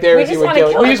 I'm right there We with you just with wanna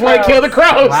Gilly. kill We the just want to crows. kill the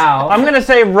crows. Wow. I'm going to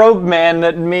say Robe Man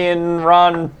that me and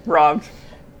Ron robbed.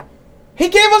 He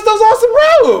gave us those awesome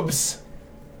robes.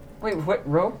 Wait, what?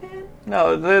 Rope Man?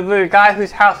 No, the guy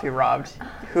whose house we robbed,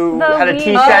 who The had a weed-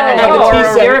 tea set and Oh, he the wore tea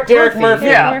a- set. Derek Murphy.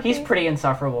 Yeah. He's pretty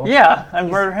insufferable. Yeah, I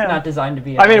murdered him. Not designed to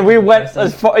be. I mean, we went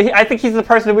as far. I think he's the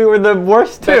person we were the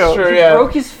worst to. That's true, He yeah.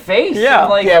 broke his face. Yeah. and,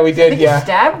 like, Yeah, we did, I think yeah. He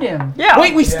stabbed him. Yeah.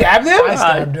 Wait, we stabbed him? I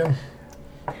stabbed him.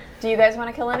 Do you guys want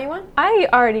to kill anyone? I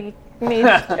already made. Or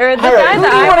the right, guy Who do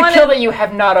you that I want to wanted. kill that you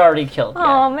have not already killed yet?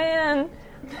 Oh man.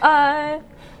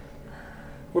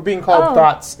 We're being called Oh.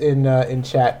 thoughts in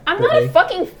chat. I'm not a Brittany.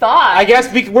 fucking thought. I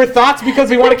guess we're thoughts because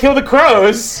we want to kill the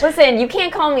crows. Listen, you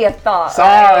can't call me a thought.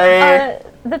 Sorry.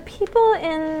 The people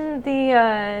in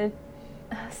the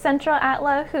Central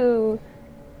Atla who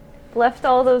left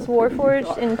all those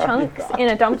Warforged in chunks in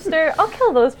a dumpster, I'll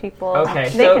kill those people. Okay,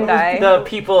 They so can die. the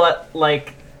people at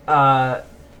like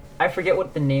I forget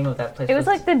what the name of that place It was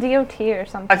like the DOT or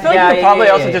something. I feel like Yeah, you could yeah, probably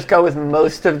yeah, also yeah. just go with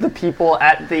most of the people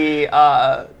at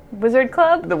the Wizard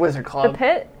Club? Wizard Club. The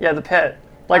Pit? Yeah, the pit.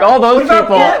 Like all those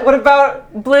people. What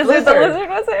about Blizzard the Blizzard. Lizard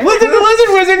Wizard? Blizzard the Lizard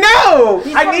Wizard, no!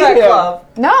 I from need that him. club?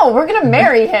 No, we're gonna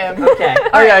marry him. Okay.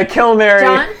 Oh yeah, kill Mary.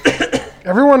 John?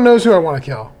 Everyone knows who I want to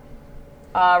kill.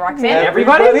 Roxanne?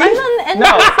 Everybody? I'm on the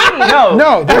NPC. No.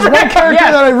 No, there's one character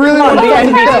Yes. that I really want to on,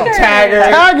 kill. Taggart.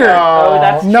 Taggart. Oh,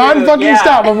 that's Non fucking true.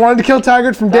 stop. I've wanted to kill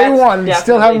Taggart from day That's one and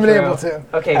still haven't been definitely able true.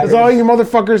 to. Okay. That's all you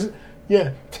motherfuckers.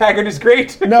 Yeah. Taggart is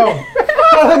great. No.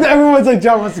 Everyone's like,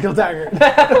 John wants to kill Taggart.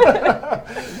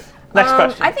 Next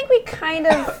question. I think we kind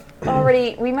of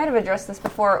we might have addressed this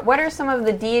before. What are some of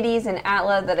the deities in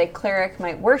Atla that a cleric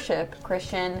might worship,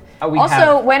 Christian? We Also,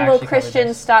 have when will actually covered Christians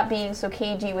this. stop being so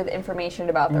cagey with information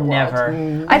about their world?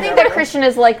 Never. I think that Christian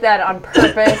is like that on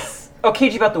purpose. Oh,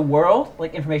 KG about the world?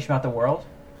 Like information about the world?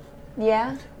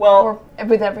 Yeah? Well, Or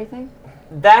with everything?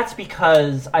 that's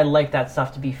because I like that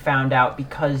stuff to be found out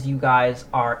because you guys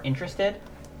are interested.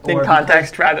 In or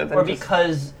context rather than or just-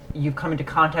 because you've come into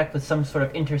contact with some sort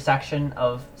of intersection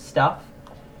of stuff.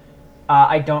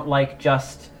 I don't like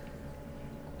just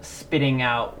spitting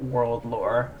out world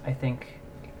lore. I think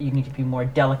you need to be more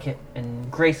delicate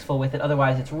and graceful with it.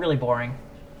 Otherwise, it's really boring.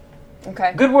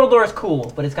 Okay. Good world lore is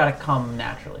cool, but it's got to come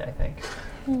naturally, I think.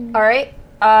 All right.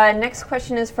 Next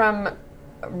question is from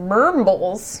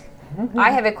Mermbles.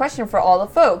 I have a question for all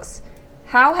the folks.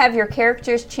 How have your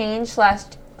characters changed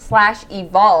slash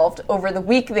evolved over the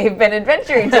week they've been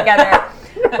adventuring together?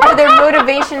 Are their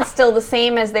motivations still the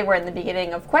same as they were in the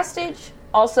beginning of Questage?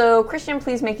 Also, Christian,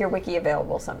 please make your wiki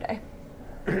available someday.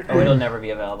 Oh, it'll never be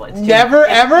available. It's too, Never,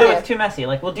 ever? No, it's too messy.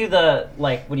 Like, we'll do the,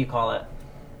 like, what do you call it?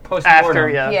 Post-mortem. After,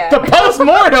 yeah. Yeah. The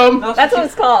post-mortem? No, That's what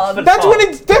it's called. That's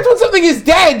when something is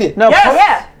dead. No,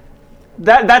 Yes!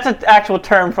 Yeah. that's an actual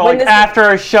term for When like this-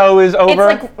 after a show is It's over.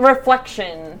 like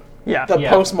reflection. yeah. The Yeah.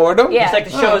 post-mortem? Yeah. It's like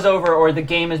the show is over or the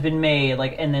game has been made,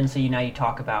 like, and then so now you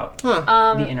talk about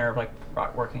the inner, like,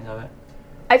 workings of it.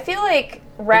 I feel like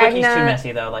The wiki's too Ragna.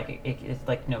 messy, though. Like, it's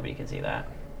like nobody can see that.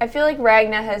 I feel like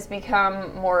Ragna has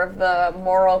become more of the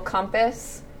moral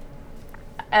compass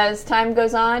as time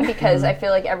goes on because I feel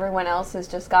like everyone else has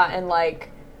just gotten like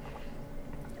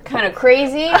kind of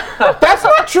crazy. That's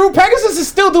not true. Pegasus is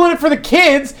still doing it for the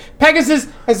kids. Pegasus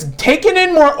has taken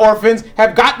in more orphans,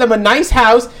 have got them a nice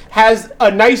house, has a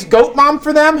nice goat mom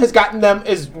for them,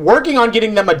 is working on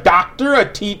getting them a doctor,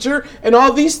 a teacher, and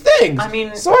all these things. I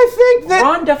mean, so I think that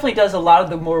Ron definitely does a lot of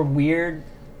the more weird,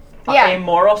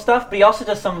 amoral stuff, but he also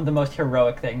does some of the most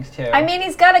heroic things too. I mean,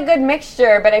 he's got a good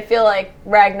mixture, but I feel like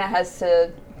Ragna has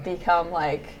to become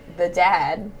like the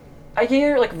dad. I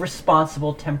hear like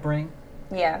responsible tempering.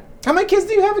 Yeah. How many kids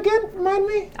do you have again? Remind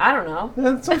me. I don't know.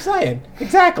 That's what I'm saying.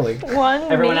 Exactly. One,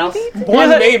 Everyone maybe? else? One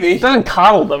maybe. Doesn't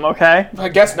coddle them, okay? I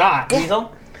guess not. Weasel?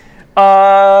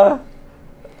 I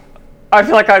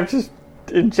feel like I've just,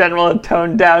 in general,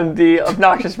 toned down the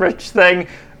obnoxious rich thing,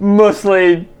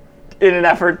 mostly in an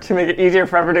effort to make it easier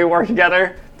for everybody to work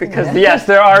together. Because, yes,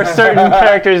 there are certain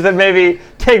characters that maybe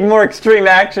take more extreme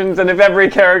actions, and if every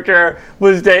character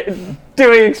was doing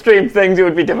extreme things, it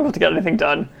would be difficult to get anything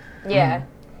done. Yeah.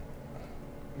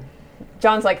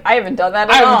 John's like, I haven't done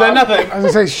that at I all. haven't done nothing. I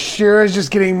was gonna say, Shira's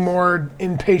just getting more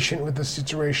impatient with the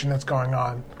situation that's going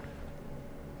on.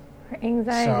 Her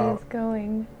anxiety So- is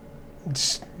going.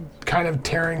 It's kind of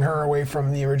tearing her away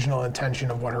from the original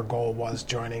intention of what her goal was,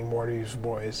 joining Morty's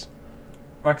boys.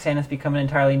 Roxanne has become an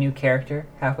entirely new character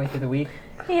halfway through the week.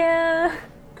 Yeah.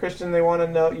 Christian, they want to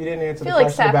know. You didn't answer I the feel like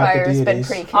question about the Sapphire's been deities.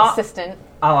 pretty consistent.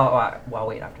 Well, I'll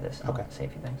wait after this. I'll Okay. say a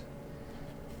few things.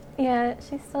 Yeah,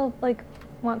 she still, like,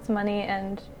 wants money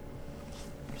and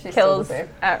She's kills still the same.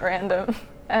 at random.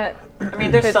 I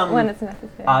mean, there's some when it's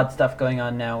necessary. odd stuff going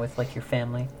on now with like your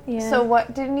family. Yeah. So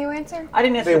what didn't you answer? I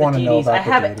didn't answer They the wanna know deities. I about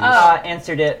the have deities.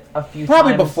 answered it a few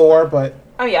Probably times. before, but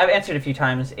Oh yeah, I've answered a few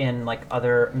times in like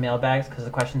other mailbags because the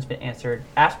question's been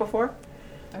asked before.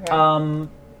 Okay.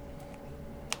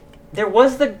 There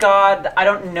was the god. I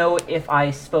don't know if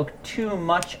I spoke too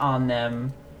much on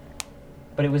them,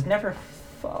 but it was never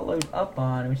followed up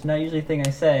on, which is not usually a thing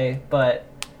I say. But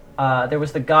there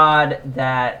was the god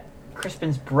that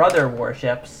Crispin's brother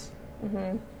worships,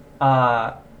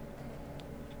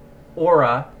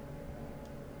 Aura,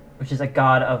 which is a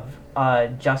god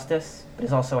of justice, but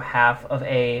is also half of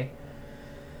a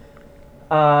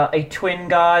twin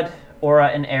god, Aura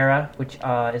and Era, which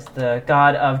is the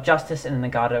god of justice and the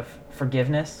god of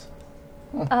forgiveness.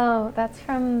 Oh, that's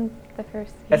from the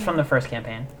first. That's from the first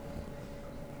campaign.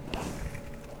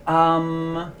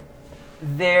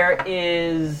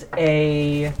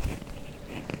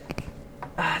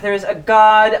 There's a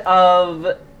god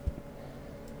of.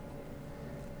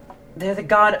 There's a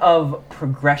god of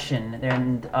progression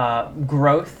and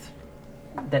growth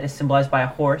that is symbolized by a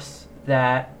horse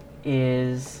that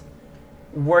is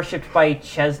worshipped by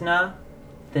Chesna,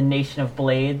 the nation of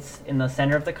blades in the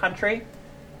center of the country.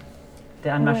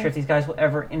 That I'm not sure if these guys will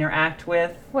ever interact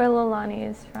with. Where Lolani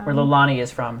is from. Where Lolani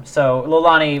is from. So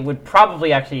Lolani would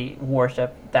probably actually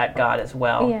worship that god as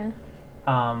well. Yeah.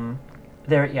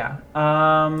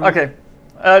 Okay.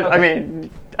 I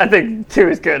mean, I think 2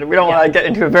 is good. We don't want to get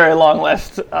into a very long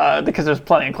list because there's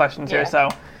plenty of questions here. So,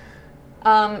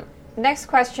 Next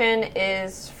question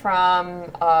is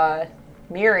from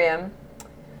Miriam.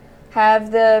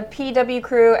 Have the PW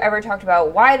crew ever talked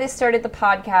about why they started the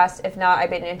podcast? If not, I've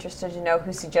been interested to know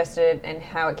who suggested it and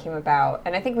how it came about.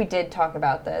 And I think we did talk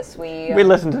about this. We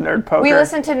listened to Nerd Poker. We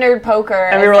listened to Nerd Poker.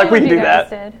 And we were like, we can You do guys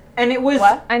that. did. And it was...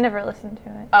 What? I never listened to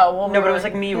it. Oh, well, No, but it was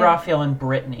like me, Raphael, and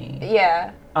Brittany.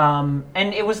 Yeah. And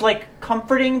it was like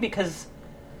comforting because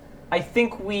I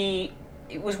think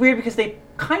it was weird because they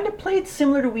kind of played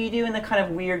similar to we do in the kind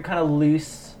of weird, kind of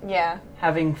loose, Yeah.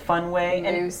 having fun way.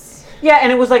 Loose.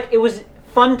 And it was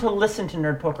fun to listen to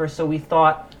Nerd Poker, so we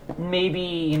thought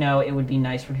maybe, it would be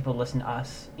nice for people to listen to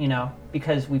us,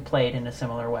 because we played in a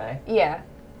similar way. Yeah.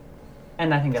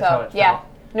 And I think that's how it yeah. felt.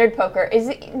 Nerd Poker. Is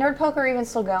Nerd Poker even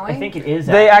still going? I think it is.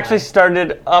 They actually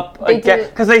started up They again did.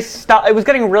 because they stopped. It was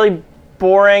getting really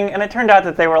boring, and it turned out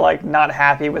that they were like not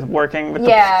happy with working with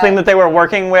the thing that they were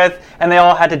working with, and they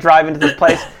all had to drive into this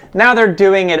place. Now they're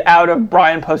doing it out of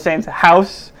Brian Posehn's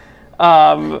house.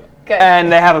 Good.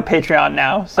 And they have a Patreon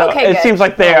now, so Okay, it good. seems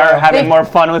like they are having They've- more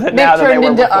fun with it now than they turned were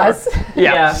into before. us.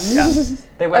 Yeah.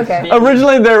 They went Okay. from being-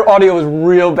 Originally, their audio was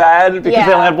real bad because Yeah.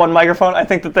 they only had one microphone. I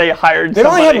think that they hired they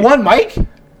somebody. only had one mic.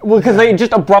 Well, because they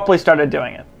just abruptly started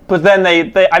doing it. But then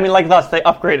they I mean, like us, they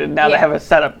upgraded. Now Yeah. they have a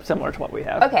setup similar to what we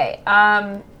have. Okay.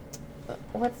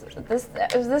 What's this?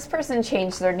 This person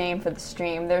changed their name for the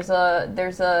stream. There's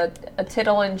a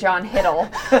Tittle and John Hiddle.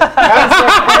 That's their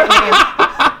current name.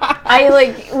 I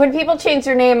like when people change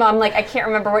their name. I'm like, I can't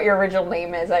remember what your original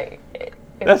name is.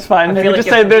 That's fine. I You feel just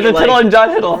like say it would there's be a Tittle like and John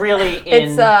Hiddle. really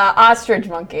in... It's Ostrich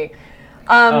Monkey.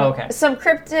 okay. Some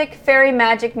cryptic fairy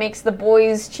magic makes the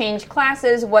boys change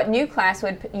classes. What new class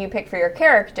would you pick for your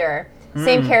character?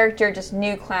 Same character, just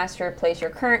new class to replace your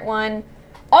current one.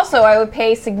 Also, I would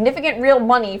pay significant real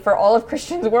money for all of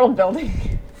Christian's world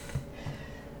building.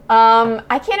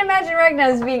 I can't imagine Ragnar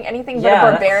as being anything but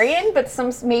a barbarian, but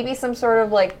maybe some sort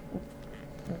of like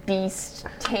beast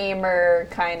tamer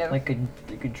kind of. Like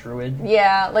a druid.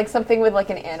 Yeah, like something with like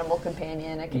an animal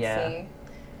companion. I could see.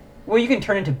 Well, you can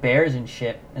turn into bears and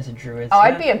shit as a druid. Oh,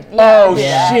 I'd be a.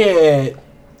 Shit!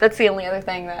 That's the only other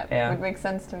thing that would make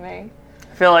sense to me.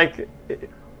 I feel like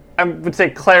I would say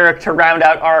cleric to round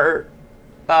out our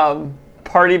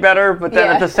party better, but then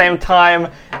at the same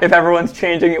time, if everyone's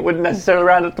changing, it wouldn't necessarily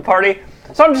round out the party.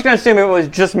 So I'm just going to assume it was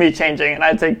just me changing, and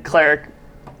I'd say cleric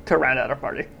to round out our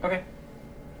party. Okay.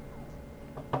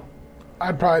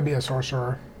 I'd probably be a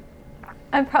sorcerer.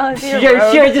 I'd probably be a You're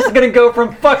rogue. just gonna go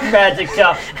from fuck magic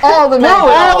to All the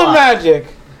magic.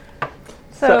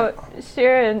 So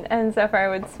Shira and Zephyr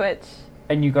would switch.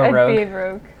 and you go I'd rogue. be a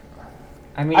rogue.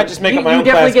 I mean, I just make you, up my you own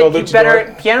definitely class, go get better luchador.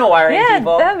 at piano wiring Yeah,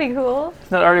 people. that'd be cool. Is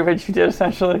that already what you did,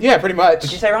 essentially? Yeah, pretty much.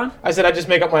 Did you say, Ron? I said I just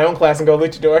make up my own class and go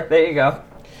luchador. There you go.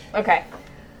 Okay.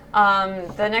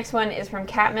 The next one is from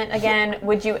Catmint again.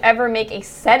 Would you ever make a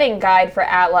setting guide for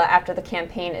Atla after the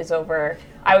campaign is over?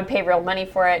 I would pay real money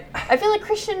for it. I feel like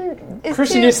Christian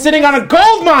Is sitting on a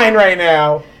gold mine right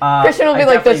now. Christian will be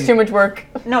like, that's too much work.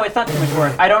 No, it's not too much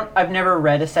work. I've never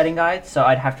read a setting guide, so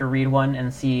I'd have to read one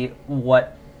and see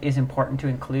what is important to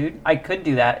include. I could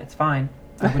do that. It's fine.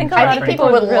 I think people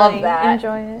would love really that.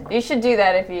 enjoy it. You should do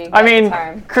that if you get I mean,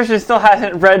 time. Christian still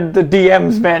hasn't read the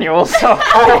DM's manual, so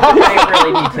I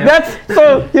really need to. that's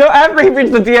so. After he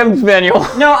reads the DM's manual,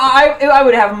 No, I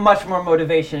would have much more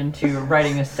motivation to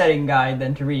writing a setting guide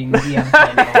than to reading the DM's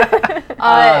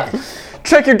manual.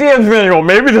 check your DM's manual.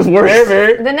 Maybe this works.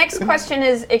 The next question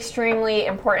is extremely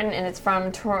important, and it's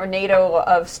from Tornado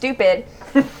of Stupid.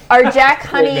 Are Jack,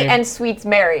 Honey, and Sweets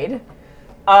married?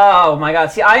 Oh my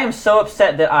god! See, I am so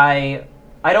upset that I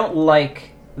don't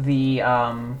like the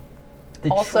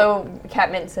Also,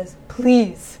 Catmint says,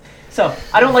 please. So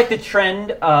I don't like the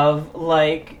trend of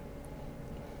like,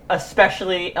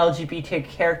 especially LGBT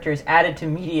characters added to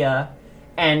media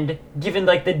and given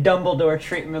like the Dumbledore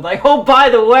treatment. Like, oh, by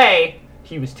the way,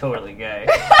 he was totally gay.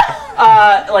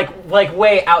 like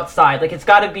way outside. Like, it's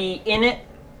got to be in it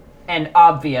and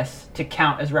obvious to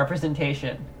count as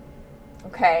representation.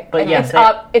 Okay. But and yes,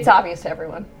 it's obvious to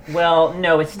everyone. Well,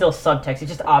 no, it's still subtext. It's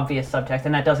just obvious subtext,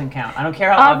 and that doesn't count. I don't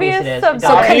care how obvious it is. Obvious It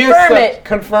subtext. doesn't- Confirm it.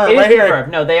 Confirm It is right here.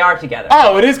 confirmed. No, they are together.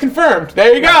 Oh, it is confirmed.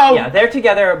 There you go. Yeah, they're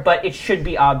together, but it should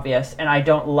be obvious, and I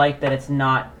don't like that it's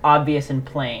not obvious and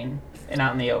plain and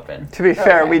out in the open. To be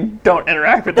fair, we don't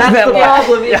interact with them That's that the much.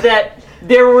 problem, is that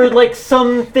there were like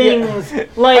some things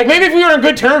Like maybe if we were on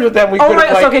good terms with them, we Oh could right,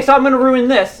 have so, like. okay, so I'm gonna ruin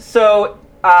this. So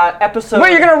episode.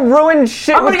 Wait, you're gonna ruin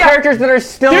shit I'm with gonna- characters that are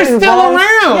still They're involved?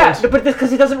 still around. Yeah, but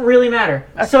because it doesn't really matter.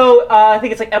 So I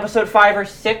think it's like episode 5 or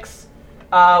 6.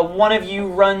 One of you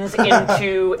runs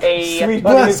into a. Sweet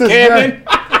Bless Honey's his Canyon.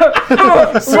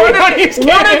 one, Honey's one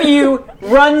Canyon. of you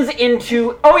runs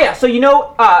into. Oh yeah, so you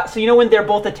know when they're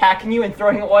both attacking you and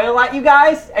throwing oil at you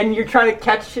guys, and you're trying to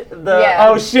catch the. Yeah.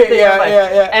 Oh shit! thing, Yeah, like-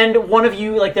 yeah. And one of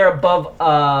you, like, they're above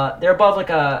like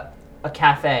a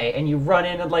cafe, and you run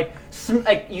in and like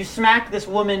you smack this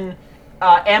woman,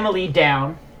 Emily,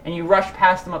 down, and you rush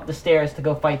past them up the stairs to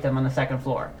go fight them on the second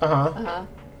floor.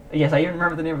 Yes, I even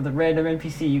remember the name of the random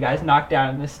NPC you guys knocked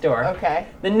down in this store. Okay.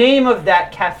 The name of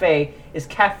that cafe is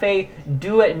Cafe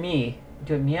Du et Mi.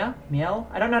 Du et Mia? Miel?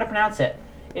 I don't know how to pronounce it.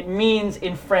 It means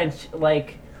in French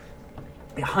like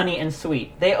honey and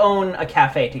sweet. They own a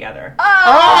cafe together.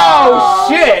 Oh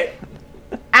shit!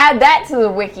 Add that to the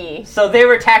wiki. So they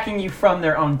were attacking you from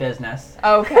their own business.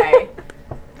 Okay.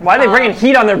 Why are they bringing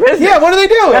heat on their business? Yeah, what are they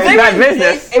doing? That's bad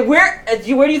business. Where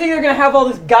do you think they're going to have all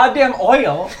this goddamn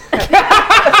oil?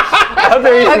 I hope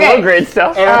they're using Okay. low-grade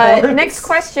stuff. Next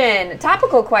question.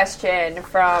 Topical question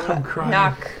from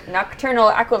Nocturnal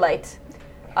Acolyte.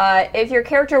 If your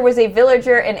character was a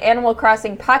villager in Animal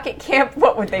Crossing Pocket Camp,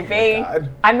 what would they be? God.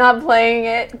 I'm not playing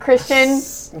it. Christian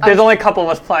There's only a couple of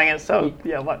us playing it, so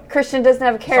yeah, what? Christian doesn't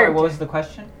have a Sorry, character. what was the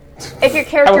question? If your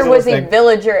character wasn't was a listening.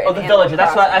 villager in Oh, the Animal villager.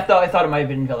 That's what Crossing. I thought it might have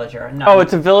been villager. No. Oh,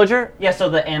 it's a villager? yeah. So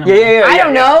the animal. Yeah. I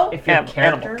don't know. If your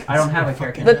character, Animal. I don't have a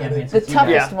character in the campaign. The since you guys-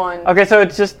 toughest one. Okay, so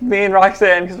it's just me and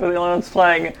Roxanne because we're the only ones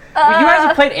playing. Well, you guys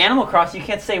have played Animal Crossing. You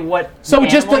can't say what. So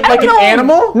just animal- like an know.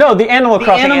 animal? No, the Animal the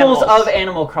Crossing animals of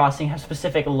Animal Crossing have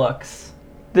specific looks.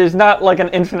 There's not like an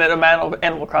infinite amount of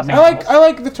Animal Crossing I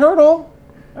like the turtle.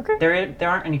 Okay. There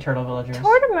aren't any turtle villagers.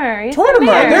 Tortimer. He's Tortimer, a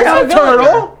mayor. there's a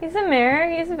turtle. He's a mayor.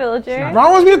 He's a villager.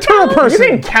 Ron wants to be a turtle You person.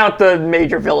 can count the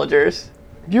major villagers.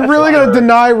 You're really what I going to heard.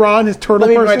 deny Ron his turtle Let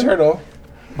me be my person? turtle.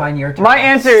 Find your turtle. My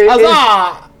answer is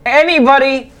Huzzah!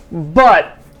 anybody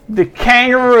but the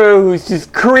kangaroo who's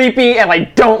just creepy and I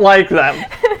don't like them.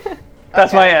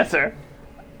 That's my answer.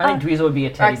 I think Dweezil would be a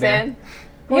teddy Roxanne? bear.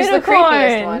 Who's the Unicorn.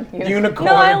 creepiest one? Unicorn.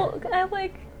 No, I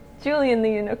like Julian the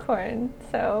unicorn.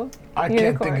 So I can't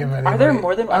unicorn. think of any. Are there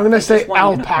more than? I'm going to there's say just one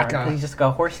unicorn, alpaca. 'cause He's just got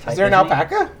a horse type. Is there an isn't he?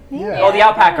 alpaca? Yeah. Oh, the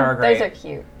alpaca are great. Those are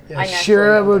cute. Yeah, I naturally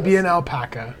Shira know would be those. an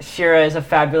alpaca. Shira is a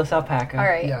fabulous alpaca. All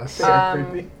right. Yes.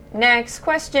 Creepy. Next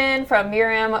question from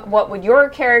Miriam. What would your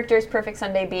character's perfect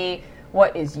Sunday be?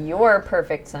 What is your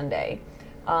perfect Sunday?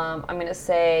 I'm going to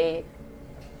say,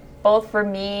 both for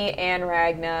me and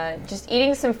Ragna, just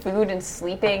eating some food and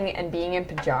sleeping and being in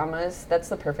pajamas. That's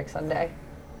the perfect Sunday.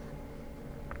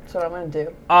 That's what I'm going to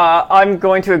do. I'm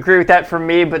going to agree with that for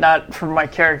me, but not for my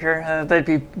character. They'd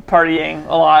be partying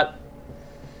a lot.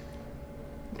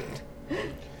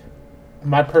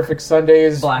 My perfect Sunday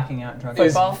is Blacking out drunk.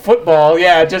 football.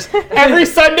 Yeah, just every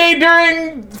Sunday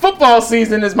during football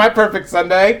season is my perfect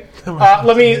Sunday.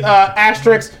 Let me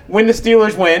asterisk. When the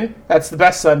Steelers win, that's the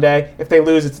best Sunday. If they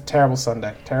lose, it's a terrible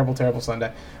Sunday. Terrible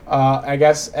Sunday. I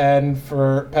guess. And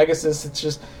for Pegasus, it's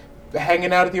just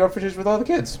hanging out at the orphanages with all the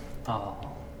kids. Oh,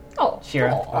 Oh,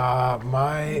 Shira.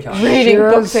 My reading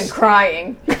books Shira's, and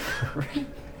crying.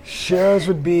 Shira's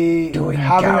would be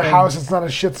having a house that's not a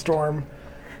shitstorm.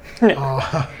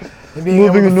 And being Living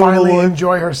able a to normal finally life.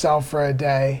 enjoy herself for a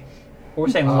day. We're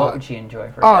saying what would she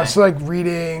enjoy for? Oh, a day? so like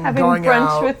reading, having going brunch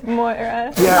out. with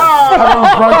Moira. Yeah, having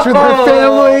brunch with her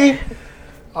family.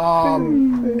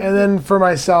 And then for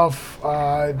myself,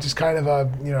 just kind of a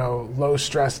low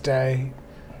stress day.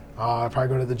 I'd probably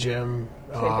go to the gym,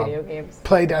 Play video games.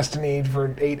 play Destiny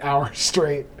for 8 hours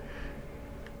straight.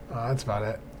 That's about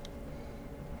it.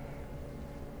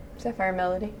 Sapphire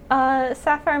Melody.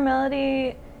 Sapphire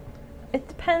Melody, it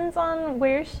depends on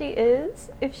where she is.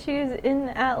 If she's in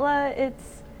Atla,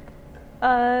 it's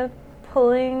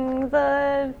pulling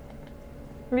the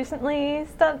recently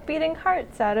stopped beating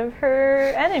hearts out of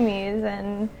her enemies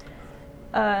and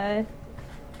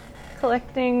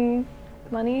collecting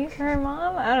money for her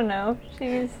mom. I don't know.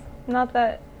 She's not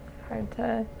that hard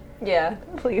to Yeah.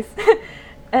 please.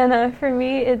 And for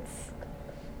me, it's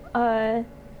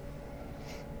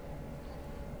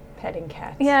Petting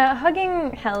cats. yeah,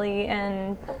 hugging Helly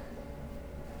and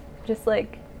just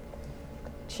like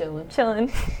Chilling.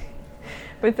 chilling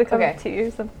with a cup Okay. of tea or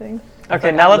something.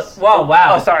 Okay, now let's. Whoa!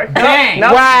 Wow! Oh, sorry. Dang!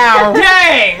 Now- Wow.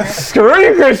 Dang! Screw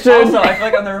you, Christian. Also, I feel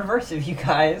like I'm the reverse of you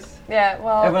guys. Yeah,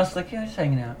 well. Everyone's else like, yeah, just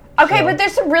hanging out. Okay, So- but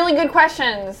there's some really good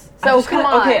questions. I'm So just come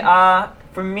gonna- on. Okay,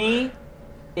 for me,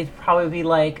 it'd probably be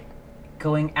like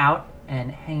going out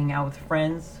and hanging out with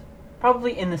friends,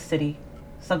 probably in the city.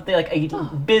 Something like a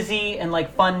busy and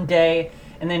like fun day,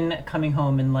 and then coming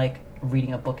home and like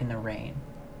reading a book in the rain.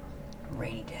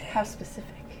 Rainy day. How specific?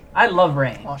 I love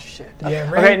rain. Oh shit.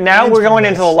 Yeah, Okay, now we're going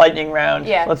into the lightning round.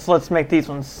 Yeah. Let's make these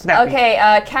ones snappy.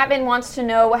 Okay, Catman wants to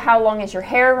know how long is your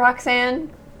hair, Roxanne?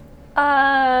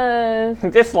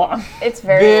 This long. It's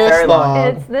very This long.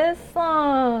 It's this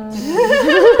long.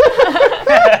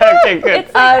 Okay, good.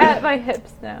 It's like at my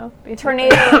hips now. basically.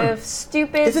 Tornado of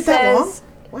Stupid Is it that long? says,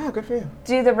 Wow, good for you.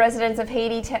 do the residents of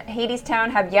Hades Town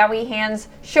have yaoi hands,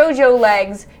 shoujo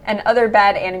legs, and other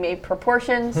bad anime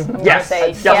proportions? I'm gonna Yes,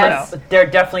 say yes or yes. no? There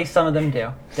definitely some of them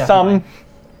do. Definitely. Some.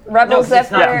 Rebel No, 'cause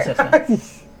it's not Zephyr.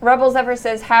 consistent. Rebel Zephyr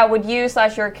says, how would you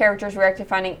 / your characters react to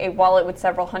finding a wallet with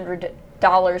several $100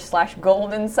 /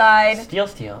 gold inside? Steal.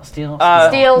 Steal,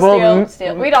 well,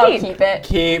 steal. We'd all keep it.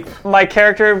 Keep. My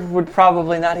character would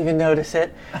probably not even notice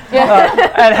it.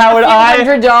 And how would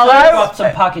 $100. Drop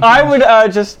some pocket I change.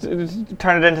 would just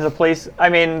turn it into the police. I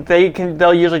mean,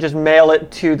 they'll usually just mail it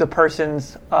to the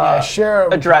person's Shara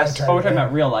would address. probably Oh, we're turn talking it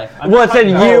about real life. I'm Well, not it said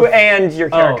talking about- you and your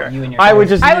character. you and your I would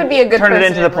character. just I would be a good turn it person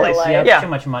into the in real police. life. Yeah, Yeah. too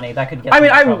much money. That could get. I mean,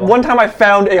 them in trouble. one time I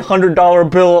found a $100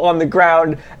 bill on the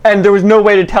ground, and there was no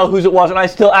way to tell whose it was, and I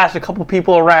still asked a couple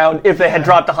people around if they had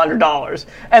dropped $100,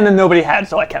 and then nobody had,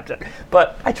 so I kept it.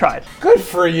 But I tried. Good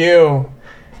for you.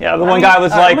 Yeah, the one guy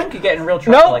was like, someone could get in real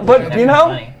trouble. No, like, but, looking at you your know-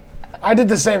 money. I did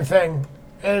the same thing.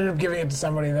 I ended up giving it to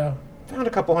somebody though. Found a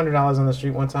couple $100 on the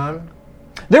street one time.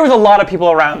 there was a lot of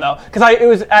people around though, because it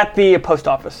was at the post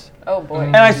office. Oh boy.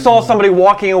 And I saw somebody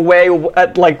walking away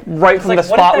at right from like, the what if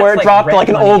spot that's, where it like, dropped, red like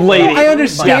an money? old lady. I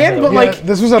understand, Yeah. but Yeah, like,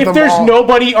 this was at if the there's mall.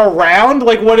 nobody around,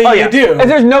 like, what do Oh, you yeah. do? If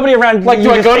there's nobody around, Like, you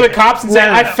do I just- go to the cops and say,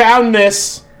 No. I found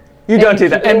this You don't do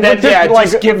that. And then,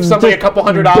 just give somebody a couple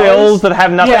 $100. Bills that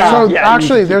have nothing. Yeah. So you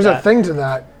actually, keep there's a that. thing to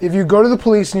that. If you go to the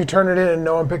police and you turn it in and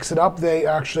no one picks it up, they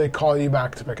actually call you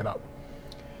back to pick it up.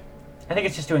 I think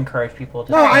it's just to encourage people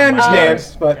to. No, I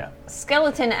understand, but Yeah.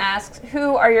 Skeleton asks,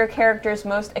 who are your characters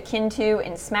most akin to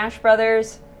in Smash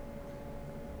Brothers?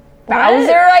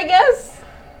 Bowser, I guess?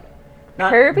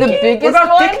 Kirby? The What biggest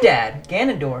about one? Dick Dad?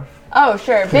 Ganondorf. Oh,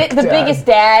 sure. The Dad. biggest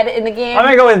dad in the game. I'm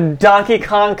gonna go with Donkey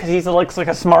Kong because he looks like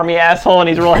a smarmy asshole and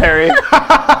he's real hairy.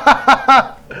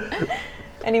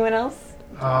 Anyone else?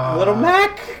 Little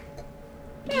Mac.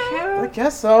 I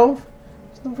guess so.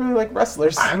 There's not really like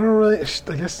wrestlers. I don't really.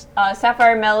 I guess.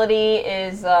 Sapphire Melody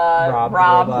is Rob the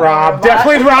Rob. robot. Rob.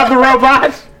 Definitely Rob the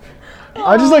robot.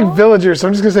 I just like Villager, so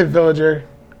I'm just gonna say Villager.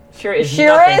 Sure is Sure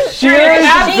nothing. is- Sure Sure is is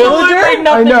absolutely Villager?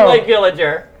 nothing I know. like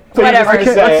Villager. Whatever. I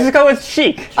can't- Let's just go with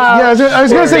Sheik. Yeah, I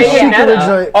was gonna say Bayonetta. Sheik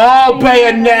originally. Oh,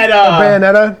 Bayonetta.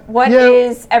 Bayonetta. What yeah,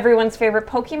 is everyone's favorite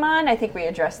Pokemon? I think we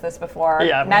addressed this before.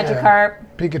 Yeah. Magikarp.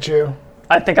 Pikachu?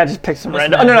 I think I just picked some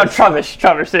Listen, random. Oh, no, man.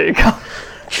 Trubbish, there you go.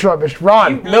 Trubbish.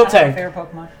 Ron. Miltank. Have a favorite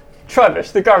Pokemon?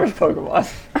 Trubbish, the garbage Pokemon.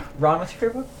 Ron, what's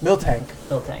your favorite Miltank.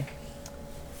 Pokemon? Miltank.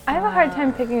 I have a hard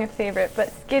time picking a favorite,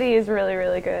 but Skitty is really,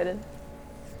 really good.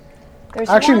 There's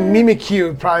Actually, one-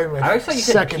 Mimikyu probably I my always thought you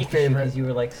said second Pikachu favorite. because you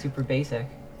were like super basic.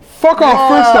 Fuck off,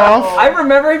 first off. I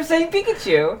remember him saying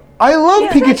Pikachu. I love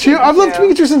Yeah, Pikachu. I've loved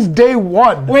Pikachu. Pikachu since day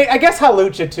one. Wait, I guess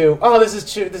Halucha too. Oh, this is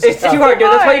too. This is It's tough. too hard,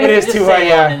 dude. That's why you It didn't is just too say hard. one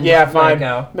Yeah, and yeah, let it fine.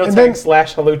 go. Miltank then-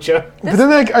 slash Halucha. But then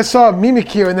like, I saw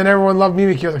Mimikyu, and then everyone loved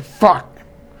Mimikyu. I was like, fuck.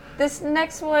 This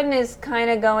next one is kind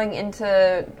of going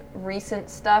into recent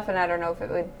stuff, and I don't know if it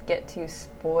would get too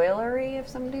spoilery if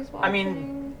somebody's watching. I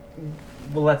mean,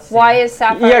 well, let's see. why is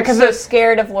Sapphire Yeah, 'cause so it-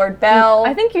 scared of Lord Bell?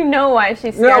 I think you know why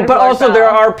she's scared No, of but Lord also Bell. there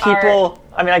are people.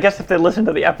 I mean, I guess if they listen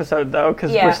to the episode though,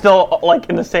 because Yeah. we're still like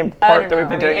in the same I part don't that we've know.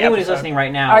 been I doing. Anyone who's episode. listening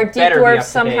right now Are deep better be up dwarfs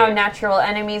to somehow date. natural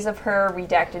enemies of her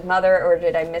redacted mother, or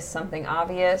did I miss something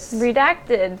obvious?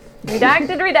 Redacted.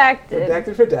 Redacted. Redacted.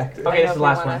 Okay, this is the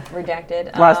last one.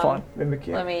 Redacted. Last one.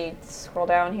 Let me scroll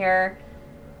down here.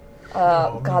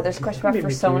 God, there's a question about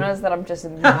personas that I'm just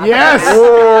not. Yes.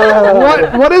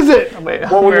 What is it? Wait,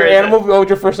 What would where your is it? animal? What would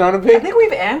your persona be? I think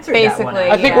we've answered that one.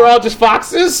 Basically, I think yeah. we're all just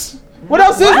foxes. What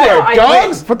else is Wow, there? I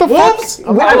Dogs? think- What the Wolves?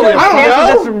 fuck? I don't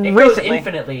know. It goes Recently.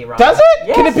 infinitely, Ron. Does it?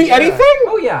 Yes. Can it be Yeah. anything?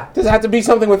 Oh yeah. Does it have to be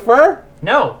something with fur?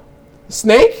 No.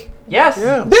 Snake? Yes.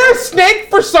 Yeah. There are snake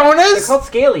They're personas. called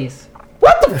Scalies.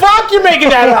 What the fuck? You're making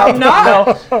that up.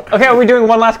 Not. No. Okay, are we doing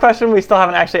one last question? We still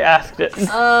haven't actually asked it.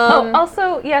 Oh,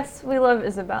 also, yes, we love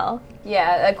Isabel.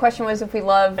 Yeah, the question was if we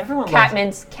love Everyone loves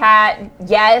Catman's cat.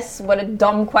 Yes, what a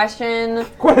dumb question.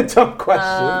 What a dumb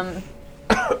question.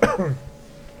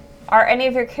 Are any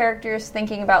of your characters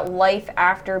thinking about life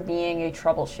after being a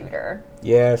troubleshooter?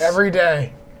 Yes. Every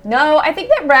day. No, I think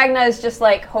that Ragna is just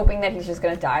like hoping that he's just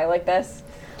gonna die like this.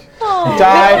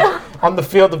 Die on the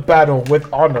field of battle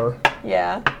with honor.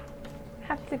 Yeah.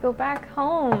 Have to go back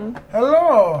home.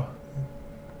 Hello.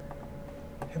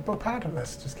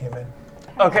 Hippopotamus just came in.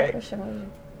 Okay.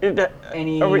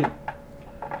 Any? Are we- How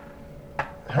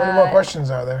many more questions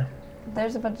are there?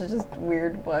 There's a bunch of just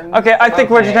weird ones. Okay, I think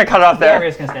we're just gonna cut it off Yeah, we're there.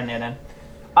 just gonna stand there then.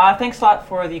 Thanks a lot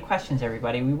for the questions,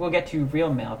 everybody. We will get to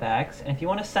real mailbags, and if you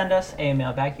want to send us a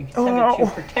mailbag, you can send it to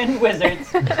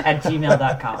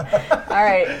pretendwizards@gmail.com. All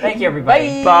right. Thank you,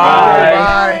 everybody. Bye. Bye.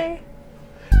 Bye.